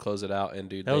Inside, close it out, and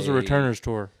dude, that was a Returners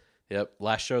tour. Yep,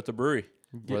 last show at the brewery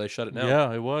where they shut it down.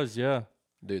 Yeah, it was. Yeah,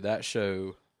 Dude, that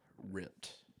show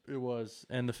ripped. it was.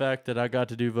 And the fact that I got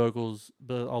to do vocals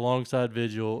alongside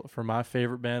Vigil for my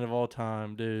favorite band of all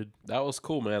time, dude. That was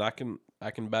cool, man. I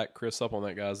can back Chris up on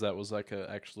that, guys. That was like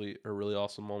actually a really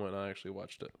awesome moment. I actually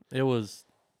watched it. It was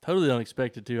totally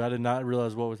unexpected too. I did not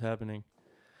realize what was happening.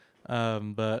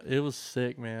 But it was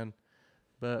sick, man.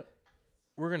 But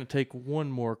we're gonna take one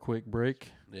more quick break.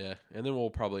 Yeah, and then we'll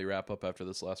probably wrap up after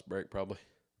this last break, probably.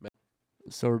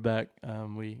 So we're back.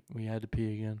 We had to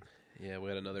pee again Yeah, we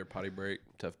had another potty break.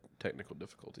 Tough technical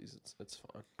difficulties. It's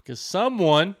fine. because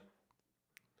someone,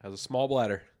 Has a small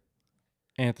bladder,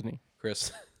 Anthony,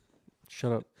 Chris.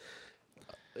 shut up.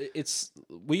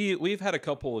 We've had a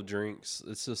couple of drinks.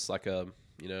 It's just like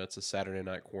it's a Saturday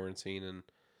night quarantine, and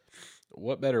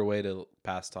what better way to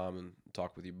pass time and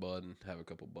talk with your bud and have a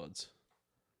couple buds.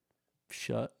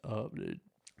 Shut up, dude.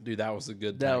 Dude, that was a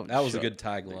good That- that was a shut- good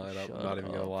tagline. I'm shut not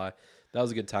even gonna up. lie. That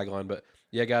was a good tagline. But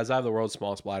yeah, guys, I have the world's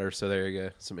smallest bladder, so there you go.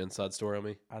 Some inside story on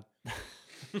me.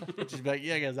 She's back.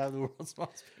 Yeah, guys, I have the world's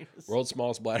smallest penis. World's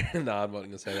smallest bladder. No, I'm not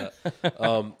gonna say that.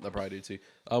 I probably do too.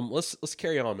 Let's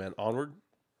carry on, man. Onward.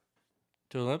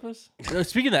 To Olympus?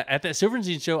 Speaking of that, at that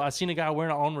Silverstein show, I seen a guy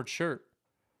wearing an Onward shirt.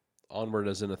 Onward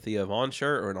as in a Thea Vaughn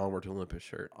shirt or an Onward to Olympus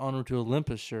shirt? Onward to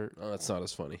Olympus shirt. Oh, that's not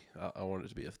as funny. I want it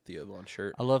to be a Thea Vaughn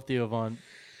shirt. I love Theo Vaughn.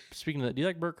 Speaking of that, do you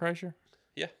like Burt Kreischer?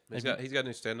 Yeah, he's Have got a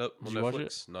new stand up on Did you watch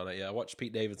Netflix. No, not yet. I watched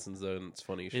Pete Davidson's though, and it's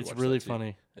funny. You should It's watch really that, too.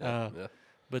 funny. Yeah, yeah.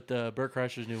 But Burt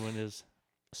Kreischer's new one is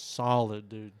solid,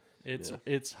 dude.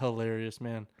 It's hilarious,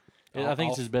 man. I think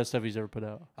it's his best stuff he's ever put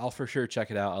out. I'll for sure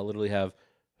check it out. I literally have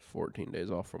 14 days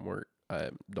off from work. I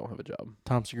don't have a job.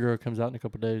 Tom Segura comes out in a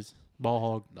couple days. Ball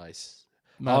hog, Nice.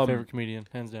 my favorite comedian,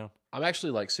 hands down. I'm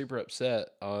actually like super upset.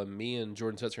 Me and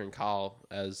Jordan Setzer and Kyle,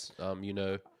 as you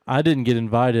know, I didn't get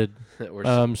invited,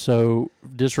 we're so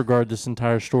disregard this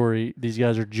entire story. These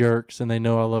guys are jerks, and they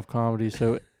know I love comedy,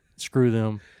 so screw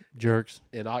them, jerks.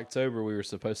 in October we were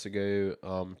supposed to go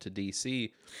to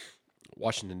DC,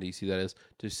 Washington DC, that is,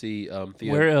 to see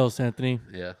Theo. Where else, Anthony?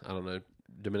 Yeah, I don't know,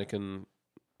 Dominican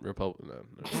Republic.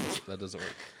 No, that doesn't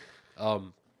work.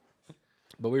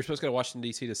 But we were supposed to go to Washington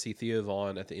D.C. to see Theo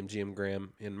Vaughn at the MGM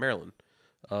Graham in Maryland.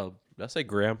 Did I say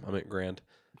Graham? I meant Grand.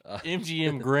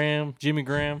 MGM Graham, Jimmy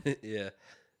Graham. Yeah,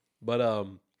 but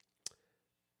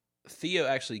Theo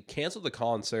actually canceled the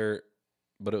concert,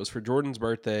 but it was for Jordan's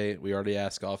birthday. We already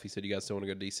asked off. He said, "You guys still want to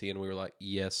go to D.C.?" And we were like,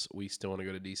 "Yes, we still want to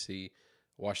go to D.C.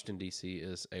 Washington D.C.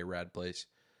 is a rad place."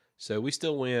 So we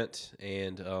still went,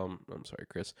 and I'm sorry,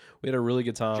 Chris. We had a really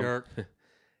good time. Jerk.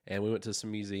 And we went to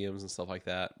some museums and stuff like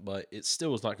that, but it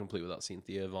still was not complete without seeing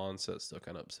Theo Vaughn, so it's still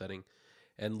kind of upsetting.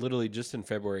 And literally just in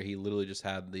February, he literally just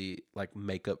had the like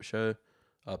makeup show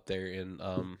up there in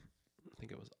I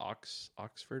think it was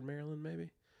Oxford, Maryland, maybe,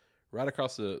 right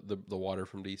across the water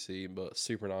from DC. But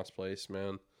super nice place,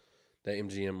 man. That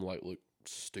MGM like looked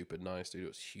stupid nice, dude. It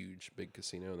was huge, big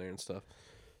casino in there and stuff.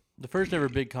 The first ever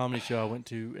big comedy show I went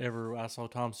to ever, I saw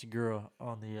Tom Segura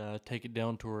on the Take It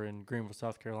Down tour in Greenville,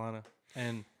 South Carolina.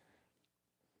 And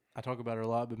I talk about her a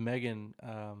lot, but Megan,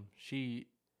 she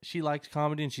likes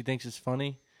comedy and she thinks it's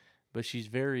funny, but she's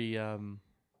very, I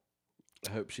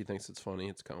hope she thinks it's funny.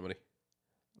 It's comedy.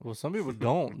 well, some people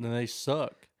don't, and they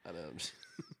suck. I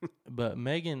know. But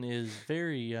Megan is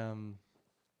very,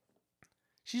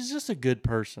 she's just a good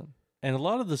person. And a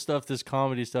lot of the stuff this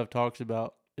comedy stuff talks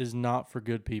about is not for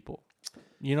good people.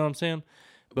 You know what I'm saying?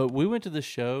 But we went to the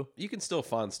show. You can still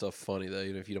find stuff funny though,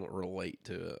 even if you don't relate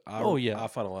to it. I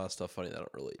find a lot of stuff funny that I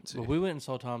don't relate to. But we went and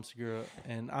saw Tom Segura,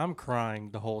 and I'm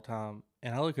crying the whole time.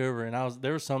 And I look over, and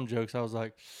there were some jokes I was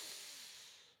like,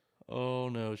 "Oh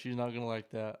no, she's not gonna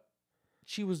like that."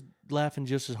 She was laughing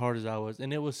just as hard as I was,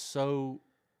 and it was so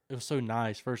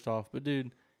nice. First off, but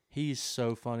dude, he's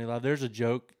so funny. Like, there's a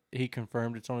joke he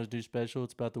confirmed it's on his new special.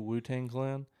 It's about the Wu-Tang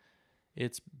Clan.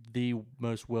 It's the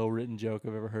most well-written joke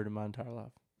I've ever heard in my entire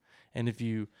life. And if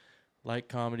you like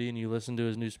comedy and you listen to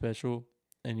his new special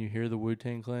and you hear the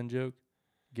Wu-Tang Clan joke,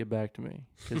 get back to me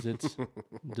because it's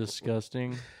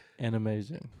disgusting and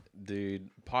amazing. Dude,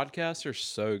 podcasts are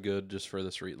so good just for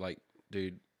this like,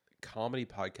 dude, comedy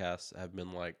podcasts have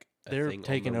been like a They're thing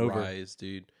taking on the over. rise,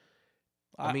 dude.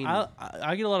 I mean- mean,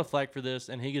 I get a lot of flack for this,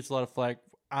 and he gets a lot of flack.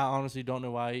 I honestly don't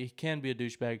know why. He can be a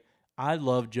douchebag. I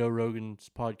love Joe Rogan's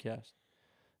podcast.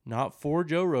 Not for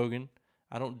Joe Rogan.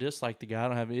 I don't dislike the guy. I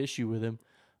don't have an issue with him.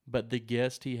 But the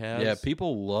guest he has. Yeah,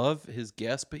 people love his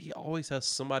guests, but he always has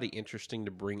somebody interesting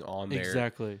to bring on there.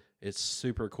 Exactly. It's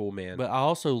super cool, man. But I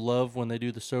also love when they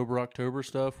do the Sober October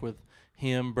stuff with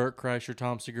him, Burt Kreischer,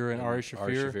 Tom Segura, and Ari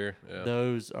Shaffir. Yeah.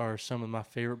 Those are some of my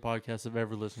favorite podcasts I've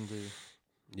ever listened to.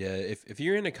 Yeah, if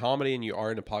you're into comedy and you are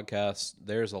into podcasts,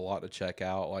 there's a lot to check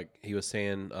out. Like he was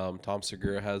saying, Tom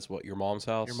Segura has Your Mom's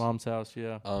House? Your Mom's House,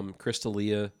 yeah. Chris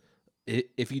D'Elia.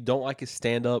 If you don't like his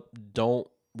stand-up, don't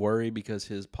worry because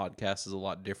his podcast is a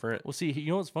lot different. Well, see,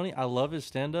 you know what's funny? I love his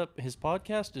stand-up. His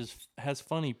podcast has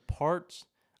funny parts.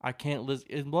 I can't listen.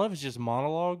 A lot of it's just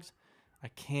monologues. I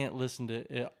can't listen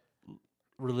to it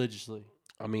religiously.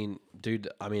 I mean, dude,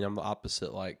 I'm the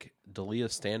opposite. Like,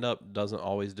 D'Elia's stand-up doesn't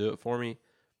always do it for me,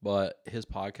 but his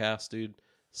podcast, dude,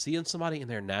 seeing somebody in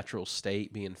their natural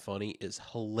state being funny is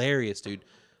hilarious, dude.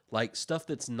 Like, stuff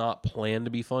that's not planned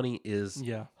to be funny is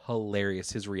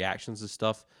hilarious. His reactions to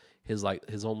stuff, his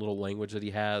own little language that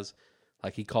he has.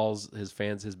 Like, he calls his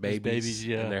fans his babies,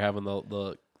 yeah. And they're having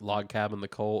the log cabin, the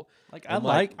cult. Like, And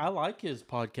I like his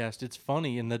podcast. It's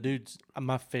funny, and the dude's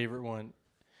my favorite one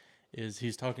is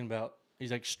he's talking about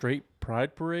he's straight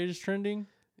pride parade is trending.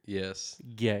 Yes.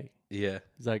 Gay. Yeah.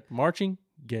 He's marching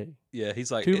gay. Yeah,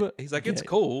 he's like Tuba, it's gay.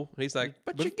 cool. He's like,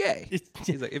 but you're gay.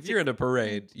 He's like, if you're in a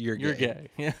parade, you're gay. You're gay.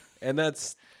 Yeah. And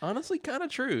that's honestly kind of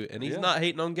true. And he's not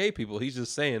hating on gay people. He's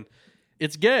just saying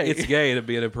It's gay. it's gay to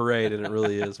be in a parade, and it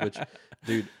really is. Which,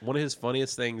 dude, one of his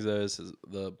funniest things though is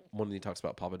the one that he talks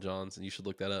about Papa John's, and you should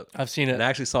look that up. I've seen it. And I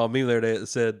actually saw a meme the other day that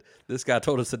said, "This guy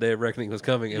told us the day of reckoning was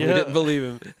coming, and we didn't believe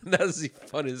him." That's the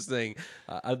funniest thing.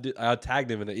 I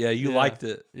tagged him in it. Yeah, you liked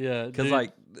it. Yeah,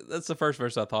 because that's the first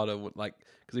verse I thought of. Like,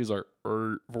 because he was like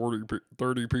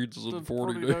 30 pizzas in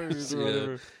 40 days.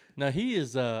 Yeah. Now he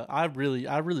is. I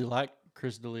really like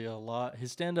Chris D'Elia a lot.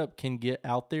 His stand up can get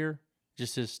out there,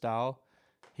 just his style.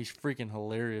 He's freaking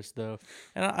hilarious though,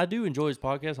 and I do enjoy his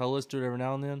podcast. I listen to it every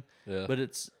now and then. Yeah. But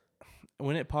it's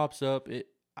when it pops up. A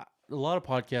lot of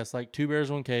podcasts like Two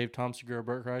Bears One Cave, Tom Segura,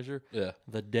 Burt Kreischer. Yeah.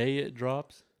 The day it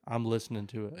drops, I'm listening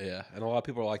to it. Yeah, and a lot of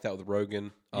people are like that with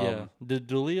Rogan. Yeah, the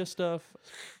D'Elia stuff.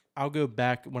 I'll go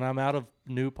back when I'm out of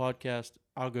new podcast.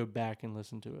 I'll go back and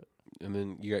listen to it. And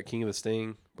then you got King of the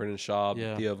Sting, Brendan Schaub,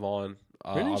 Theo Vaughn.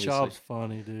 Brendan Schaub's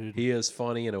funny, dude. He is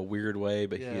funny in a weird way,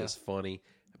 but he is funny.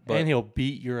 But, and he'll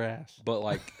beat your ass.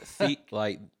 But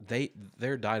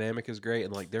their dynamic is great,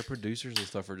 and like their producers and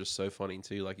stuff are just so funny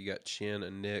too. Like you got Chin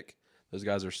and Nick; those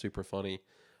guys are super funny.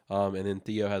 And then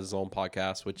Theo has his own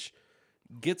podcast, which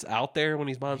gets out there when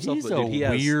he's by himself. He's but dude,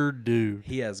 a weird dude.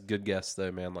 He has good guests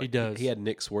though, man. Like he does. He had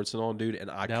Nick Swartzen on, dude,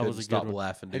 and I couldn't stop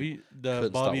laughing. Dude. Have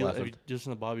you just in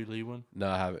the Bobby Lee one? No,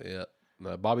 I haven't yet.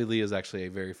 No, Bobby Lee is actually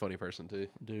a very funny person too,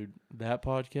 dude. That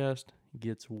podcast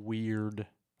gets weird.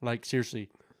 Like seriously.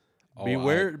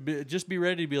 Just be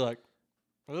ready to be like,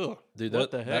 ugh, dude. What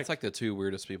the heck? That's like the two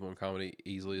weirdest people in comedy,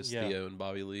 easily, is Theo and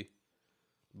Bobby Lee.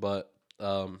 But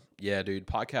yeah, dude,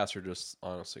 podcasts are just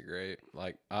honestly great.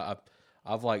 Like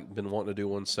I've like been wanting to do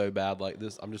one so bad like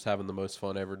this. I'm just having the most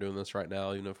fun ever doing this right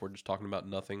now, even if we're just talking about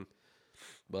nothing.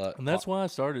 And that's why I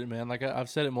started it, man. Like I've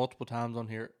said it multiple times on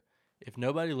here. If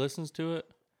nobody listens to it,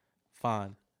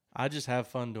 fine. I just have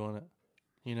fun doing it.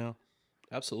 You know?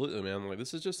 Absolutely, man. Like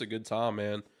this is just a good time,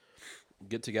 man.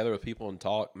 Get together with people and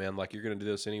talk, man. Like you're gonna do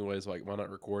this anyways. Like why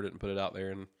not record it and put it out there?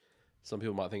 And some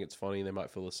people might think it's funny. They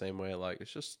might feel the same way. Like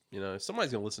it's just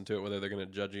somebody's gonna listen to it, whether they're gonna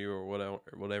judge you or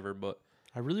whatever. But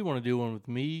I really want to do one with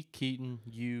me, Keaton,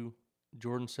 you,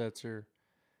 Jordan Setzer,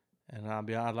 and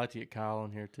I'd like to get Kyle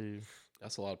on here too.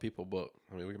 That's a lot of people, but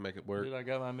I mean we can make it work. Dude, I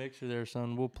got my mixer there,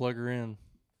 son. We'll plug her in.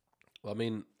 Well, I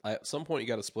mean, at some point you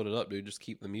got to split it up, dude. Just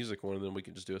keep the music one, and then we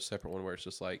can just do a separate one where it's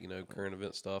just like current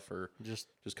event stuff, or just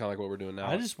kind of like what we're doing now.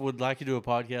 I just would like to do a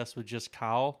podcast with just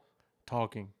Kyle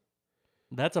talking.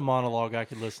 That's a monologue I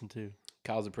could listen to.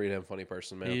 Kyle's a pretty damn funny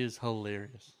person, man. He is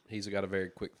hilarious. He's got a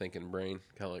very quick thinking brain,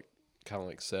 kind of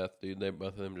like Seth, dude.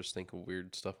 Both of them just think of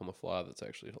weird stuff on the fly that's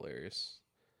actually hilarious.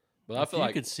 But I feel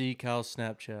like you could see Kyle's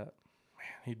Snapchat, man,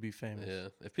 he'd be famous. Yeah,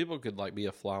 if people could like be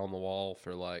a fly on the wall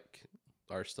for like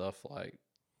our stuff, like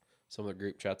some of the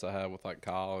group chats I have with like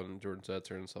Kyle and Jordan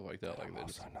Setzer and stuff like that. Like they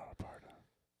just not a part of.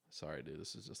 Sorry, dude.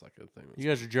 This is just like a thing. You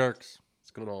guys are jerks. It's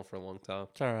going on for a long time.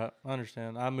 It's all right. I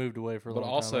understand. I moved away for a But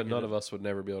long also, time. none of us would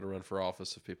never be able to run for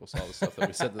office if people saw the stuff that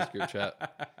we said in this group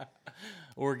chat.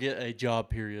 Or get a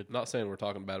job, period. Not saying we're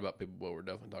talking bad about people, but we're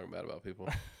definitely talking bad about people.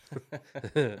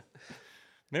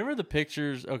 Remember the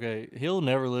pictures? Okay, he'll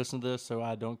never listen to this, so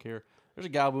I don't care. There's a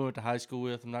guy we went to high school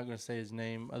with. I'm not going to say his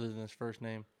name other than his first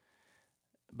name.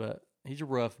 But he's a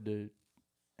rough dude.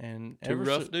 And Two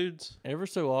rough dudes? Ever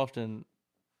so often,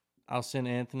 I'll send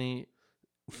Anthony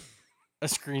a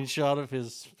screenshot of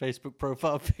his Facebook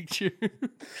profile picture.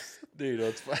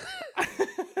 Dude,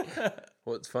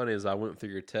 what's funny is I went through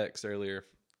your text earlier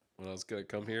when I was going to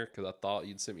come here because I thought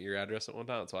you'd sent me your address at one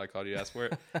time. So I called you to ask for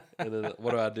it. And then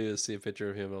what do is see a picture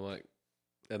of him. And I'm like,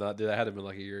 and I had it been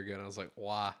like a year ago. And I was like,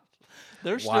 why?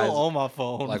 They're still on my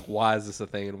phone. Like, why is this a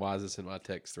thing? And why is this in my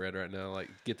text thread right now? Like,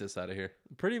 get this out of here.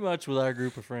 Pretty much with our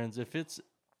group of friends, if it's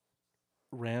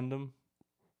random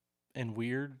and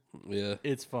weird, yeah,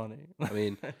 it's funny. I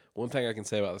mean, one thing I can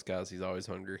say about this guy is he's always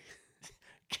hungry.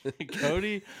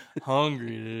 Cody,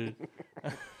 hungry,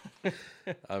 dude.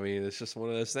 I mean, it's just one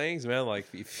of those things, man. Like,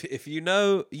 if you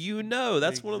know, you know.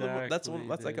 That's one of the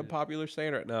that's like a popular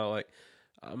saying right now. Like,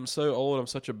 I'm so old. I'm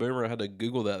such a boomer. I had to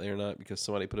Google that the other night because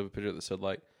somebody put up a picture that said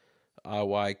like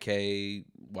IYK.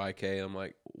 I'm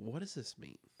like, what does this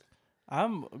mean?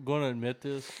 I'm going to admit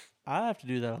this. I have to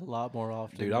do that a lot more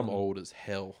often. Dude, I'm old as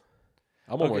hell.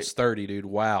 I'm almost 30, dude.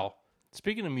 Wow.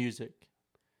 Speaking of music,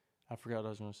 I forgot what I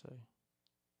was going to say.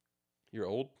 You're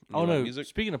old? Oh, no. Music?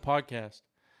 Speaking of podcasts,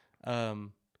 I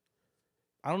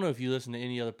don't know if you listen to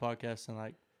any other podcasts and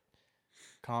like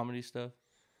comedy stuff.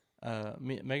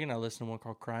 Megan and I listen to one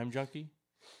called Crime Junkie.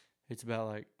 It's about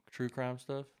like true crime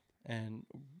stuff. And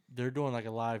they're doing like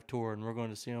a live tour and we're going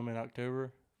to see them in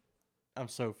October. I'm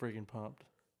so freaking pumped.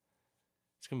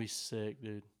 It's going to be sick,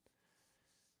 dude.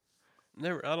 I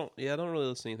don't really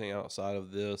listen to anything outside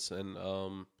of this and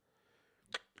what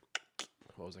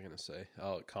was I gonna say?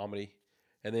 Comedy.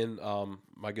 And then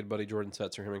my good buddy Jordan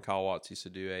Setzer, him and Kyle Watts used to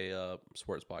do a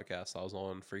sports podcast I was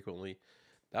on frequently.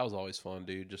 That was always fun,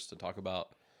 dude, just to talk about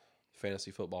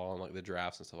fantasy football and like the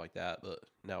drafts and stuff like that. But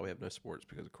now we have no sports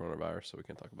because of coronavirus, so we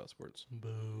can't talk about sports.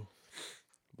 Boo.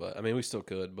 But I mean, we still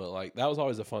could. But like that was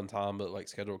always a fun time. But like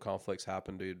scheduled conflicts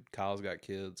happen, dude. Kyle's got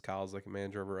kids. Kyle's like a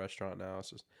manager of a restaurant now. It's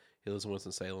just he lives in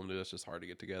Winston-Salem, dude. It's just hard to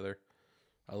get together.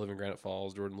 I live in Granite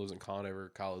Falls. Jordan lives in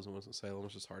Conover. Kyle lives in Winston-Salem.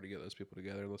 It's just hard to get those people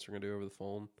together unless we're gonna do it over the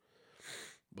phone.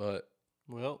 But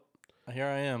well, here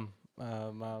I am.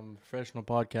 I'm a professional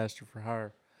podcaster for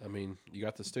hire. I mean, you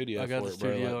got the studio. I got the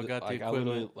studio. I got the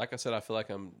equipment. Like I said, I feel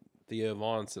like I'm Theo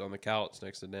Vaughn sitting on the couch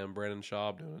next to them Brandon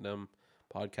Schaub doing them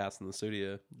podcasts in the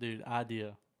studio. Dude,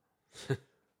 idea.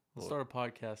 Let's start a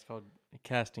podcast called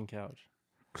Casting Couch.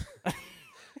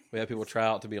 We have people try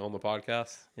out to be on the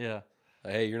podcast. Yeah.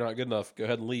 Hey, you're not good enough. Go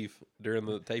ahead and leave during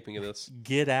the taping of this.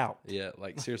 Get out. Yeah,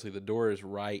 like seriously, the door is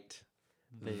right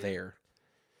there.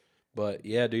 But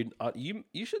yeah, dude,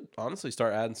 you should honestly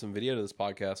start adding some video to this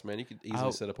podcast, man. You could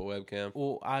easily set up a webcam.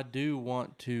 Well, I do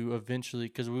want to eventually,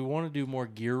 because we want to do more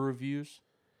gear reviews,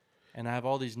 and I have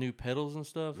all these new pedals and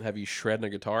stuff. Have you shredding a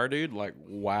guitar, dude? Like,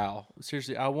 wow.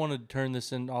 Seriously, I want to turn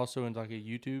this in also into like a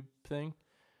YouTube thing.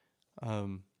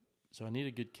 So I need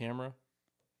a good camera,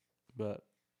 but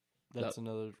that's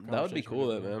another. That would be cool,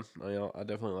 though, man. I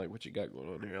definitely like what you got going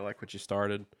on here. I like what you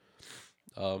started.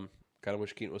 Kind of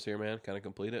wish Keaton was here, man. Kind of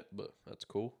complete it, but that's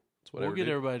cool. It's whatever. We'll get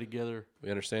everybody together.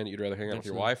 We understand you'd rather hang out with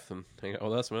your wife than hang out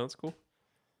with us, man. That's cool.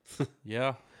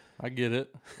 Yeah, I get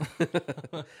it.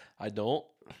 I don't.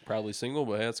 Probably single,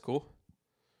 but hey, that's cool.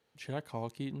 Should I call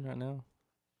Keaton right now?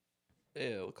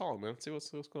 Yeah, we'll call him, man. See what's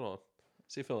going on.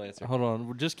 See if he'll answer. Hold on.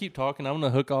 We'll just keep talking. I'm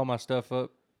going to hook all my stuff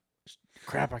up.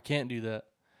 Crap, I can't do that.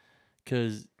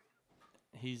 Because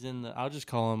he's in the... I'll just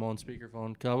call him on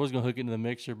speakerphone. Because I was going to hook into the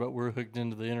mixer, but we're hooked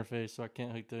into the interface, so I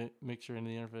can't hook the mixer into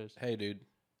the interface. Hey, dude.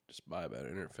 Just buy a better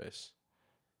interface.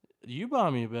 You buy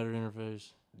me a better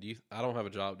interface. I don't have a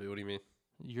job, dude. What do you mean?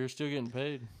 You're still getting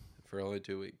paid. For only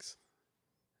 2 weeks.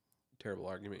 Terrible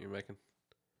argument you're making.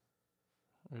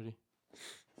 Ready?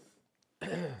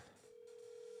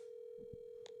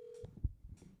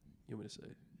 You want me to say,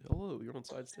 hello, you're on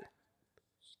Side Stage.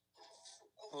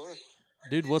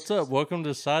 Dude, what's up? Welcome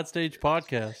to Side Stage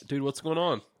Podcast. Dude, what's going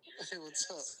on? Hey,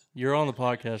 what's up? You're on the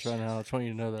podcast right now. I just want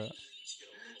you to know that.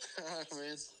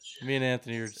 Man. Me and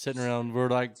Anthony are sitting around. We're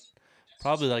like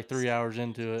probably like 3 hours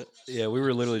into it. Yeah, we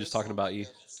were literally just talking about you.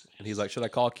 And he's like, should I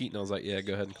call Keaton? I was like, yeah,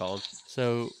 go ahead and call him.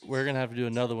 So we're going to have to do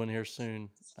another one here soon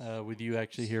with you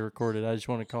actually here recorded. I just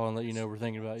want to call and let you know we're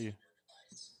thinking about you.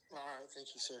 All right, thank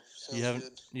you, sir. Sounds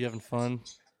good. You having fun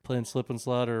playing slip and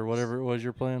slide or whatever it was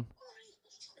you're playing?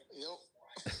 Yep.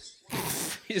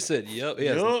 He said, "Yep."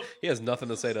 Yup. He has nothing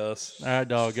to say to us. All right,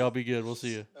 dog. Y'all be good. We'll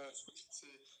see you.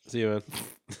 See you, man.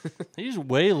 He's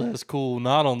way less cool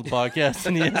not on the podcast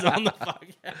than he is on the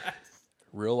podcast.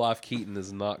 Real life Keaton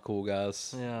is not cool,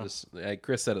 guys. Yeah. Hey,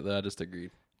 Chris said it though. I just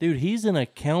agreed. Dude, he's an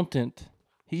accountant.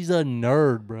 He's a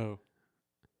nerd, bro.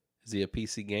 Is he a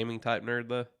PC gaming type nerd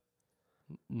though?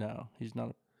 No, he's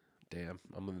not. Damn,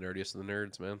 I'm the nerdiest of the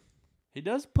nerds, man. He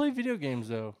does play video games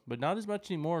though, but not as much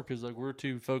anymore because like we're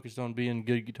too focused on being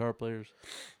good guitar players.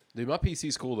 Dude, my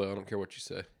PC's cool though. I don't care what you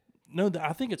say. No,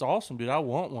 I think it's awesome, dude. I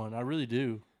want one. I really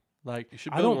do. Like, You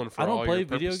should I build don't, one for I don't all play your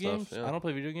video purpose games. stuff, yeah. I don't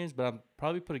play video games, but I'll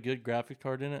probably put a good graphics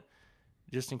card in it,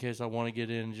 just in case I want to get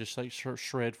in and just like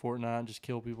shred Fortnite and just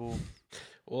kill people.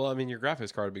 Well, I mean, your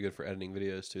graphics card would be good for editing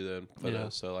videos too, then. Photos. Yeah.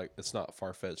 So like, it's not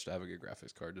far fetched to have a good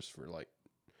graphics card just for like.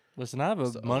 Listen, I have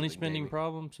It's a the money only spending gaming.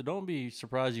 problem, so don't be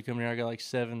surprised you come here. I got like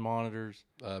 7 monitors,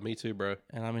 Me too, bro.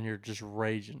 and I'm in here just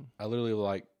raging. I literally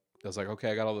I was like,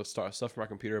 okay, I got all the stuff for my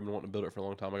computer. I've been wanting to build it for a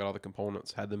long time. I got all the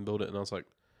components, had them build it, and I was like,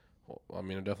 well, I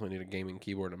mean, I definitely need a gaming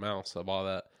keyboard and a mouse. So I bought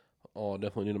that. Oh, I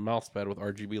definitely need a mouse pad with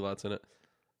RGB lights in it.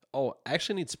 Oh, I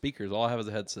actually need speakers. All I have is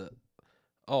a headset.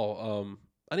 Oh,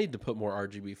 I need to put more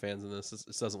RGB fans in this. This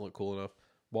doesn't look cool enough.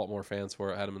 Bought more fans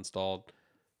for it, had them installed,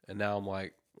 and now I'm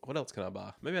like, what else can I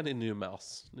buy? Maybe I need a new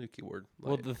mouse, new keyboard.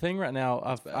 Well, Like, the thing right now,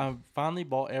 bad. I've finally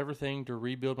bought everything to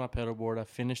rebuild my pedal board. I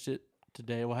finished it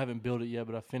today. Well, I haven't built it yet,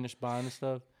 but I finished buying the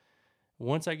stuff.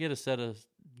 Once I get a set of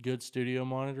good studio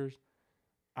monitors,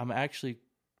 I'm actually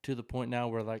to the point now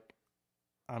where like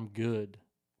I'm good.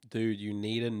 dude, you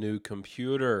need a new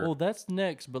computer. Well, that's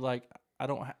next, but like I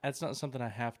don't. That's not something I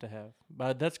have to have.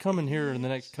 But that's coming here in the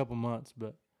next couple months.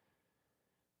 But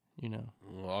you know,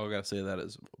 Well, all I gotta say to that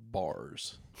is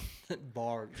bars.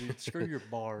 bar, dude. Screw your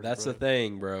bars. That's bro. the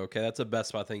thing, bro. Okay, that's a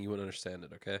Best Buy thing. You wouldn't understand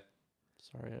it. Okay,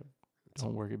 Sorry, I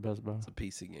don't work at Best Buy. it's a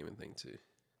PC gaming thing too.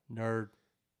 Nerd.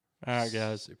 All right,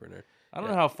 guys. Super nerd. I don't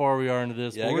Yeah. know how far we are into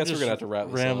this. Yeah, but I we're guess we're just gonna have to wrap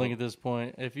this rambling up. at this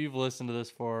point. If you've listened to this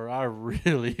far, I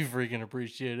really freaking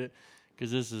appreciate it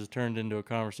because this has turned into a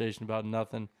conversation about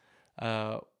nothing.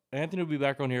 Anthony will be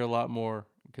back on here a lot more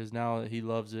because now he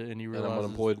loves it and he And realizes I'm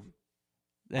unemployed.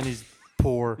 and he's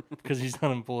poor because he's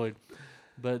unemployed.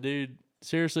 But dude,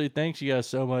 seriously, thanks you guys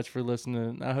so much for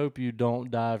listening. I hope you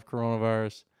don't die of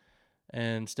coronavirus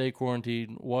and stay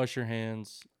quarantined. Wash your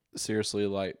hands. Seriously,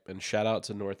 like, and shout out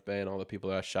to North Bay and all the people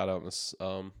that I shout out in this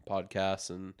podcast.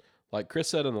 And like Chris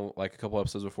said in a couple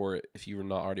episodes before, if you were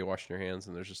not already washing your hands,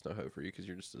 then there's just no hope for you because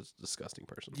you're just a disgusting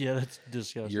person. Yeah, that's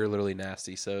disgusting. You're literally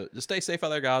nasty. So just stay safe out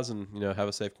there, guys, and have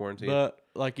a safe quarantine. But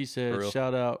like you For said, real.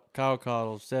 shout out Kyle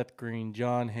Cottle, Seth Green,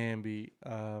 John Hamby,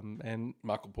 and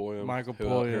Michael Poyam, Michael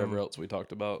whoever Poyam. else we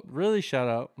talked about. really shout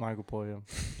out Michael Poyam.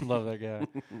 Love that guy.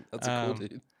 That's a cool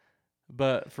dude.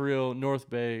 But for real, North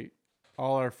Bay,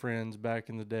 all our friends back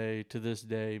in the day to this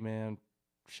day, man,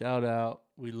 shout out.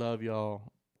 We love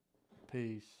y'all.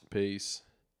 Peace. Peace.